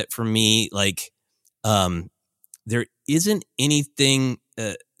stuff that for me, like, there isn't anything.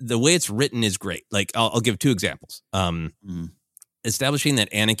 The way it's written is great. Like I'll give two examples. Establishing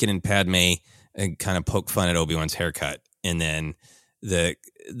that Anakin and Padme kind of poke fun at Obi-Wan's haircut, and then the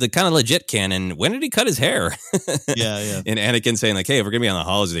kind of legit canon, when did he cut his hair? Yeah. And Anakin saying like, hey, if we're gonna be on the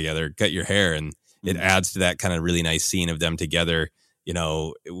halls together, cut your hair. And it adds to that kind of really nice scene of them together,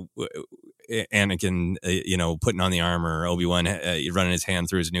 Anakin, putting on the armor, Obi-Wan running his hand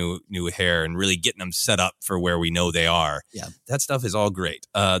through his new hair and really getting them set up for where we know they are. Yeah. That stuff is all great.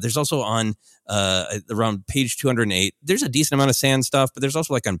 There's also on around page 208, there's a decent amount of sand stuff, but there's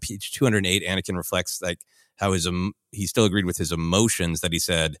also like on page 208, Anakin reflects like how he still agreed with his emotions that he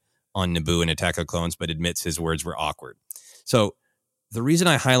said on Naboo and Attack of the Clones, but admits his words were awkward. So the reason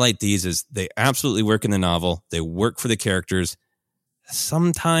I highlight these is they absolutely work in the novel. They work for the characters.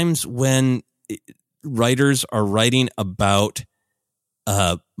 Sometimes when writers are writing about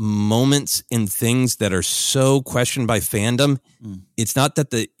moments in things that are so questioned by fandom, it's not that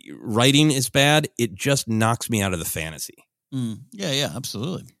the writing is bad. It just knocks me out of the fantasy. Yeah,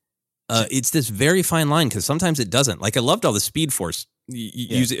 absolutely. It's this very fine line because sometimes it doesn't. Like I loved all the Speed Force,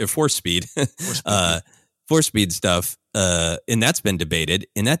 Force Speed, Force Speed stuff, and that's been debated,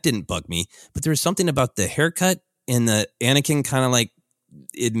 and that didn't bug me. But there was something about the haircut and the Anakin kind of like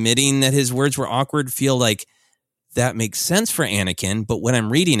admitting that his words were awkward feel like that makes sense for Anakin. But when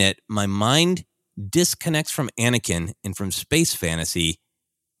I'm reading it, my mind disconnects from Anakin and from space fantasy,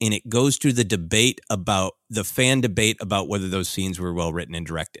 and it goes to the fan debate about whether those scenes were well written and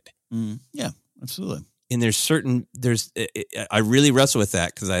directed. Yeah, absolutely. And I really wrestle with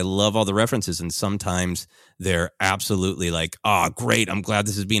that because I love all the references, and sometimes they're absolutely like, oh, great, I'm glad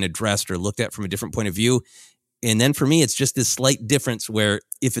this is being addressed or looked at from a different point of view. And then for me, it's just this slight difference where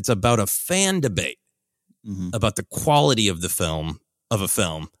if it's about a fan debate about the quality of a film,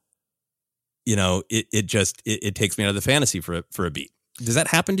 it takes me out of the fantasy for a beat. Does that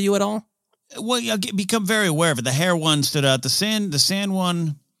happen to you at all? Well, you become very aware of it. The hair one stood out. The sand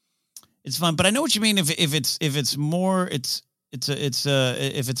one, it's fun, but I know what you mean. If it's more, if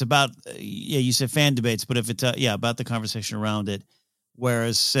it's about, you said fan debates, but if it's about the conversation around it,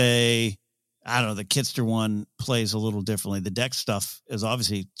 whereas say, I don't know, the Kitster one plays a little differently. The Dex stuff is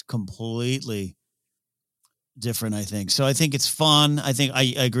obviously completely different, I think. So I think it's fun. I think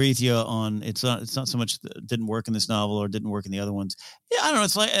I agree with you on it's not so much that didn't work in this novel or didn't work in the other ones. Yeah, I don't know.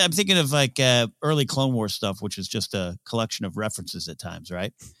 It's like I'm thinking of like early Clone Wars stuff, which is just a collection of references at times,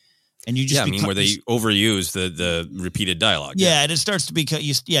 right? And you just where they overuse the repeated dialogue. Yeah, and it starts to become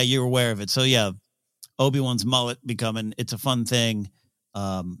you're aware of it. So yeah, Obi-Wan's mullet it's a fun thing.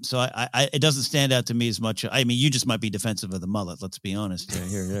 So I it doesn't stand out to me as much. I mean, you just might be defensive of the mullet. Let's be honest.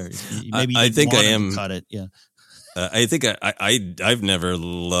 Here. Maybe I think I am. Cut it. Yeah. I think I've never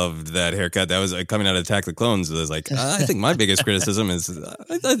loved that haircut. That was coming out of Attack the Clones. I was like, I think my biggest criticism is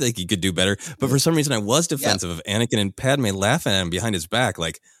I think he could do better. But for some reason, I was defensive of Anakin and Padme laughing at him behind his back.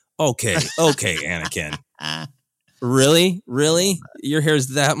 Like, okay, Anakin, really, your hair's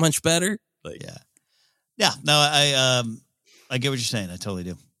that much better. Like, yeah. No, I get what you're saying. I totally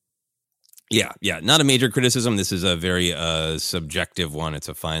do. Yeah. Not a major criticism. This is a very subjective one. It's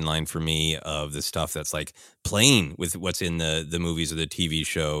a fine line for me of the stuff that's like playing with what's in the movies or the TV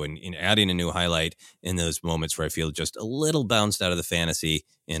show and adding a new highlight in those moments where I feel just a little bounced out of the fantasy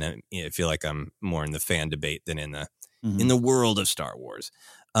and I feel like I'm more in the fan debate than in the world of Star Wars.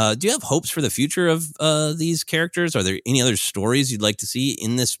 Do you have hopes for the future of these characters? Are there any other stories you'd like to see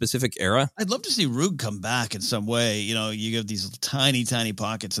in this specific era? I'd love to see Rogue come back in some way. You know, you have these tiny, tiny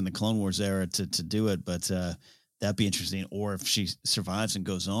pockets in the Clone Wars era to do it, but that'd be interesting. Or if she survives and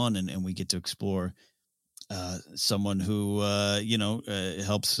goes on and we get to explore someone who,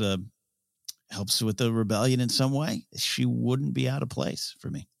 helps with the rebellion in some way, she wouldn't be out of place for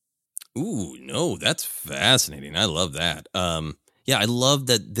me. Ooh, no, that's fascinating. I love that. Yeah, I love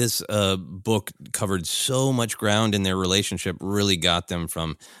that this book covered so much ground in their relationship, really got them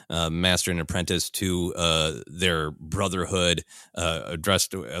from master and apprentice to their brotherhood,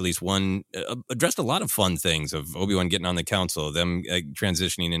 addressed at least addressed a lot of fun things of Obi-Wan getting on the council, them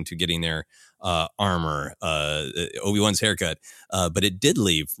transitioning into getting their armor, Obi-Wan's haircut. But it did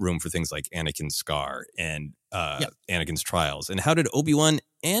leave room for things like Anakin's scar and Anakin's trials. And how did Obi-Wan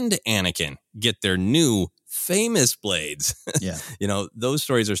and Anakin get their new famous blades? Yeah. Those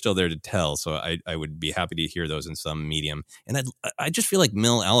stories are still there to tell. So I would be happy to hear those in some medium. And I just feel like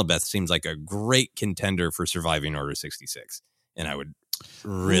Mil Alabeth seems like a great contender for surviving Order 66. And I would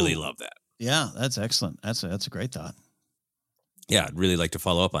really love that. Yeah, that's excellent. That's a great thought. Yeah, I'd really like to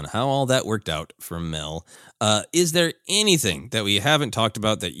follow up on how all that worked out for Mel. Is there anything that we haven't talked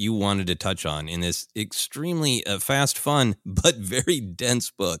about that you wanted to touch on in this extremely fast, fun, but very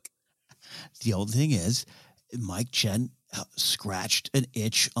dense book? The old thing is, Mike Chen scratched an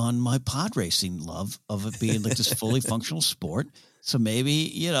itch on my pod racing love of it being like this fully functional sport. So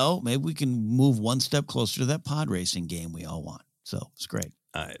maybe we can move one step closer to that pod racing game we all want. So it's great.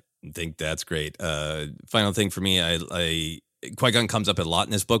 I think that's great. Final thing for me, Qui-Gon comes up a lot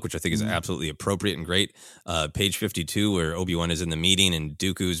in this book, which I think is absolutely appropriate and great. Page 52, where Obi-Wan is in the meeting and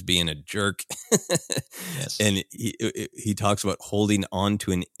Dooku's being a jerk. Yes. And he talks about holding on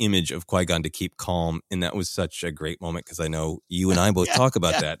to an image of Qui-Gon to keep calm. And that was such a great moment because I know you and I both talk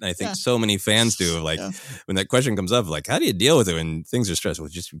about that. And I think so many fans do. Like when that question comes up, like, how do you deal with it when things are stressful?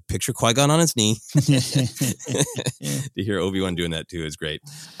 Just picture Qui-Gon on his knee. To hear Obi-Wan doing that too is great.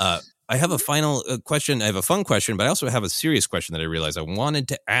 I have a final question. I have a fun question, but I also have a serious question that I realized I wanted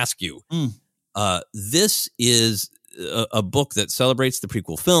to ask you. This is a book that celebrates the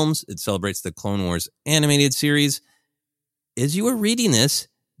prequel films. It celebrates the Clone Wars animated series. As you were reading this,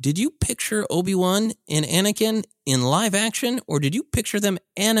 did you picture Obi-Wan and Anakin in live action, or did you picture them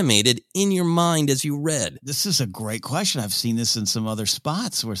animated in your mind as you read? This is a great question. I've seen this in some other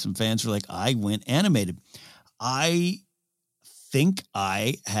spots where some fans were like, I went animated. I think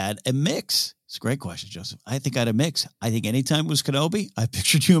I had a mix. It's a great question, Joseph. I think I'd a mix. I think anytime it was Kenobi, I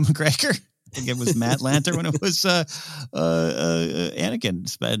pictured Ewan McGregor. I think it was Matt Lanter when it was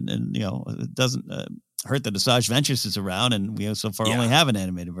Anakin. And, it doesn't hurt that Asajj Ventress is around, and we so far only have an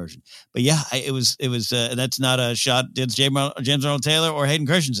animated version. But yeah, it was. That's not a shot. It's James Arnold Taylor or Hayden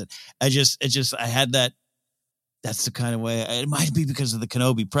Christensen. I had that. That's the kind of way. It might be because of the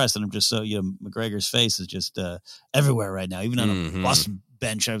Kenobi press, and I'm just so McGregor's face is just everywhere right now, even on a bus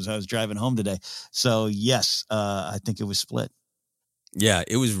bench as I was driving home today. So yes, I think it was split. Yeah,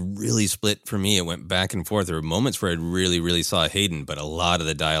 it was really split for me. It went back and forth. There were moments where I really, really saw Hayden, but a lot of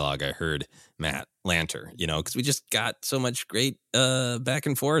the dialogue I heard Matt Lanter, because we just got so much great back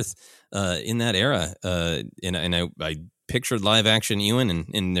and forth in that era. And I pictured live action Ewan,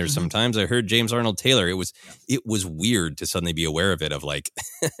 and there's sometimes I heard James Arnold Taylor. It was weird to suddenly be aware of it. Of like,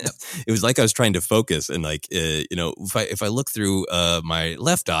 it was like I was trying to focus, and like, if I look through my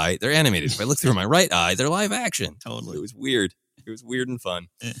left eye, they're animated. If I look through my right eye, they're live action. Totally, it was weird. It was weird and fun.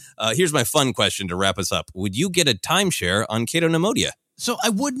 Here's my fun question to wrap us up. Would you get a timeshare on Cato Neimoidia? So I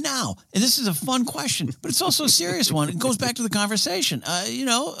would now. And this is a fun question, but it's also a serious one. It goes back to the conversation.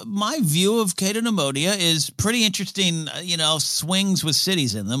 My view of Cato Neimoidia is pretty interesting, swings with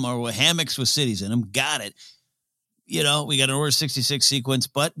cities in them or hammocks with cities in them. Got it. We got an Order 66 sequence,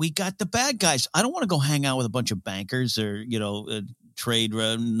 but we got the bad guys. I don't want to go hang out with a bunch of bankers or, trade,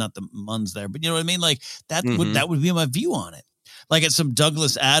 not the Muns there, but you know what I mean? Like that would be my view on it. Like it's some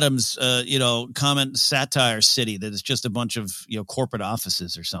Douglas Adams, comment satire city that is just a bunch of, corporate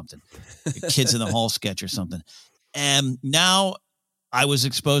offices or something, Kids in the Hall sketch or something. And now I was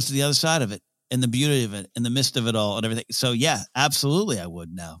exposed to the other side of it and the beauty of it and the mist of it all and everything. So yeah, absolutely. I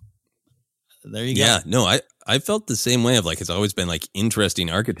would now. There you go. Yeah, no, I felt the same way of like, it's always been like interesting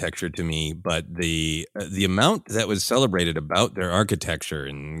architecture to me, but the amount that was celebrated about their architecture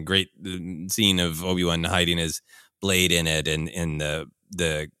and great scene of Obi-Wan hiding his blade in it and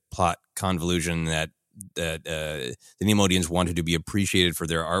the plot convolution that the Neimoidians wanted to be appreciated for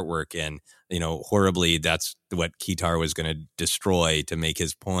their artwork, and horribly that's what Kitar was going to destroy to make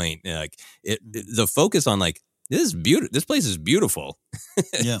his point. Like the focus on like this is beautiful. This place is beautiful.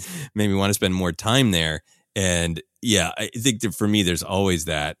 Yeah, made me want to spend more time there. And yeah, I think that for me, there's always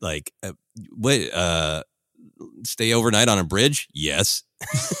that like, stay overnight on a bridge? Yes.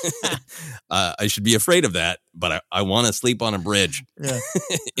 I should be afraid of that, but I want to sleep on a bridge. Yeah.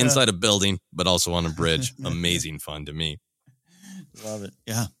 Inside a building, but also on a bridge. Amazing fun to me. Love it.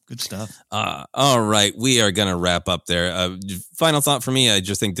 Yeah, good stuff. All right, we are going to wrap up there. Final thought for me, I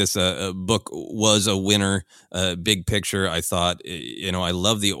just think this book was a winner. Big picture, I thought, I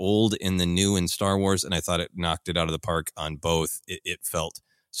love the old and the new in Star Wars, and I thought it knocked it out of the park on both. It felt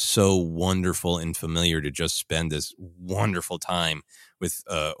so wonderful and familiar to just spend this wonderful time with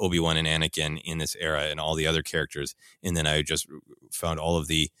Obi-Wan and Anakin in this era and all the other characters. And then I just found all of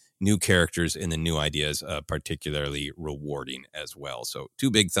the new characters and the new ideas particularly rewarding as well. So 2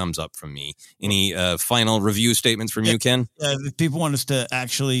 big thumbs up from me. Any final review statements from you, Ken? If people want us to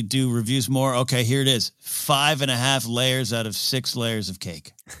actually do reviews more, okay, here it is. 5.5 layers out of 6 layers of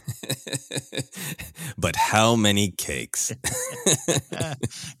cake. But how many cakes?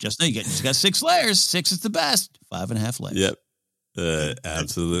 Just got 6 layers. 6 is the best. 5.5 layers. Yep.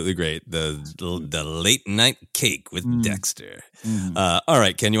 Absolutely great. The late night cake with Dexter. All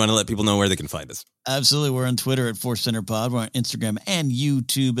right, Ken, you want to let people know where they can find us? Absolutely. We're on Twitter at Force Center Pod. We're on Instagram and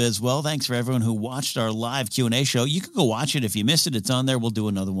YouTube as well. Thanks for everyone who watched our live Q&A show. You can go watch it if you missed it. It's on there. We'll do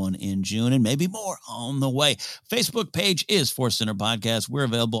another one in June and maybe more on the way. Facebook page is Force Center Podcast. We're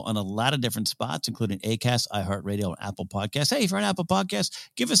available on a lot of different spots, including Acast, iHeartRadio, and Apple Podcasts. Hey, if you're on Apple Podcasts,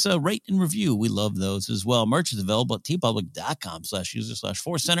 give us a rate and review. We love those as well. Merch is available at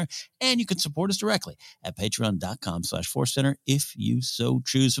tpublic.com/user/Force Center, and you can support us directly at patreon.com/Force Center if you so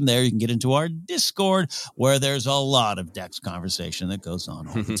choose. From there, you can get into our Discord, where there's a lot of Dex conversation that goes on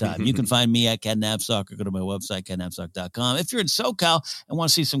all the time. You can find me at Ken Napzok or go to my website, kennapzok.com. If you're in SoCal and want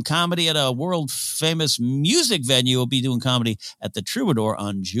to see some comedy at a world-famous music venue, we'll be doing comedy at the Troubadour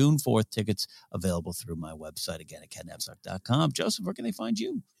on June 4th. Tickets available through my website, again, at kennapzok.com. Joseph, where can they find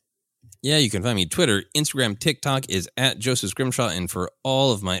you? Yeah, you can find me Twitter, Instagram, TikTok is at Joseph Scrimshaw. And for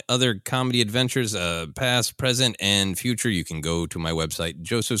all of my other comedy adventures, past, present, and future, you can go to my website,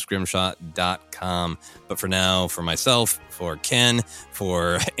 josephscrimshaw.com. But for now, for myself, for Ken,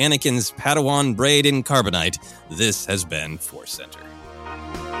 for Anakin's Padawan braid in carbonite, this has been Force Center.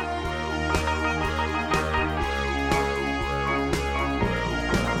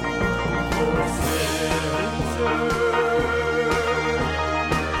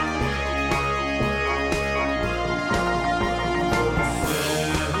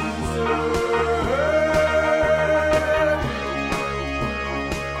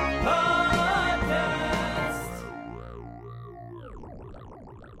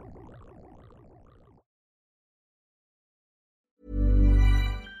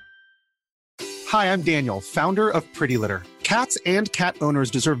 Hi, I'm Daniel, founder of Pretty Litter. Cats and cat owners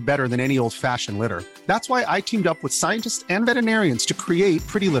deserve better than any old-fashioned litter. That's why I teamed up with scientists and veterinarians to create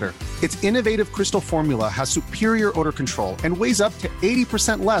Pretty Litter. Its innovative crystal formula has superior odor control and weighs up to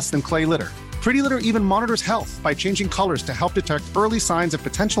 80% less than clay litter. Pretty Litter even monitors health by changing colors to help detect early signs of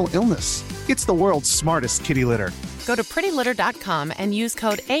potential illness. It's the world's smartest kitty litter. Go to prettylitter.com and use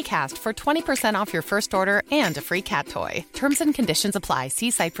code ACAST for 20% off your first order and a free cat toy. Terms and conditions apply.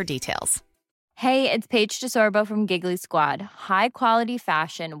 See site for details. Hey, it's Paige DeSorbo from Giggly Squad. High quality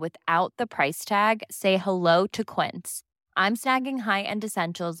fashion without the price tag. Say hello to Quince. I'm snagging high-end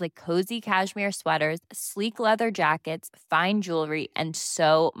essentials like cozy cashmere sweaters, sleek leather jackets, fine jewelry, and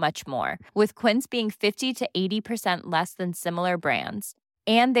so much more. With Quince being 50 to 80% less than similar brands.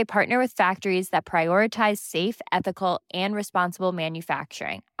 And they partner with factories that prioritize safe, ethical, and responsible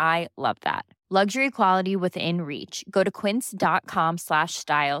manufacturing. I love that. Luxury quality within reach. Go to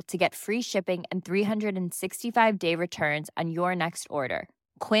quince.com/style to get free shipping and 365-day returns on your next order.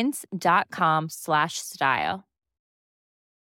 Quince.com/style.